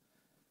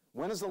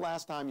 When is the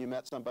last time you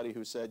met somebody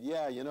who said,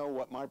 yeah, you know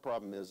what my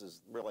problem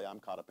is really I'm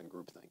caught up in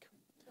groupthink.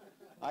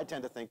 I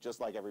tend to think just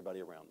like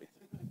everybody around me.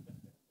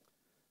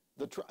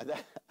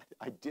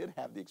 I did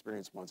have the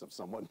experience once of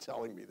someone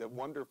telling me, that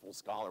wonderful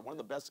scholar, one of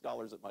the best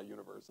scholars at my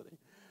university,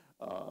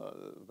 a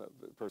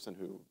person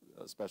who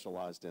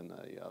specialized in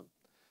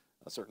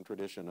a certain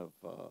tradition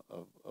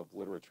of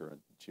literature, and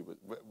she was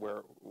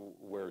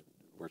where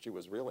she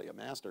was really a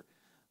master.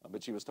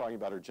 But she was talking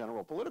about her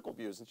general political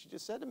views, and she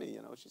just said to me,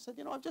 she said,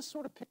 I've just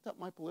sort of picked up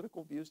my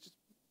political views just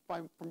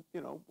from,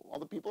 all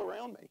the people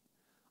around me.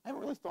 I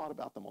haven't really thought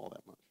about them all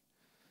that much.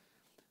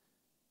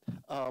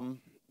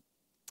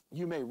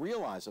 You may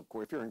realize, of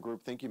course, if you're in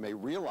groupthink, you may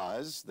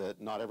realize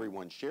that not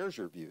everyone shares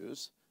your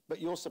views,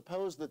 but you'll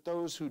suppose that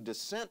those who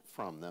dissent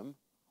from them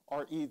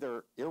are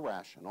either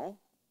irrational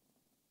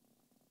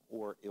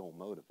or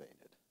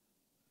ill-motivated.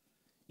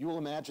 You will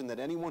imagine that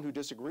anyone who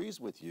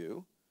disagrees with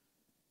you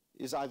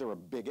is either a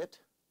bigot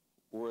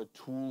or a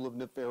tool of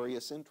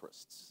nefarious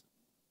interests,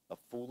 a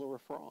fool or a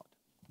fraud.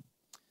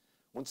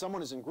 When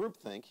someone is in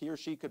groupthink, he or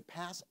she could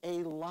pass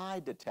a lie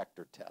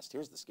detector test.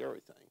 Here's the scary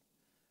thing.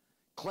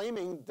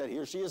 Claiming that he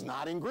or she is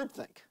not in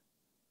groupthink.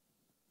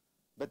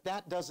 But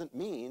that doesn't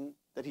mean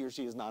that he or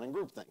she is not in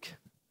groupthink.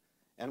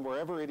 And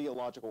wherever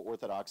ideological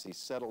orthodoxies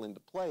settle into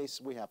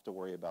place, we have to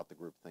worry about the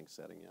groupthink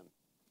setting in.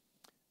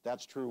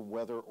 That's true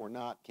whether or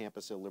not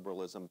campus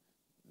illiberalism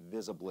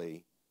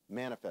visibly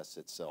manifests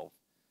itself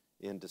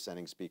in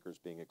dissenting speakers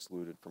being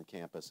excluded from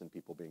campus and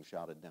people being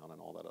shouted down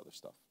and all that other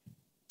stuff.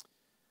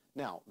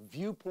 Now,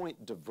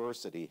 viewpoint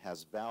diversity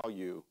has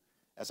value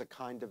as a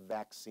kind of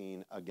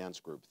vaccine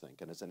against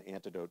groupthink and as an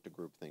antidote to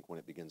groupthink when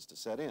it begins to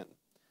set in.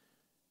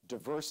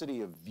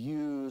 Diversity of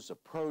views,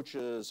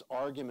 approaches,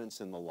 arguments,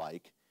 and the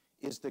like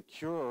is the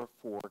cure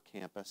for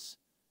campus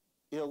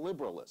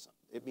illiberalism.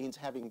 It means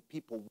having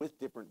people with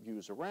different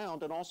views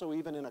around, and also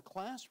even in a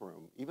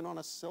classroom, even on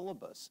a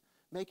syllabus,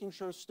 making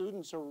sure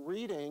students are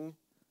reading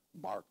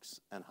Marx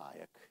and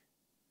Hayek,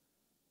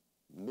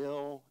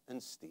 Mill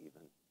and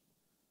Stephen,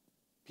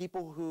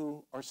 people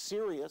who are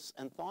serious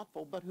and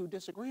thoughtful but who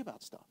disagree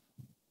about stuff.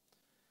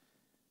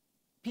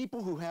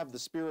 People who have the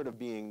spirit of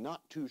being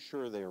not too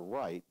sure they're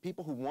right,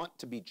 people who want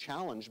to be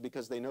challenged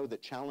because they know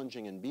that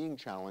challenging and being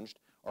challenged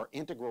are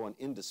integral and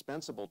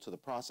indispensable to the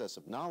process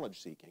of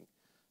knowledge seeking.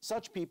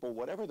 Such people,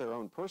 whatever their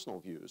own personal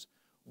views,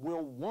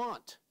 will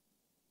want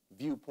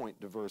viewpoint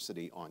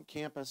diversity on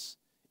campus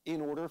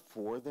in order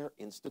for their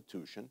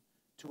institution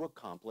to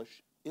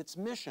accomplish its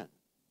mission.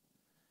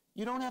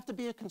 You don't have to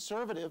be a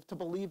conservative to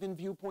believe in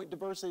viewpoint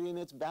diversity and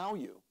its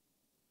value.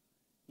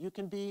 You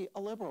can be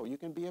a liberal, you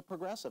can be a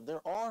progressive.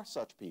 There are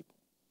such people.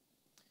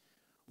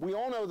 We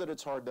all know that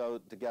it's hard to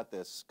get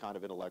this kind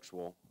of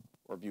intellectual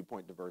or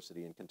viewpoint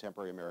diversity in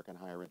contemporary American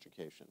higher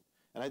education.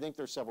 And I think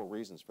there's several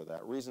reasons for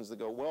that, reasons that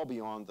go well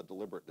beyond the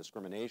deliberate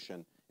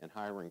discrimination in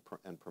hiring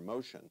and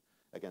promotion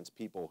against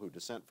people who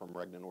dissent from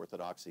regnant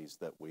orthodoxies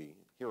that we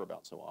hear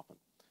about so often.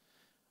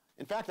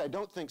 In fact, I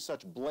don't think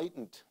such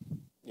blatant,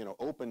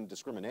 open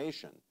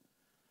discrimination,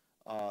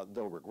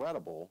 though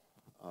regrettable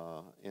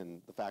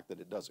in the fact that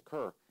it does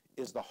occur,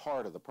 is the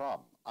heart of the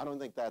problem. I don't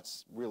think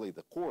that's really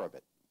the core of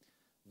it.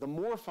 The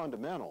more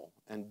fundamental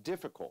and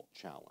difficult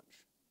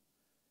challenge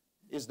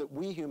is that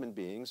we human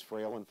beings,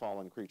 frail and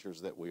fallen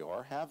creatures that we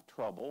are, have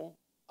trouble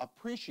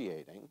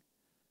appreciating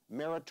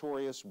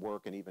meritorious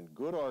work and even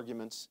good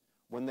arguments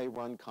when they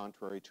run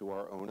contrary to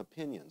our own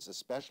opinions,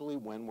 especially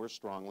when we're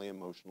strongly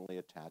emotionally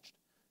attached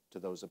to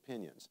those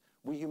opinions.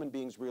 We human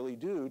beings really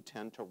do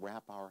tend to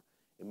wrap our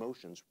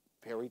emotions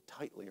very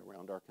tightly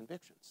around our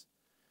convictions,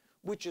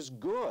 which is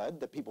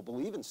good that people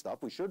believe in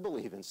stuff. We should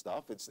believe in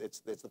stuff. It's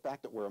the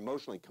fact that we're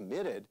emotionally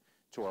committed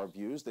to our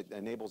views that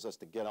enables us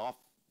to get off,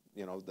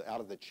 out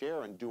of the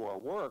chair and do our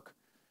work,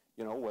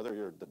 whether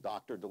you're the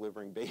doctor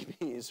delivering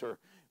babies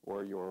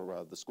or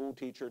you're the school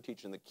teacher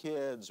teaching the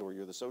kids or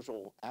you're the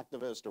social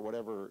activist or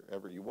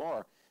whatever you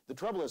are. The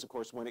trouble is, of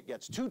course, when it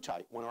gets too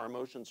tight, when our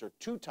emotions are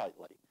too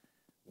tightly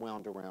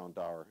wound around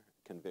our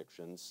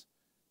convictions,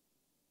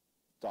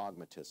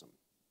 dogmatism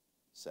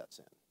sets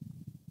in.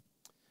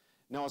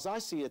 Now, as I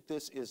see it,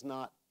 this is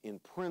not in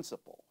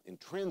principle,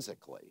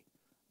 intrinsically,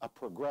 a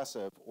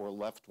progressive or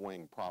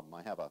left-wing problem.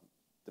 I have a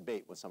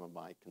debate with some of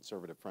my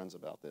conservative friends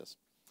about this.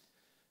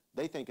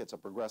 They think it's a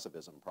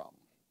progressivism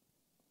problem.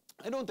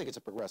 I don't think it's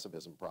a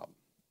progressivism problem.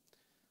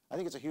 I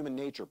think it's a human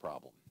nature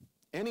problem.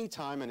 Any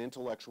time an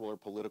intellectual or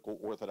political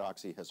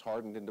orthodoxy has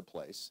hardened into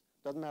place,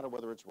 doesn't matter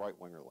whether it's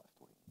right-wing or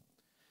left-wing,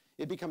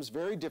 it becomes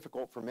very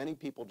difficult for many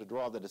people to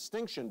draw the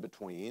distinction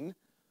between,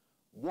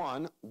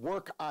 one,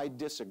 work I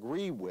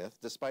disagree with,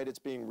 despite its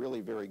being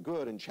really very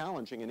good and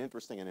challenging and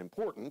interesting and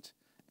important,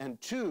 and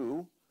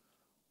two,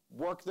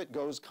 work that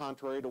goes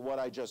contrary to what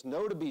I just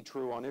know to be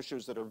true on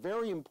issues that are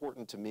very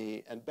important to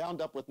me and bound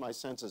up with my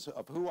senses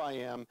of who I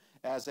am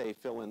as a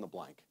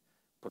fill-in-the-blank.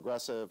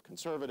 Progressive,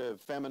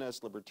 conservative,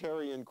 feminist,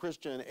 libertarian,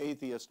 Christian,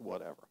 atheist,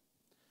 whatever.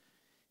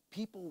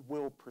 People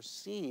will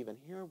perceive, and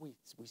here we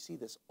see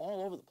this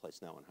all over the place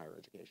now in higher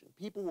education,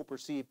 people will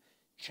perceive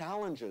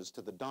challenges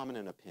to the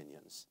dominant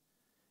opinions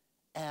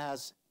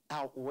as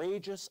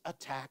outrageous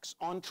attacks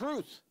on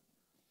truth,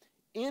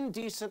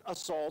 indecent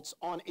assaults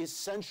on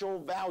essential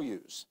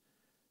values,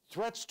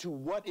 threats to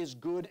what is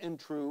good and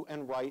true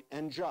and right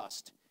and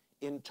just,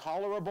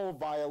 intolerable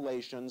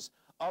violations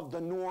of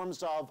the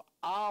norms of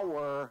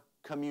our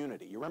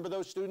community. You remember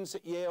those students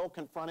at Yale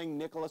confronting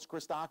Nicholas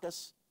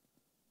Christakis?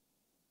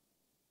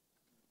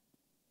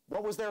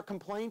 What was their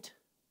complaint?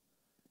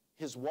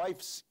 His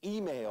wife's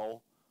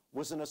email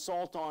was an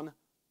assault on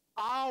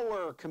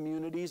our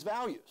community's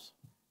values.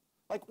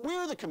 Like,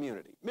 we're the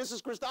community.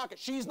 Mrs. Christakis,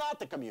 she's not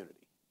the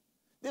community.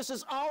 This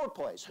is our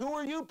place. Who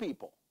are you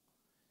people?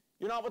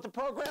 You're not with the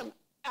program?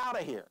 Out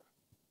of here.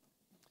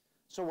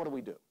 So what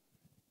do?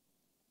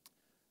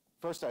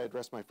 First, I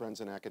address my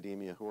friends in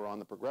academia who are on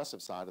the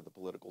progressive side of the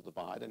political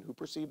divide and who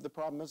perceive the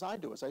problem as I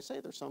do. As I say,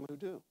 there's some who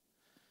do,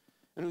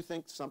 and who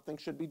think something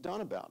should be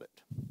done about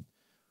it.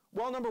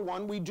 Well, number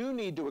one, we do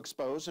need to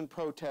expose and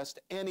protest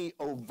any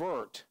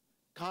overt,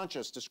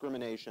 conscious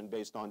discrimination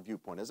based on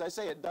viewpoint. As I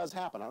say, it does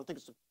happen. I don't think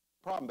it's a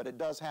problem, but it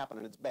does happen,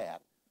 and it's bad.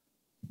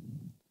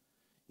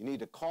 You need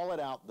to call it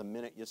out the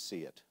minute you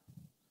see it,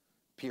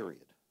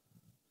 period.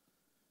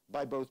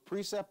 By both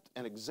precept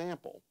and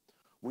example,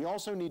 we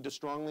also need to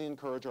strongly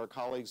encourage our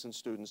colleagues and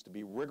students to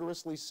be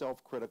rigorously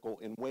self-critical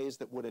in ways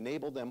that would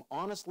enable them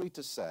honestly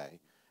to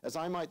say, as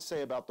I might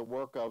say about the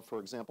work of, for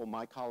example,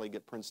 my colleague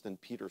at Princeton,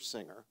 Peter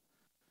Singer,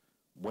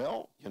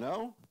 well,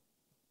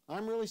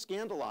 I'm really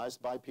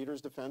scandalized by Peter's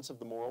defense of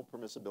the moral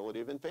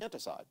permissibility of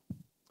infanticide.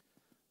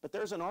 But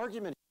there's an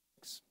argument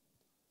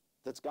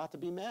that's got to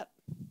be met.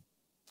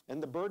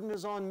 And the burden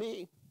is on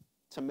me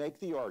to make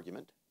the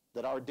argument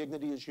that our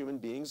dignity as human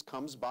beings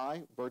comes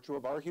by virtue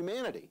of our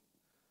humanity,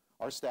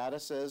 our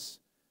status as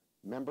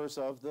members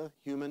of the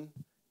human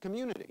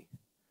community.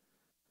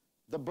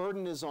 The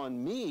burden is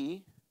on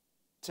me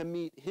to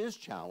meet his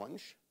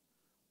challenge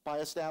by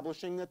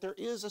establishing that there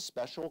is a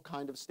special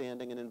kind of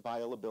standing and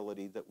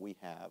inviolability that we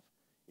have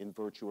in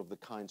virtue of the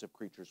kinds of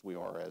creatures we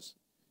are as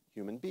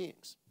human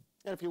beings.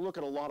 And if you look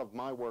at a lot of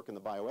my work in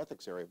the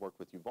bioethics area, I've worked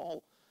with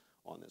Yuval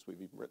on this,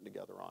 we've even written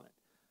together on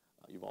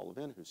it, Yuval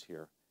Levin, who's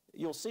here,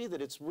 you'll see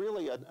that it's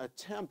really an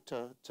attempt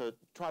to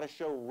try to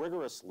show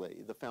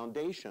rigorously the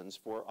foundations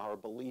for our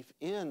belief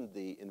in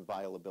the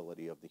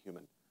inviolability of the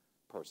human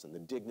person, the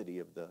dignity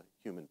of the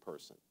human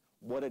person,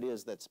 what it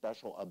is that's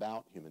special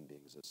about human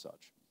beings as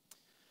such.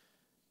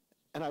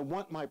 And I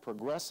want my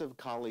progressive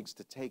colleagues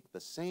to take the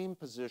same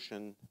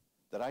position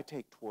that I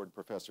take toward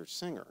Professor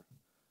Singer,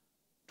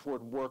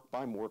 toward work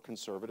by more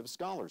conservative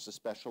scholars,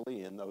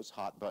 especially in those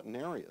hot-button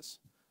areas.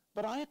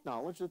 But I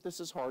acknowledge that this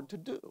is hard to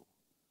do,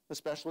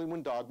 especially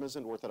when dogmas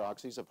and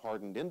orthodoxies have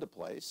hardened into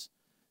place,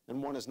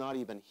 and one is not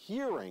even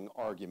hearing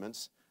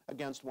arguments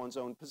against one's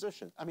own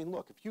position. I mean,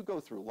 look, if you go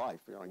through life,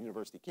 you're on a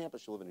university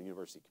campus, you live in a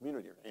university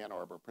community, or Ann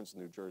Arbor,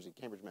 Princeton, New Jersey,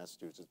 Cambridge,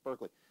 Massachusetts,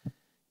 Berkeley,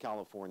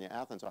 California,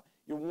 Athens,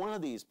 you're one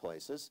of these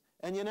places,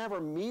 and you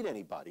never meet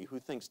anybody who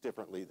thinks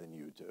differently than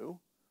you do.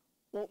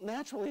 Well,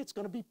 naturally, it's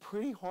going to be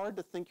pretty hard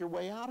to think your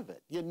way out of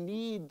it. You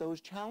need those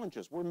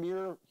challenges. We're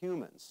mere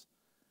humans.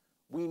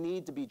 We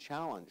need to be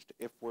challenged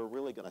if we're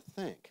really going to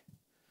think.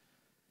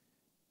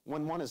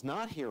 When one is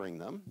not hearing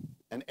them,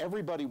 and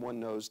everybody one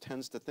knows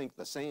tends to think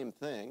the same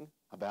thing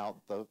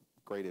about the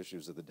great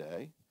issues of the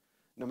day,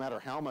 no matter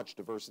how much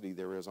diversity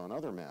there is on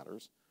other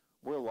matters,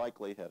 we're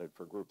likely headed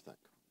for groupthink.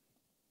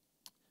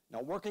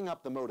 Now, working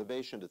up the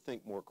motivation to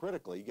think more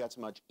critically gets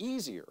much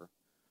easier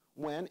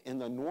when, in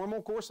the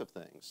normal course of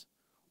things,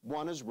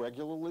 one is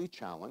regularly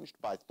challenged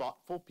by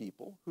thoughtful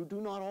people who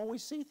do not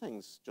always see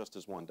things just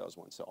as one does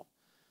oneself.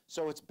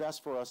 So it's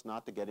best for us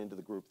not to get into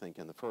the groupthink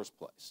in the first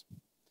place.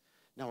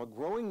 Now, a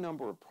growing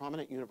number of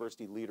prominent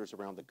university leaders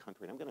around the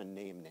country, and I'm going to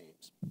name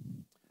names.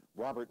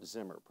 Robert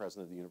Zimmer,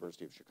 president of the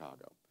University of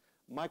Chicago.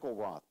 Michael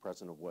Roth,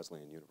 president of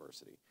Wesleyan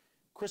University.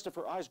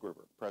 Christopher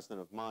Eisgruber,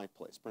 president of my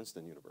place,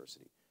 Princeton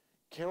University.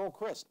 Carol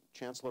Christ,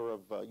 chancellor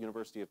of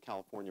University of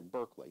California,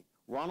 Berkeley.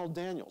 Ronald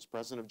Daniels,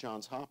 president of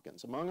Johns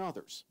Hopkins, among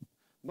others,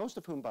 most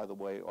of whom, by the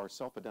way, are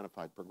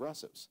self-identified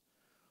progressives,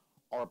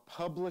 are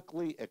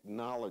publicly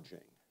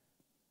acknowledging,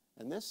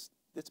 and it's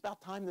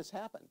about time this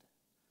happened,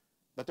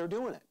 but they're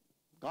doing it.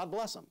 God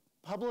bless them.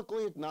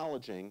 Publicly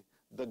acknowledging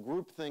the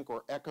groupthink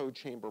or echo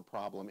chamber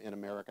problem in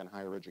American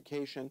higher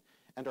education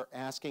and are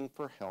asking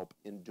for help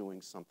in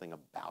doing something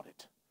about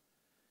it.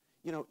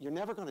 You know, you're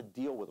never going to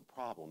deal with a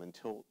problem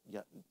until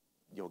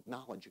you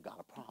acknowledge you got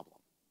a problem.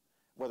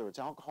 Whether it's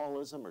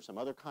alcoholism or some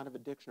other kind of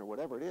addiction or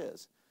whatever it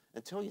is,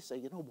 until you say,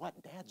 you know what,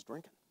 Dad's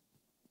drinking.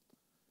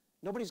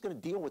 Nobody's going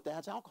to deal with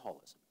Dad's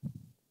alcoholism.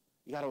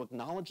 You got to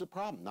acknowledge the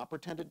problem, not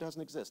pretend it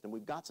doesn't exist. And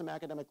we've got some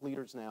academic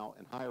leaders now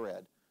in higher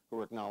ed who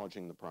are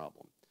acknowledging the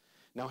problem.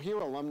 Now here,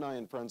 alumni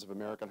and friends of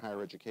American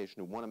higher education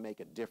who want to make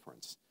a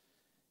difference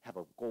have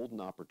a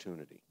golden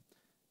opportunity.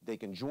 They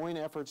can join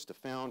efforts to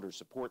found or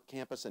support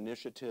campus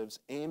initiatives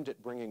aimed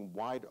at bringing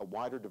a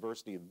wider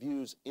diversity of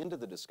views into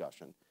the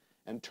discussion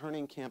and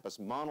turning campus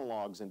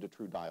monologues into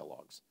true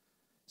dialogues.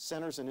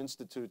 Centers and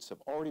institutes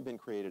have already been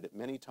created at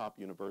many top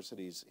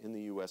universities in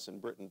the US and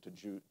Britain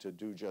to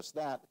do just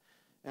that,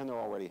 and they're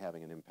already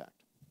having an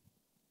impact.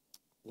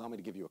 Allow me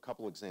to give you a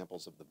couple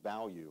examples of the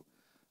value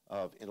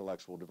of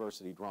intellectual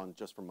diversity drawn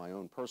just from my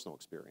own personal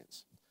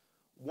experience.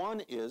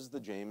 One is the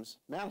James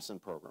Madison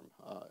program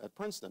at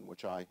Princeton,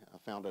 which I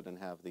founded and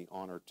have the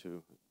honor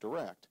to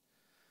direct.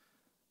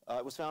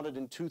 It was founded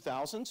in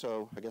 2000,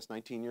 so I guess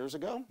 19 years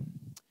ago,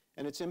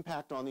 and its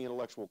impact on the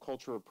intellectual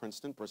culture of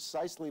Princeton,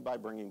 precisely by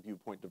bringing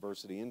viewpoint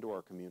diversity into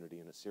our community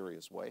in a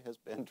serious way, has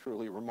been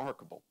truly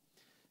remarkable.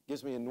 It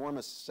gives me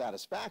enormous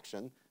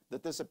satisfaction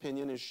that this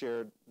opinion is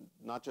shared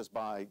not just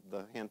by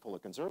the handful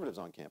of conservatives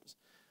on campus,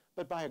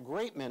 but by a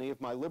great many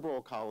of my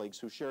liberal colleagues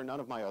who share none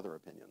of my other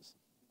opinions.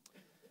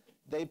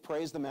 They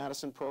praise the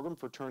Madison program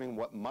for turning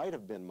what might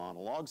have been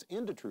monologues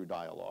into true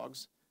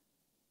dialogues,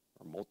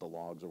 or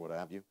multilogues or what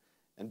have you,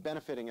 and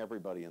benefiting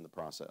everybody in the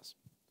process.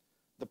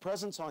 The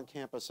presence on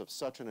campus of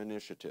such an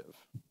initiative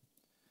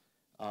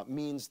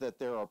means that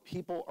there are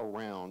people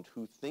around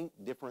who think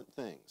different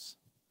things.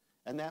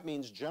 And that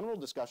means general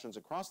discussions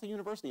across the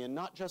university and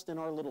not just in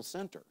our little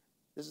center.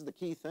 This is the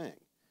key thing.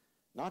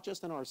 Not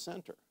just in our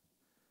center.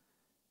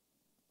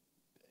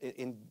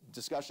 In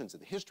discussions in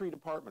the history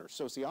department or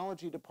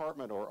sociology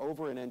department or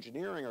over in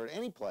engineering or at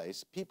any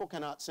place, people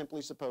cannot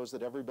simply suppose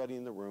that everybody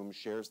in the room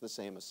shares the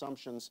same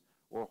assumptions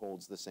or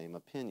holds the same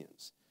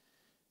opinions.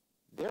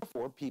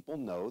 Therefore, people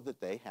know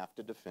that they have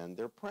to defend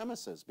their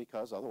premises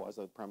because otherwise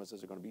the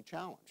premises are going to be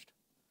challenged.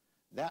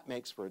 That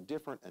makes for a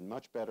different and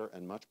much better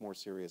and much more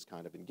serious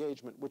kind of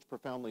engagement, which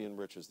profoundly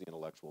enriches the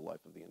intellectual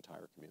life of the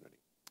entire community.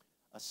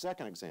 A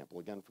second example,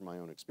 again from my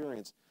own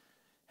experience,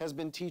 has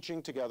been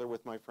teaching together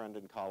with my friend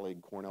and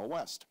colleague Cornel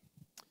West.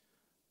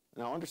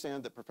 Now,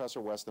 understand that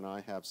Professor West and I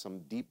have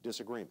some deep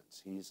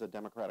disagreements. He's a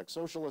democratic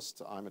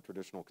socialist, I'm a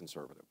traditional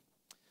conservative.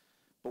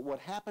 But what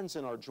happens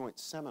in our joint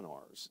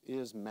seminars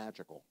is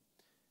magical,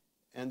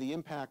 and the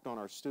impact on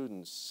our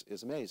students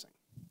is amazing.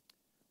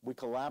 We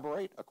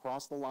collaborate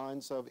across the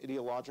lines of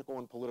ideological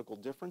and political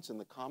difference in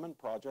the common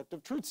project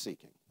of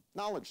truth-seeking,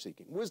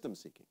 knowledge-seeking,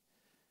 wisdom-seeking,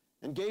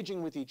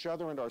 engaging with each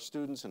other and our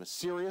students in a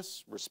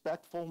serious,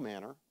 respectful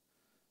manner,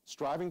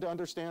 striving to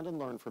understand and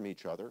learn from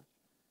each other,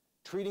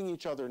 treating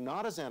each other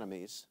not as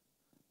enemies,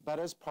 but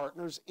as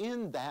partners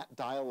in that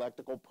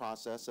dialectical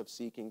process of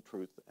seeking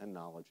truth and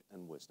knowledge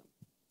and wisdom.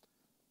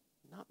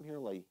 Not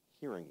merely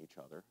hearing each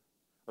other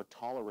or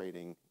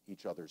tolerating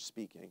each other's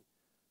speaking,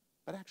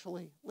 but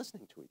actually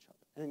listening to each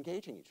other and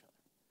engaging each other,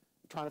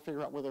 trying to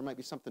figure out whether there might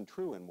be something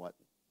true in what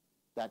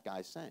that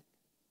guy's saying,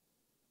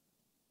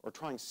 or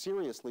trying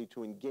seriously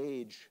to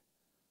engage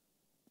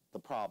the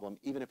problem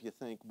even if you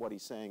think what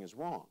he's saying is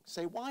wrong.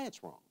 Say why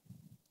it's wrong.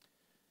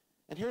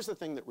 And here's the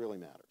thing that really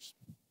matters.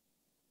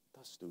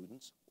 The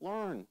students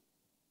learn,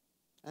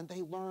 and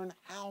they learn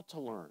how to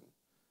learn.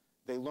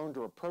 They learn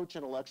to approach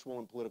intellectual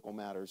and political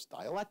matters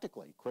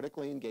dialectically,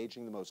 critically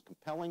engaging the most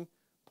compelling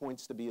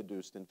points to be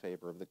adduced in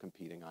favor of the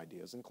competing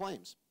ideas and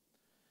claims.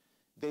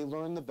 They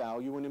learn the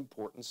value and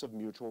importance of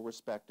mutual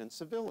respect and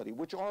civility,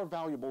 which are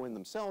valuable in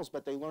themselves,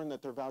 but they learn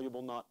that they're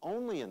valuable not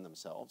only in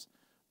themselves,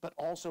 but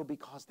also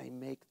because they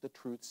make the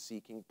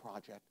truth-seeking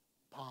project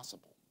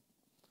possible.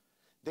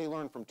 They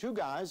learn from two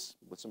guys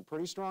with some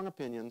pretty strong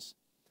opinions,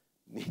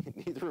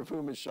 neither of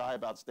whom is shy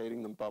about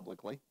stating them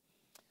publicly,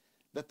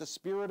 that the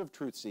spirit of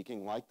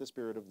truth-seeking, like the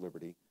spirit of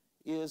liberty,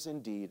 is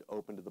indeed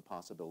open to the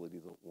possibility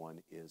that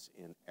one is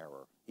in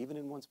error, even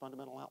in one's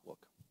fundamental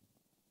outlook.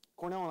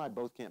 Cornel and I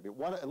both can't be,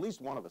 at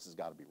least one of us has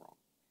got to be wrong.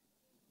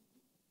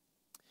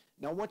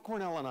 Now, what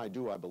Cornel and I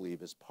do, I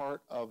believe, is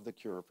part of the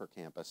cure for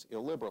campus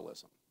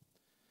illiberalism.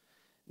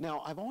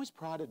 Now, I've always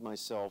prided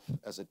myself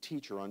as a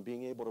teacher on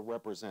being able to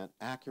represent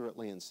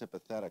accurately and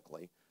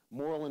sympathetically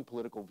moral and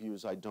political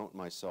views I don't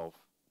myself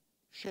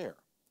share.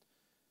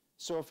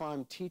 So if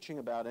I'm teaching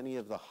about any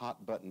of the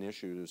hot-button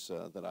issues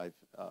that I've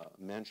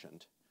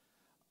mentioned,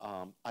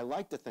 I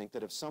like to think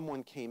that if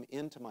someone came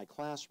into my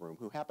classroom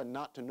who happened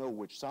not to know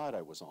which side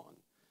I was on,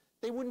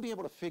 they wouldn't be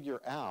able to figure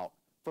out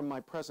from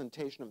my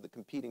presentation of the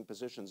competing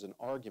positions and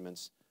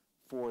arguments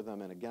for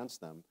them and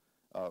against them,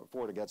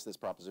 for and against this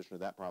proposition or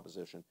that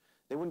proposition,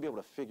 they wouldn't be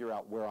able to figure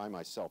out where I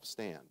myself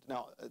stand.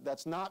 Now,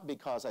 that's not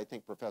because I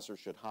think professors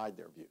should hide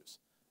their views.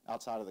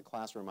 Outside of the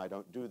classroom, I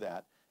don't do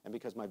that. And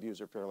because my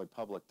views are fairly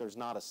public, there's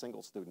not a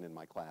single student in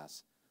my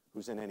class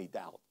who's in any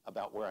doubt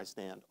about where I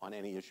stand on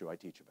any issue I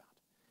teach about.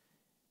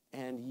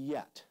 And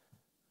yet,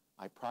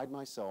 I pride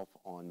myself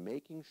on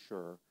making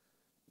sure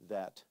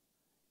that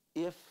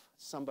if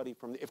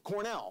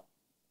Cornel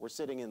were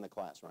sitting in the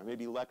classroom, I may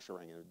be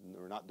lecturing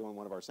or not doing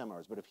one of our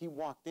seminars, but if he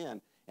walked in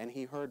and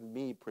he heard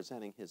me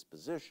presenting his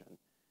position,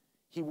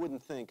 he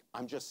wouldn't think,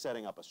 I'm just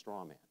setting up a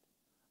straw man.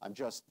 I'm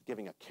just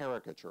giving a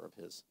caricature of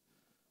his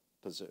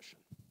position.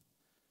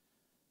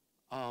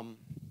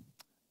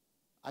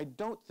 I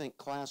don't think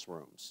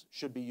classrooms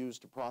should be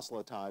used to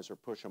proselytize or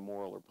push a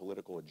moral or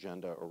political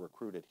agenda or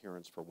recruit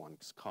adherents for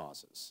one's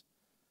causes.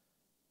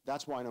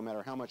 That's why no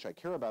matter how much I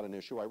care about an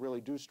issue, I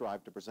really do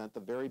strive to present the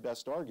very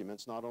best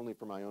arguments, not only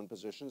for my own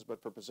positions, but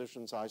for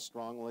positions I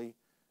strongly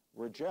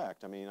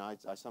reject. I mean, I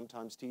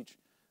sometimes teach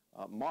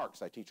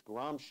Marx, I teach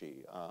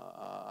Gramsci,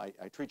 I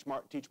teach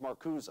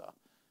Marcuse.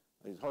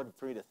 It's hard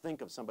for me to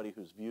think of somebody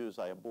whose views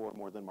I abhor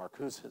more than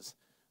Marcuse's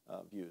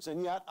views.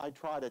 And yet I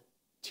try to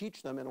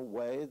teach them in a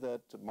way that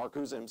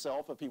Marcuse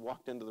himself, if he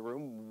walked into the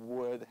room,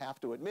 would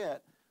have to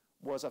admit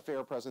was a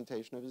fair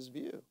presentation of his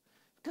view.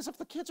 Because if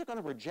the kids are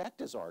going to reject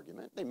his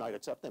argument, they might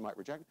accept, they might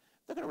reject it.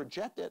 If they're going to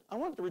reject it, I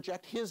want them to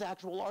reject his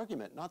actual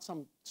argument, not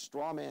some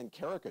straw man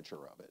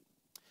caricature of it.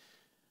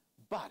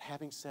 But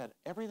having said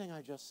everything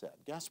I just said,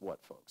 guess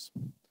what, folks?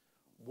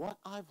 What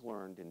I've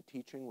learned in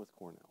teaching with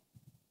Cornel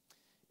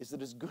is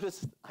that as good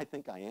as I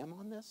think I am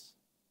on this,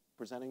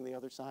 presenting the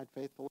other side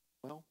faithfully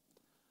well,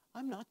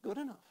 I'm not good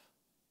enough.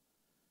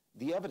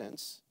 The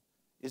evidence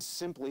is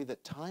simply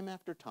that time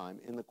after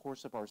time in the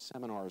course of our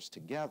seminars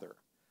together,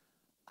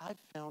 I've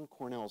found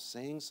Cornel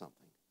saying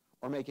something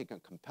or making a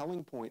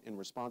compelling point in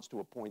response to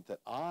a point that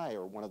I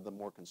or one of the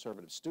more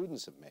conservative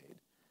students have made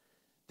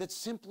that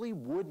simply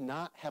would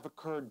not have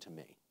occurred to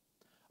me,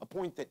 a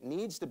point that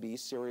needs to be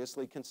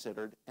seriously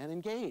considered and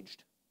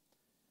engaged.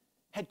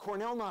 Had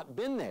Cornel not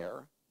been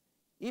there,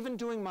 even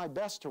doing my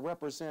best to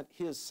represent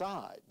his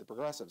side, the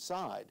progressive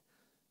side,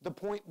 the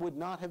point would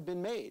not have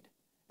been made,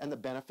 and the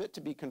benefit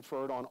to be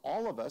conferred on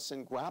all of us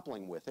in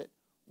grappling with it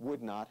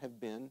would not have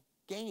been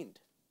gained.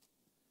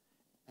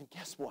 And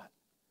guess what?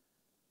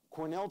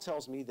 Cornel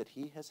tells me that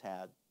he has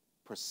had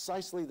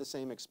precisely the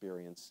same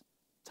experience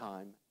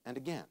time and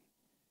again.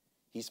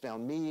 He's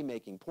found me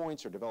making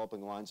points or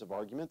developing lines of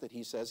argument that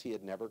he says he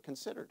had never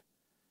considered,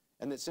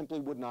 and that simply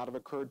would not have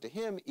occurred to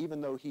him,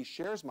 even though he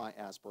shares my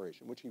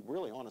aspiration, which he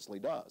really honestly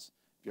does,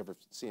 if you ever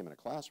see him in a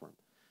classroom,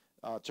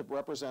 to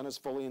represent as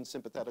fully and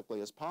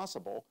sympathetically as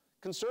possible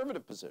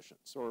conservative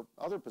positions or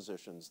other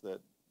positions that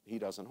he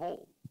doesn't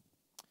hold.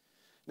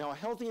 Now, a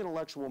healthy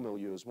intellectual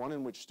milieu is one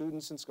in which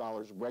students and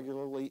scholars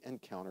regularly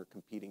encounter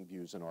competing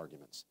views and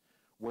arguments,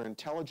 where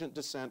intelligent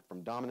dissent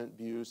from dominant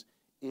views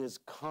is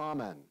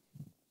common,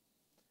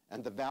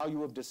 and the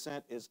value of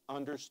dissent is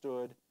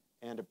understood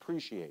and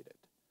appreciated.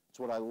 It's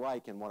what I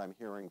like and what I'm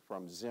hearing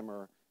from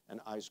Zimmer and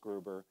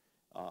Eisgruber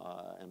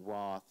and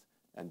Roth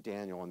and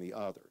Daniel and the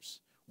others,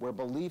 where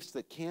beliefs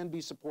that can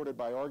be supported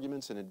by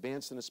arguments and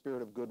advanced in a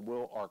spirit of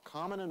goodwill are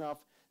common enough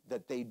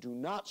that they do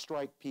not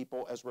strike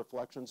people as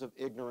reflections of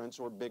ignorance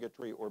or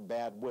bigotry or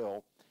bad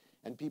will,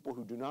 and people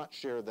who do not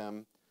share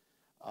them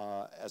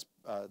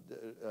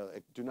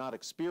do not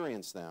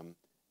experience them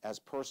as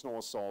personal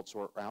assaults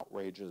or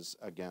outrages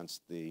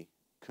against the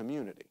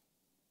community.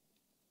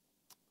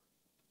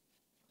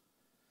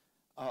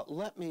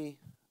 Let me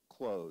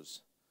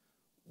close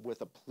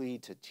with a plea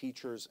to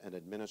teachers and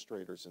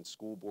administrators and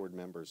school board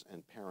members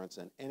and parents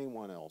and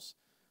anyone else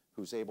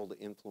who's able to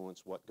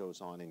influence what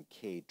goes on in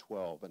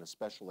K-12 and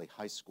especially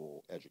high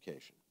school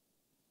education.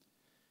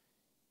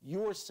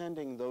 You are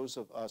sending those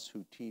of us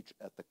who teach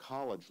at the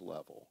college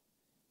level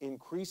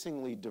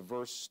increasingly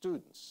diverse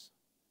students,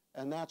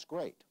 and that's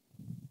great.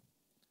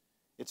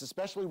 It's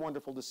especially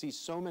wonderful to see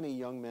so many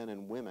young men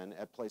and women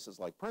at places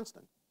like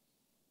Princeton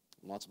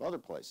and lots of other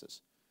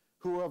places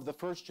who are of the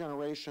first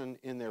generation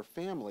in their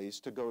families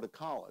to go to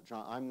college.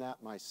 I'm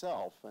that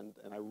myself, and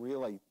I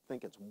really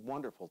think it's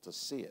wonderful to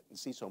see it and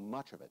see so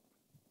much of it.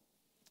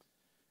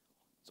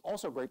 It's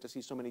also great to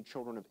see so many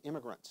children of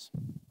immigrants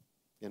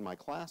in my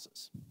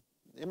classes,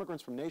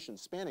 immigrants from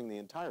nations spanning the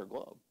entire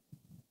globe.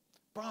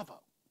 Bravo.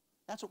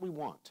 That's what we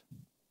want.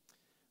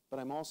 But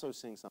I'm also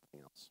seeing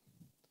something else,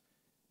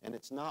 and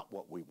it's not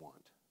what we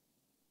want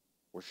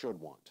or should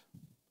want.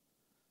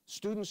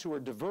 Students who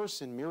are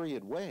diverse in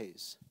myriad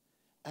ways,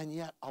 and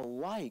yet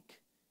alike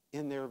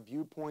in their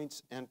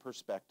viewpoints and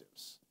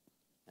perspectives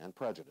and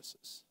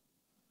prejudices.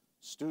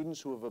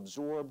 Students who have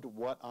absorbed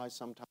what I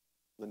sometimes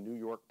call the New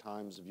York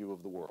Times view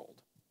of the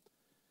world.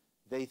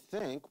 They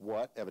think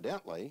what,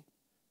 evidently,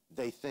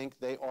 they think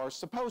they are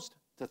supposed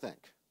to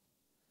think.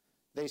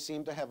 They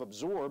seem to have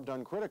absorbed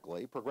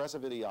uncritically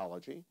progressive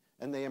ideology,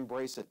 and they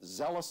embrace it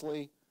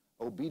zealously,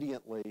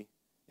 obediently,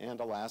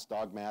 and alas,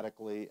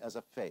 dogmatically as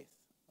a faith,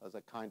 as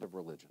a kind of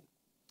religion.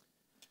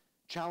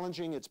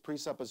 Challenging its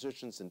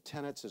presuppositions and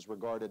tenets is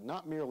regarded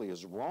not merely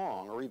as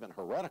wrong or even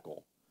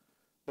heretical,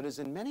 but as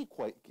in many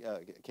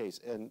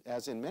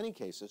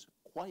cases,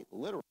 quite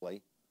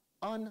literally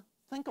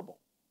unthinkable.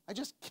 I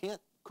just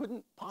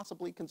couldn't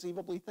possibly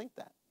conceivably think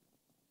that.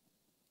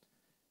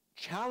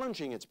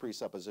 Challenging its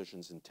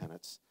presuppositions and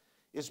tenets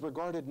is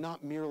regarded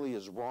not merely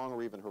as wrong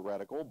or even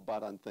heretical,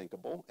 but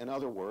unthinkable. In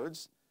other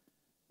words,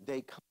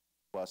 they come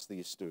to us,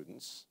 these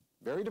students,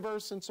 very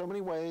diverse in so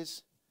many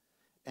ways,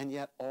 and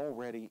yet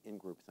already in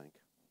groupthink.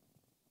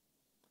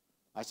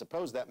 I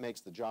suppose that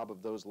makes the job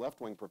of those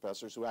left-wing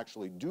professors who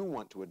actually do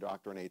want to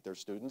indoctrinate their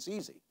students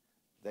easy.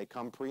 They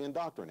come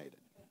pre-indoctrinated.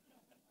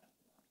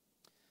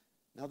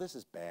 Now, this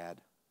is bad.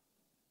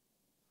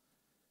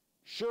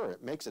 Sure,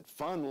 it makes it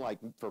fun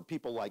for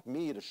people like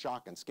me to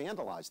shock and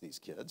scandalize these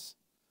kids,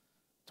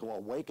 to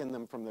awaken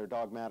them from their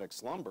dogmatic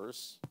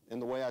slumbers, in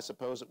the way I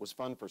suppose it was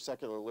fun for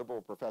secular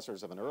liberal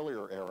professors of an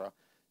earlier era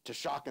to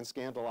shock and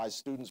scandalize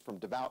students from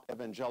devout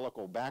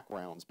evangelical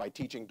backgrounds by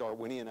teaching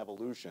Darwinian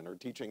evolution or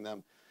teaching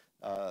them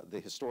the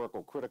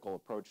historical critical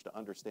approach to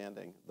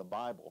understanding the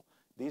Bible.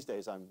 These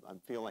days I'm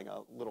feeling a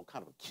little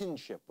kind of a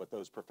kinship with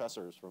those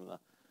professors from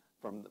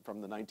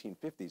the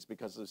 1950s,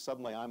 because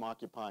suddenly I'm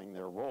occupying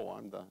their role.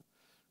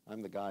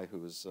 I'm the guy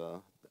who's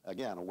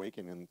again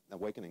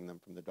awakening them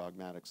from the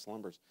dogmatic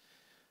slumbers.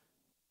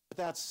 But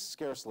that's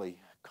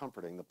scarcely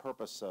comforting. The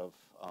purpose of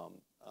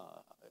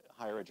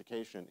higher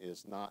education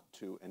is not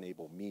to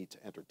enable me to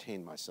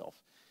entertain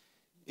myself.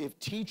 If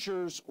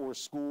teachers or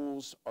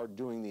schools are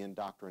doing the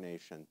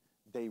indoctrination,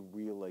 they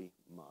really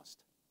must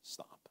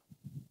stop.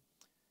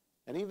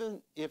 And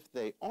even if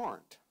they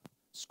aren't,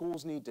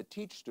 schools need to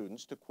teach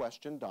students to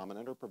question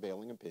dominant or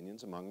prevailing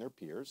opinions among their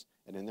peers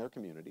and in their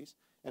communities,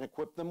 and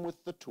equip them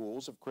with the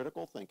tools of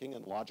critical thinking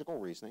and logical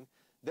reasoning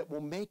that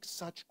will make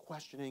such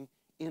questioning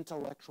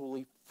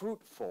intellectually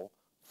fruitful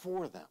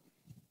for them.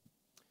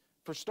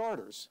 For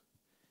starters,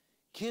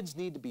 kids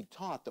need to be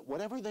taught that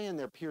whatever they and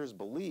their peers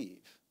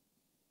believe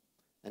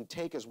and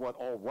take as what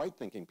all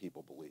right-thinking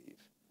people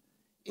believe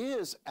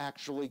is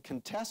actually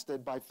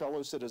contested by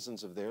fellow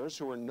citizens of theirs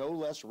who are no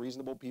less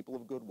reasonable people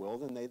of goodwill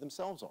than they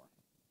themselves are.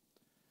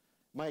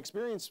 My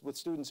experience with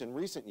students in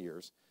recent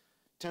years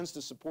tends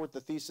to support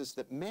the thesis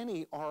that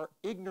many are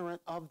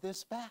ignorant of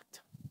this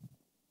fact.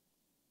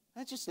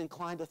 I'm just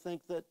inclined to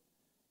think that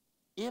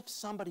if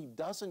somebody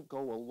doesn't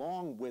go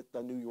along with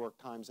the New York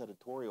Times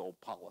editorial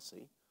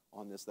policy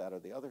on this, that, or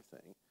the other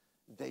thing,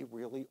 they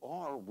really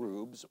are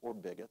rubes or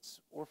bigots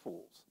or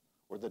fools,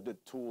 or the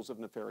tools of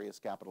nefarious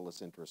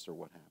capitalist interests or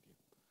what have you.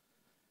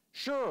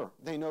 Sure,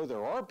 they know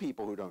there are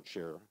people who don't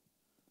share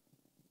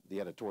the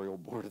editorial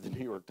board of the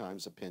New York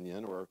Times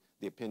opinion or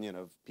the opinion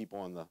of people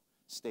on the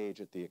stage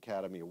at the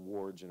Academy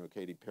Awards, you know,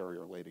 Katy Perry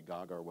or Lady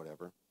Gaga or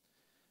whatever.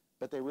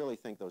 But they really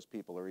think those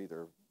people are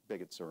either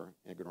bigots or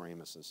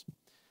ignoramuses.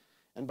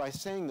 And by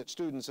saying that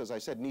students, as I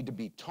said, need to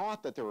be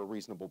taught that there are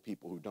reasonable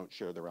people who don't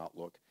share their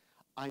outlook,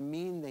 I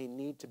mean they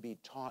need to be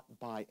taught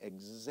by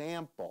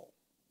example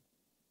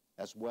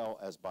as well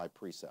as by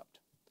precept.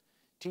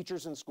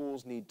 Teachers in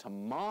schools need to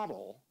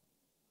model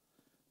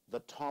the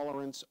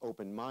tolerance,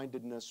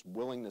 open-mindedness,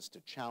 willingness to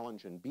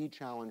challenge and be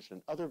challenged,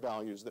 and other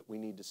values that we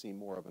need to see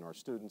more of in our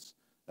students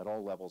at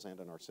all levels and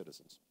in our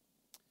citizens.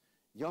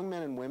 Young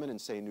men and women in,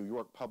 say, New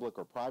York public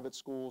or private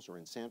schools, or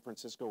in San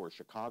Francisco or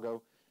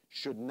Chicago,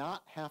 should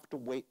not have to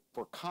wait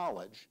for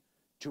college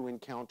to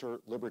encounter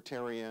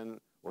libertarian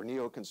or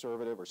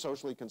neoconservative or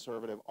socially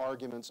conservative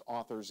arguments,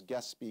 authors,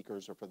 guest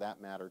speakers, or for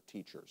that matter,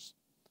 teachers.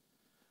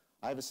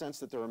 I have a sense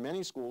that there are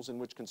many schools in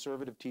which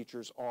conservative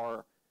teachers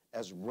are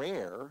as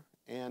rare,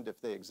 and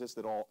if they exist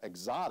at all,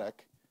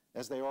 exotic,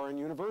 as they are in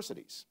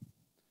universities.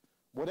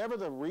 Whatever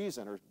the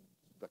reason or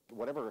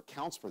whatever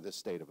accounts for this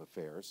state of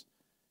affairs,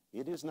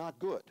 it is not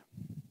good.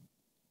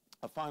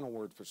 A final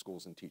word for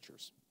schools and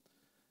teachers.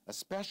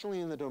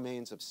 Especially in the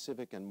domains of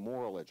civic and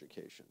moral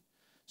education,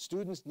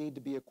 students need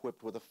to be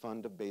equipped with a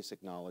fund of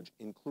basic knowledge,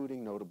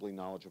 including notably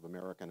knowledge of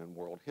American and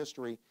world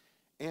history,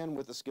 and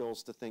with the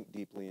skills to think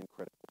deeply and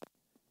critically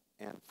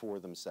and for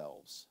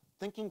themselves.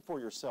 Thinking for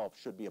yourself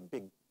should be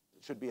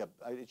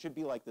it should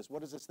be like this.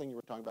 What is this thing you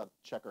were talking about,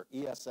 Checker?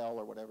 ESL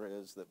or whatever it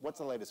is. What's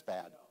the latest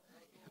fad?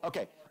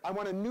 Okay, I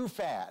want a new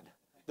fad.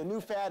 The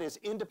new fad is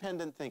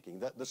independent thinking.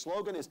 The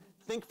slogan is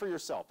think for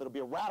yourself. It'll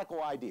be a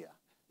radical idea.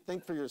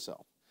 Think for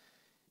yourself.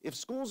 If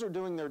schools are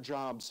doing their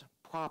jobs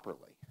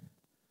properly,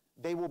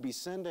 they will be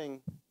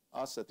sending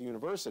us at the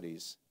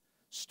universities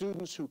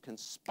students who can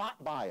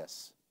spot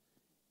bias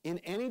in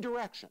any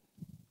direction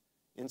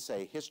in,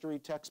 say, history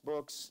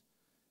textbooks,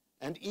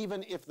 and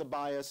even if the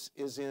bias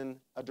is in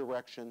a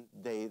direction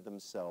they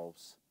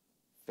themselves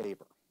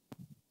favor.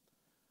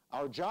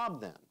 Our job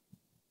then,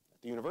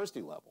 at the university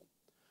level,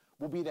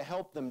 will be to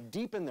help them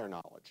deepen their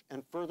knowledge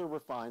and further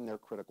refine their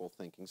critical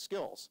thinking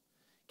skills.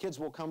 Kids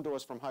will come to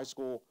us from high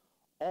school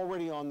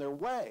already on their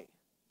way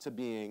to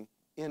being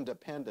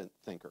independent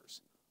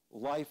thinkers,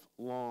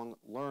 lifelong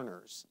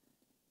learners,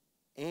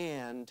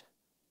 and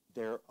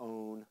their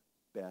own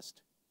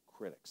best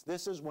critics.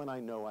 This is when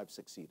I know I've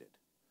succeeded.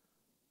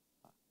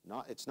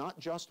 It's not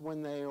just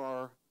when they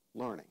are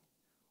learning,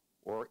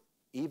 or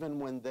even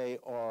when they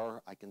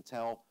are, I can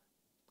tell,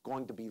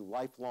 going to be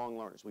lifelong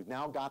learners. We've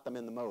now got them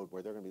in the mode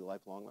where they're going to be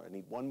lifelong learners. I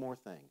need one more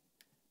thing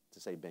to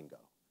say bingo,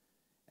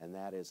 and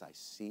that is I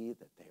see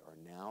that they are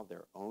now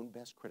their own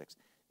best critics.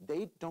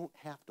 They don't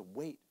have to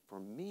wait for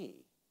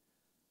me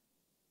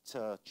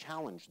to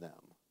challenge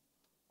them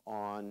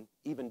on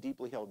even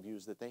deeply held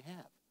views that they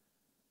have.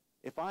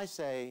 If I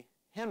say,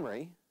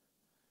 Henry,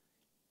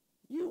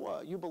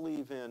 you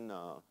believe in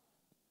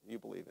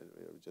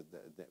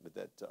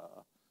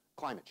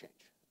climate change.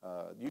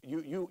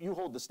 You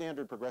hold the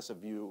standard progressive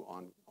view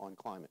on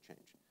climate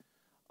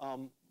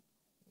change.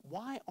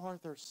 Why are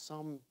there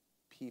some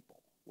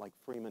people like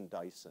Freeman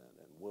Dyson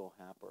and Will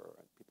Happer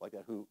and people like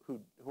that who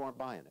aren't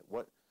buying it?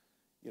 What,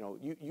 you know,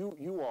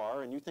 you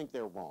are and you think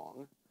they're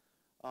wrong.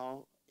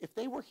 If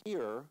they were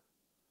here,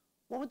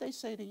 what would they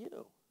say to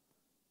you?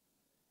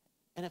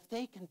 And if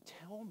they can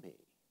tell me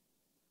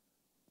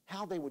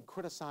how they would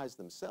criticize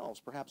themselves,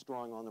 perhaps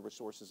drawing on the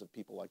resources of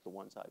people like the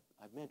ones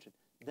I've mentioned,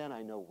 then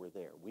I know we're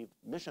there. We've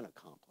mission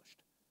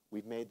accomplished.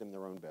 We've made them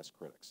their own best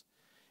critics.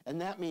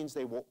 And that means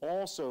they will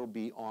also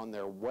be on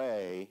their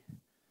way,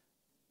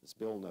 as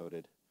Bill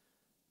noted,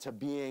 to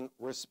being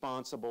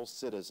responsible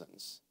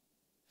citizens,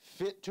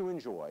 fit to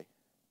enjoy,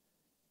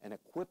 and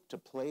equipped to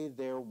play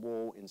their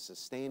role in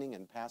sustaining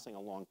and passing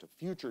along to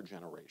future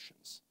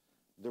generations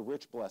the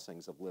rich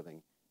blessings of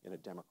living in a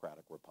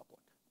democratic republic.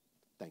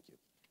 Thank you.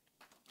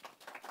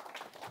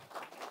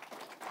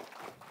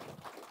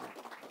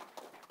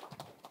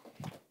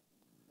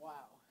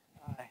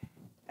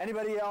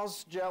 Anybody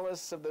else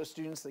jealous of those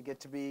students that get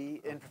to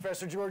be in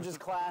Professor George's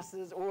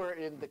classes or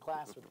in the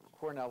class with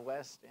Cornell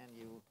West and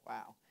you?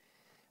 Wow.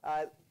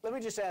 Let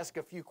me just ask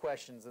a few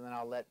questions and then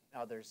I'll let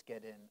others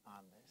get in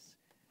on this.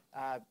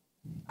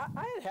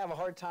 I'd have a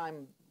hard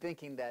time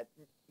thinking that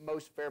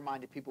most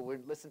fair-minded people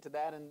would listen to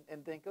that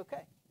and think,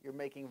 okay, you're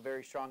making a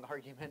very strong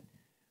argument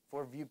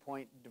for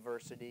viewpoint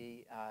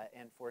diversity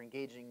and for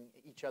engaging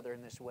each other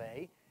in this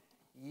way.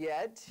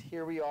 Yet,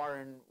 here we are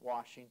in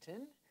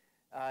Washington,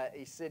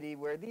 a city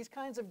where these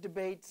kinds of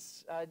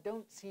debates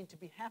don't seem to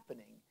be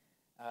happening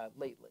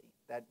lately,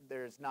 that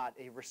there's not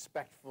a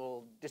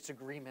respectful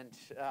disagreement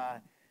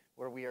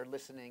where we are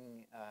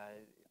listening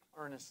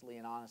earnestly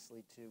and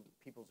honestly to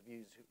people's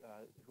views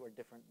who are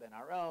different than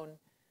our own.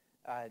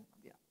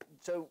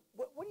 So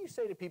what do you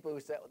say to people who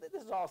say, well,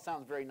 this all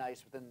sounds very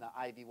nice within the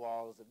ivy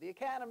walls of the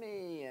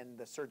academy and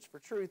the search for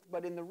truth,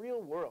 but in the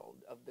real world,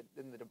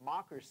 in the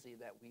democracy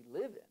that we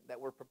live in, that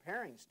we're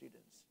preparing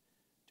students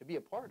to be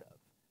a part of,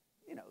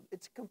 you know,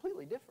 it's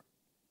completely different.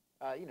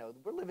 you know,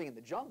 we're living in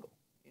the jungle,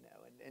 you know,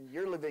 and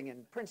you're living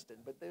in Princeton,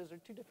 but those are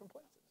two different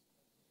places.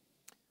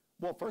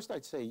 Well, first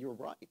I'd say you're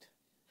right.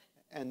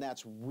 And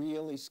that's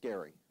really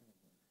scary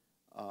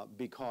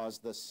because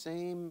the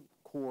same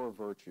core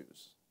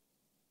virtues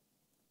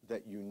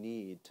that you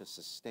need to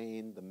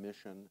sustain the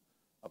mission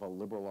of a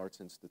liberal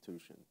arts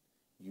institution,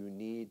 you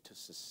need to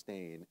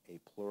sustain a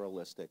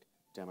pluralistic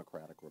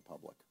democratic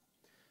republic.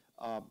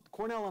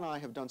 Cornell and I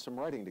have done some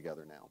writing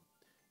together now.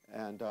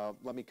 And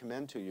let me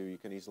commend to you, you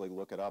can easily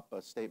look it up,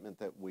 a statement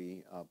that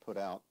we put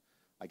out,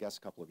 I guess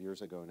a couple of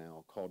years ago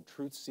now, called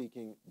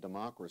Truth-Seeking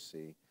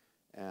Democracy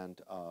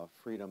and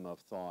Freedom of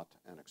Thought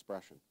and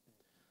Expression.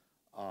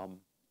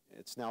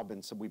 It's now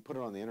been, so we put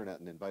it on the internet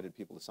and invited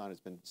people to sign it. It's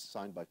been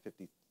signed by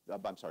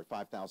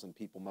 5,000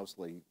 people,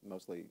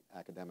 mostly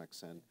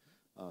academics and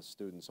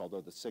students,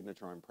 although the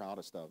signature I'm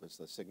proudest of is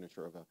the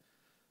signature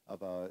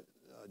of a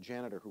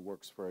janitor who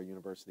works for a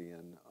university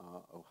in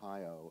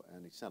Ohio,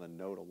 and he sent a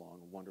note along,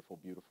 a wonderful,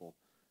 beautiful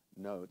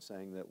note,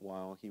 saying that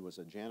while he was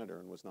a janitor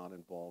and was not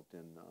involved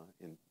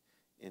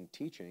in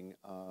teaching,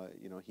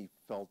 you know, he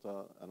felt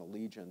an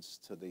allegiance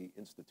to the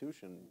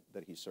institution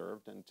that he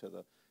served and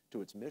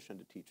to its mission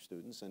to teach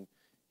students, and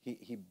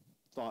he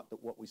thought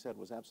that what we said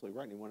was absolutely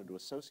right, and he wanted to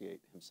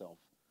associate himself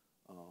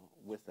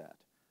with that,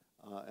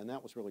 and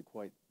that was really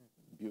quite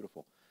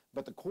beautiful.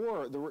 But the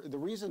core, the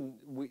reason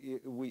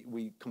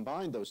we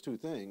combined those two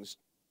things,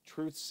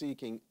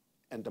 truth-seeking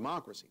and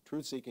democracy,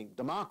 truth-seeking,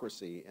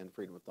 democracy, and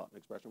freedom of thought and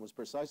expression, was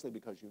precisely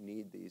because you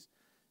need these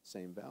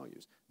same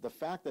values. The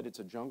fact that it's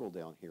a jungle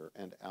down here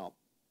and out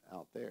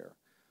there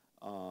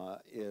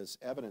is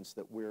evidence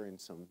that we're in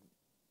some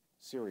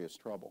serious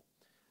trouble.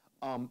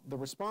 The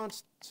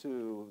response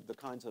to the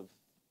kinds of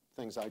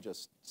things I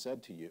just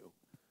said to you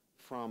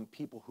from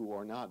people who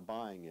are not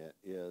buying it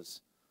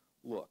is,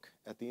 look,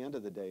 at the end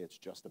of the day, it's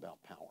just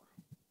about power.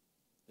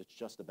 It's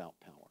just about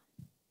power.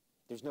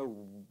 There's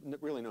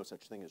really no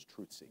such thing as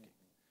truth-seeking.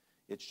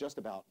 It's just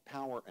about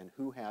power and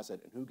who has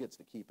it and who gets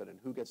to keep it and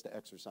who gets to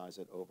exercise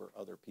it over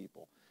other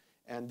people.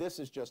 And this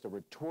is just a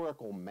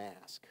rhetorical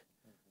mask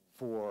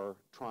for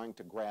trying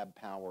to grab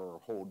power or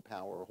hold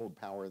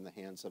power in the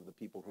hands of the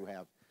people who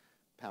have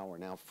power.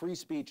 Now, free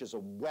speech is a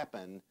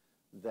weapon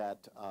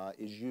that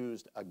is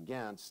used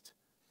against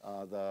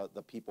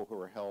the people who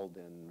are held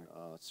in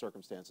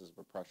circumstances of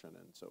oppression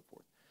and so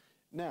forth.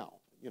 Now,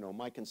 you know,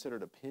 my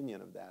considered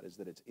opinion of that is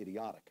that it's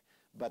idiotic.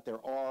 But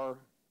there are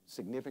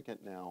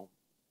significant now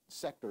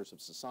sectors of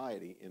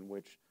society in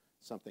which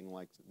something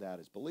like that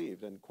is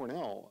believed. And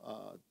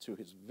Cornell, to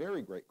his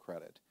very great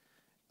credit,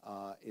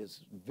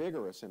 is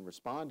vigorous in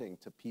responding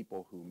to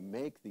people who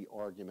make the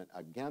argument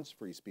against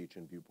free speech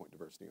and viewpoint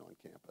diversity on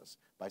campus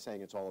by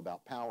saying it's all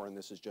about power and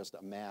this is just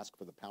a mask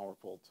for the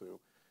powerful to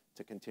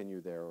continue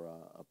their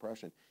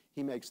oppression.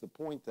 He makes the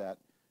point that,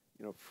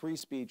 you know, free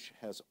speech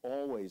has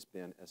always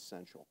been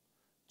essential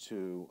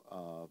to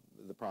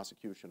the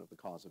prosecution of the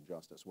cause of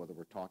justice, whether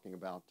we're talking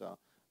about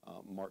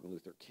Martin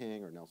Luther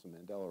King or Nelson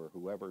Mandela or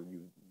whoever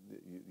you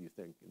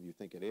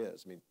think it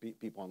is. I mean,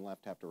 people on the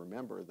left have to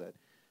remember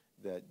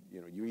that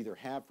you know, you either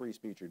have free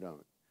speech or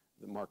don't.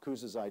 The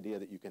Marcuse's idea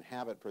that you can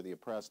have it for the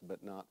oppressed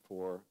but not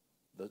for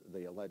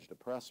the alleged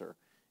oppressor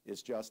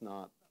is just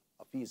not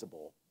a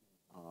feasible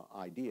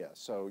idea.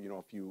 So, you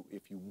know,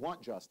 if you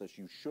want justice,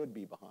 you should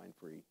be behind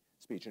free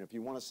speech, and if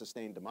you want to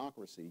sustain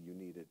democracy, you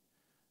need it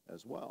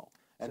as well.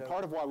 And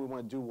part of why we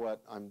want to do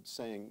what I'm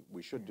saying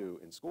we should do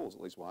in schools,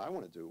 at least why I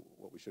want to do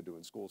what we should do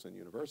in schools and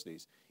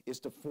universities, is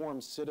to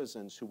form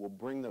citizens who will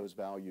bring those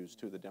values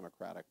to the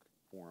democratic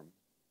forum.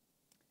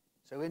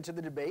 So into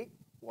the debate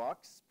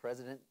walks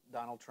President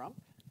Donald Trump,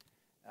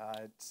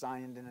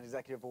 signed an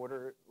executive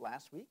order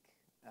last week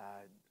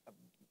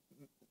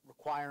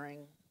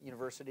requiring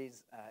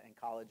universities and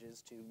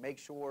colleges to make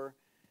sure,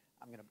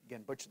 I'm going to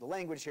again butcher the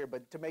language here,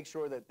 but to make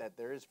sure that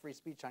there is free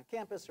speech on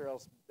campus or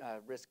else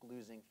risk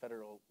losing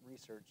federal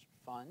research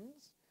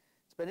funds.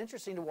 It's been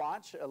interesting to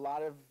watch a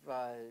lot of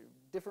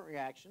different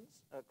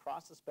reactions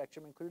across the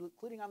spectrum,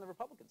 including on the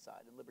Republican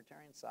side and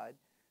Libertarian side.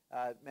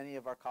 Many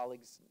of our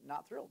colleagues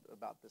not thrilled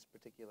about this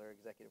particular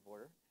executive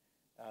order.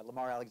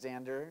 Lamar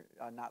Alexander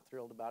not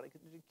thrilled about it.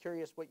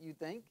 Curious what you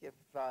think, if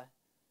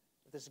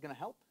this is going to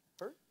help,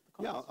 hurt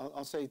the cause? Yeah,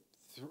 I'll say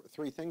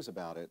three things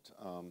about it.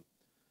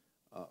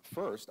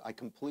 First, I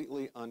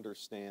completely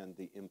understand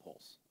the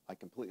impulse. I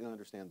completely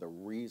understand the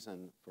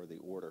reason for the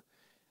order.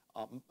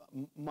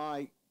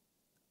 My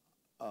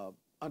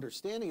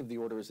understanding of the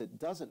order is it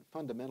doesn't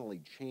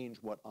fundamentally change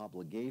what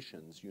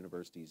obligations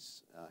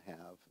universities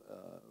have,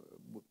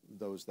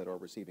 those that are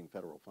receiving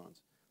federal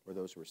funds or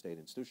those who are state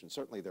institutions.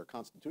 Certainly their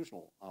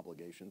constitutional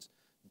obligations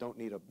don't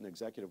need an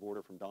executive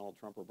order from Donald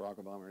Trump or Barack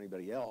Obama or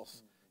anybody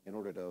else in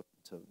order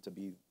to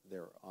be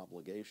their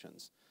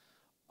obligations.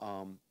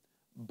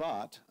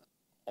 But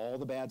all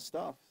the bad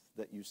stuff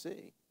that you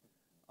see,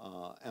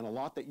 and a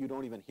lot that you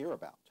don't even hear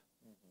about.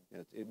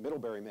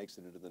 Middlebury makes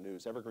it into the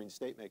news. Evergreen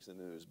State makes it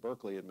into the news.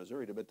 Berkeley and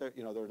Missouri do. But there,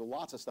 you know, there's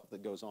lots of stuff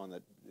that goes on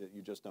that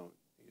you just don't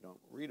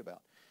read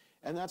about,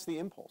 and that's the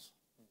impulse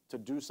to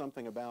do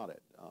something about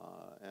it.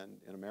 And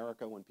in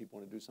America, when people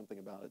want to do something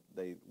about it,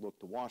 they look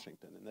to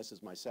Washington. And this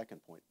is my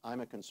second point. I'm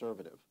a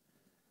conservative.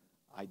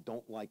 I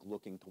don't like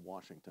looking to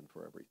Washington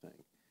for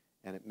everything.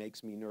 And it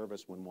makes me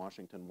nervous when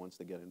Washington wants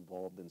to get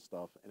involved in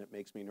stuff. And it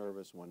makes me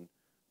nervous when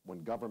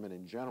government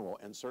in general,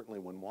 and certainly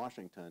when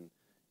Washington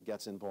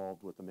gets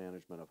involved with the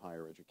management of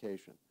higher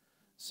education.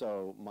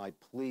 So my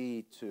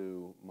plea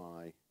to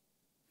my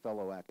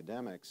fellow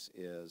academics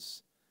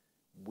is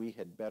we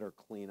had better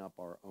clean up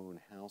our own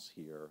house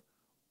here,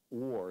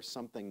 or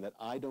something that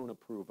I don't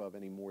approve of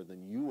any more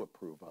than you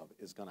approve of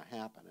is going to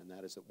happen, and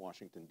that is that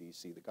Washington,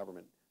 D.C., the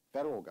government,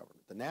 federal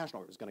government, the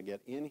national government is going to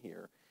get in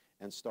here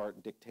and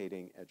start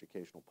dictating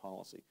educational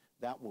policy.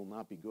 That will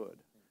not be good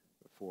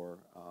for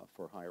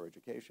higher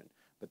education.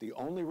 But the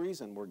only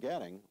reason we're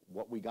getting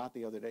what we got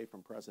the other day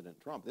from President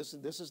Trump, this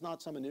is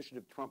not some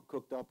initiative Trump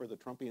cooked up or the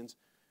Trumpians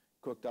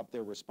cooked up.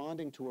 They're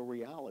responding to a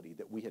reality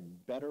that we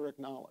had better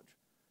acknowledge,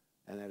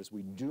 and that is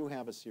we do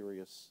have a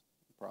serious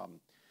problem.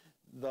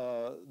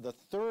 The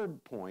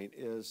third point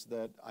is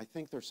that I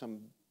think there's some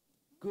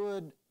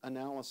good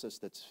analysis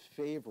that's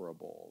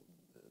favorable.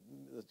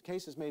 The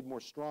case is made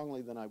more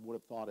strongly than I would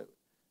have thought it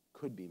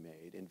could be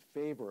made in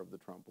favor of the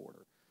Trump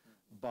order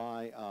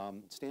by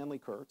Stanley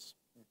Kurtz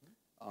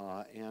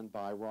and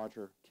by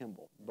Roger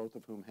Kimball, both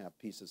of whom have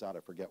pieces out. I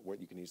forget what,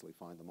 you can easily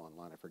find them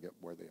online. I forget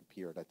where they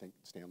appeared. I think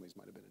Stanley's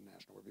might have been in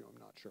National Review, I'm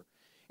not sure.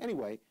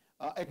 Anyway,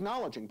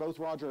 acknowledging both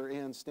Roger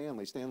and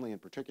Stanley in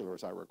particular,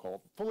 as I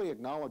recall, fully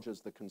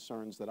acknowledges the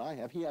concerns that I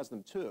have. He has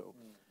them too,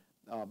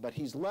 but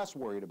he's less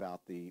worried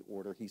about the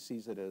order. He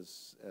sees it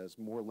as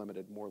more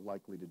limited, more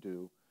likely to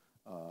do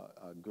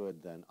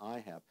good than I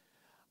have.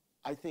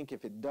 I think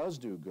if it does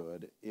do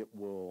good, it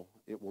will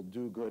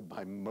do good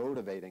by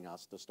motivating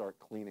us to start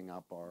cleaning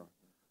up our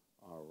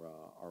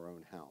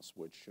own house,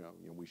 which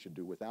we should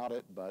do without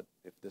it, but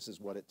if this is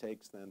what it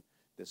takes, then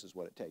this is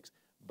what it takes.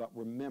 But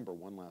remember,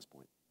 one last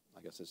point. I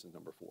guess this is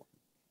number 4.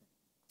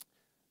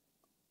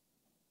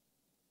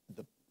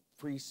 The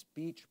free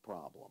speech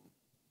problem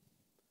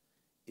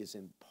is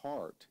in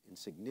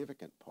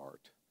significant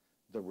part,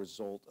 the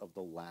result of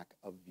the lack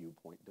of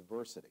viewpoint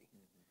diversity.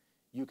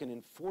 You can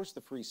enforce the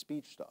free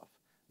speech stuff,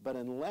 but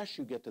unless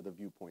you get to the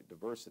viewpoint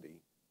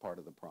diversity part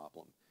of the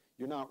problem,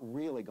 you're not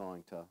really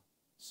going to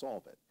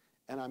solve it.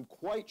 And I'm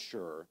quite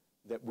sure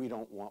that we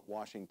don't want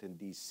Washington,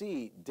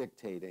 D.C.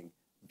 dictating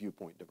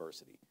viewpoint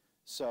diversity.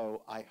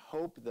 So I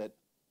hope that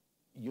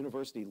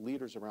university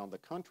leaders around the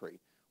country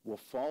will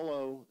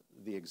follow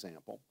the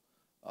example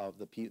of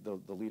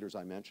the leaders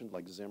I mentioned,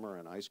 like Zimmer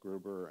and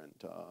Eisgruber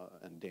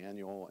and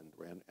Daniel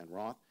and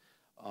Roth,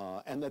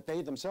 and that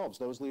they themselves,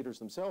 those leaders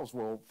themselves,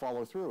 will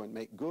follow through and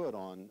make good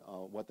on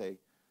what they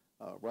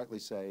rightly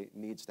say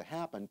needs to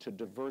happen to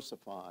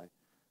diversify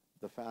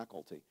the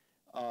faculty.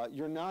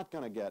 You're not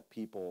going to get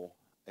people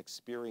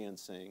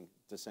experiencing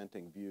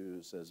dissenting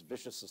views as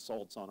vicious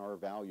assaults on our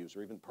values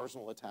or even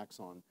personal attacks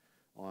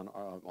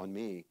on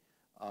me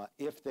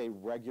if they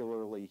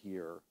regularly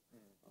hear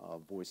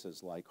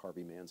voices like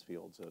Harvey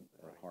Mansfield's at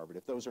Harvard.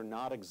 If those are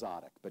not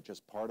exotic, but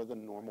just part of the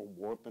normal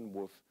warp and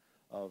woof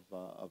of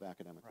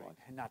academic life.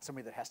 And not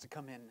somebody that has to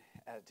come in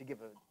to give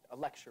a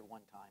lecture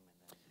one time.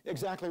 And then,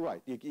 exactly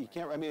right. You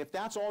can't, I mean, if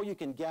that's all you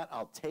can get,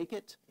 I'll take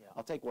it. Yeah.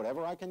 I'll take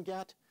whatever I can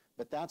get,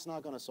 but that's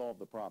not going to solve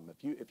the problem.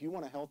 If you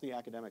want a healthy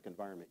academic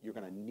environment, you're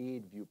going to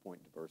need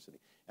viewpoint diversity.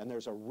 And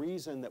there's a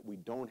reason that we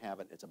don't have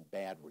it. It's a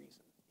bad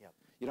reason. Yep.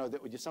 You know,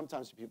 that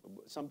sometimes people,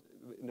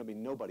 I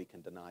mean, nobody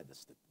can deny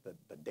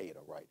the data,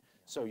 right?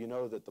 Yeah. So you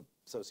know that the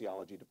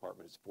sociology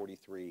department is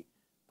 43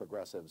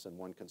 progressives and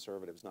 1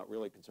 conservative. It's not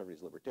really conservative,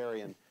 it's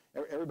libertarian.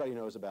 Everybody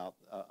knows about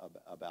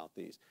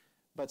these.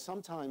 But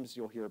sometimes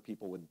you'll hear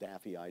people with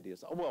daffy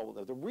ideas. Oh,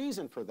 well, the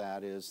reason for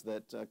that is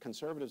that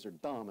conservatives are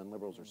dumb and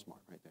liberals are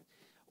smart, right?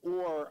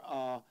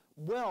 Or,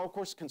 well, of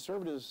course,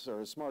 conservatives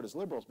are as smart as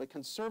liberals, but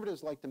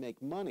conservatives like to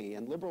make money,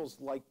 and liberals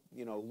like,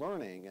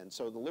 learning, and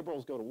so the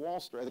liberals go to Wall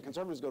Street, the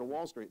conservatives go to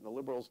Wall Street, and the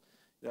liberals,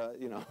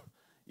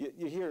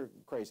 you hear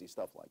crazy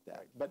stuff like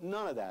that. But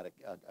none of that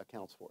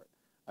accounts for it.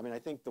 I mean, I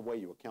think the way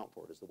you account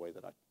for it is the way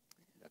that I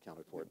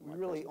accounted for it in my We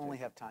really only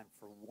have time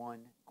for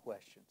one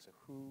question, so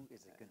who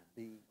is it going to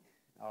be?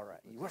 All right,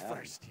 you were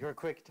first. You were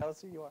quick. Tell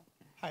us who you are.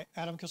 Hi,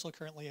 Adam Kissel,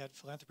 currently at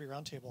Philanthropy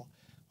Roundtable.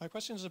 My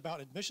question is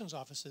about admissions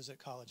offices at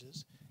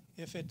colleges.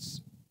 If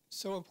it's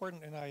so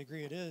important, and I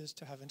agree it is,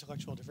 to have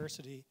intellectual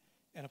diversity,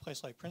 and a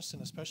place like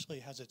Princeton especially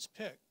has its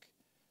pick,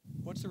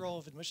 what's the role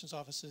of admissions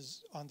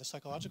offices on the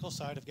psychological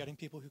side of getting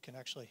people who can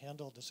actually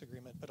handle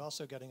disagreement, but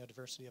also getting a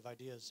diversity of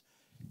ideas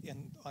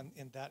in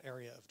that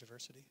area of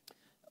diversity?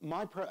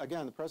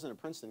 Again, the president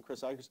of Princeton,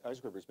 Chris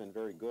Eisgruber, has been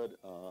very good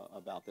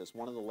about this.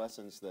 One of the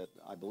lessons that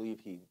I believe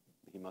he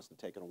must have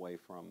taken away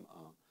from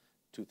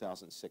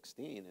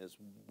 2016 is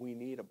we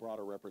need a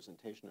broader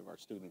representation of our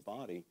student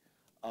body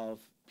of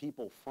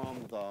people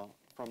from the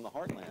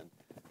heartland,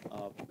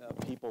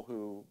 people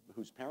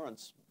whose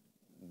parents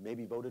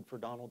maybe voted for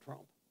Donald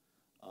Trump,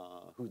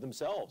 who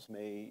themselves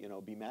may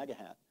be MAGA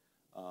hat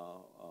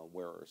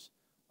wearers.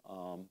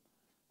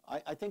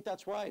 I think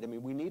that's right. I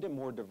mean, we need a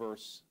more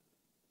diverse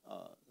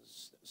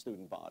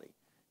student body.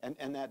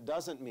 And that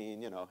doesn't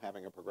mean,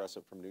 having a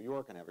progressive from New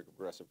York and having a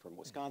progressive from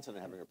Wisconsin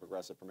and having a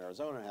progressive from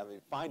Arizona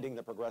and finding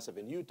the progressive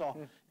in Utah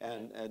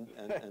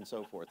and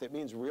so forth. It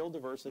means real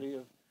diversity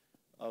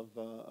of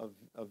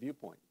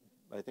viewpoint.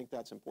 I think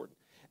that's important.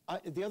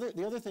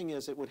 The other thing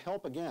is it would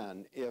help,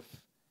 again,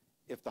 if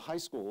the high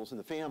schools and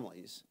the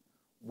families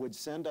would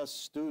send us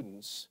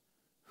students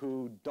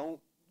who don't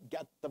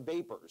get the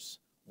vapors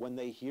when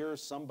they hear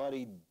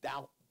somebody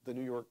doubt the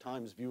New York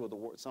Times view of the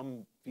world,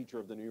 some feature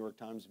of the New York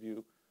Times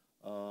view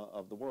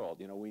of the world.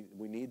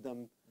 We need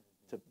them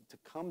to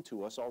come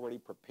to us already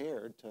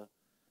prepared to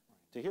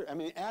hear. I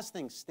mean, as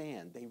things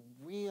stand, they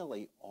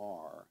really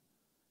are,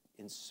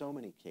 in so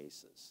many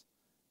cases,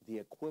 the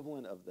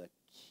equivalent of the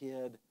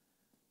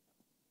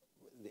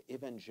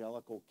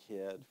evangelical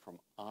kid from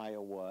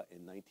Iowa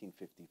in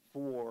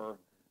 1954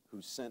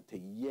 who's sent to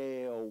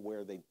Yale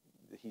where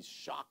he's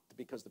shocked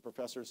because the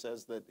professor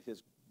says that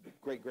his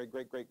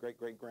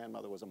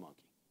great-great-great-great-great-great-grandmother was a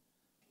monkey.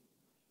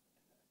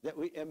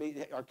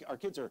 Our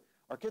kids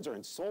are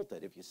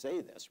insulted if you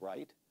say this,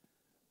 right?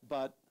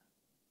 But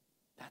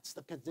that's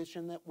the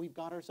condition that we've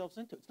got ourselves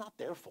into. It's not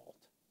their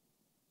fault.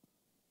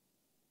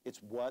 It's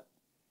what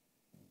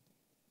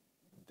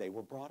they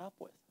were brought up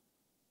with.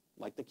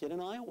 Like the kid in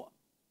Iowa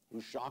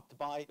who's shocked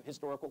by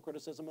historical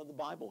criticism of the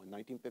Bible in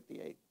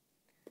 1958.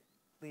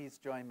 Please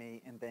join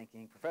me in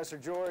thanking Professor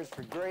George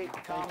for great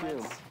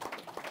comments.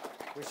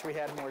 Wish we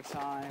had more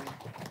time.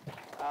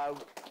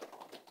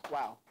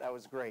 Wow, that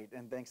was great.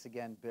 And thanks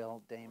again,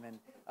 Bill, Damon.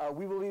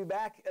 We will be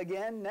back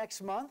again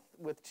next month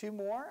with 2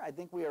 more. I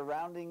think we are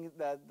rounding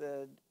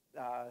the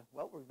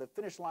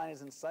finish line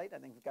is in sight. I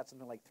think we've got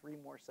something like 3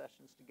 more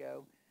sessions to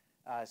go.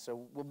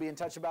 So we'll be in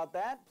touch about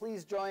that.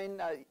 Please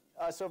join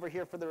us over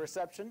here for the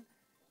reception,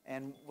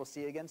 and we'll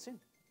see you again soon.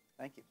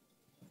 Thank you.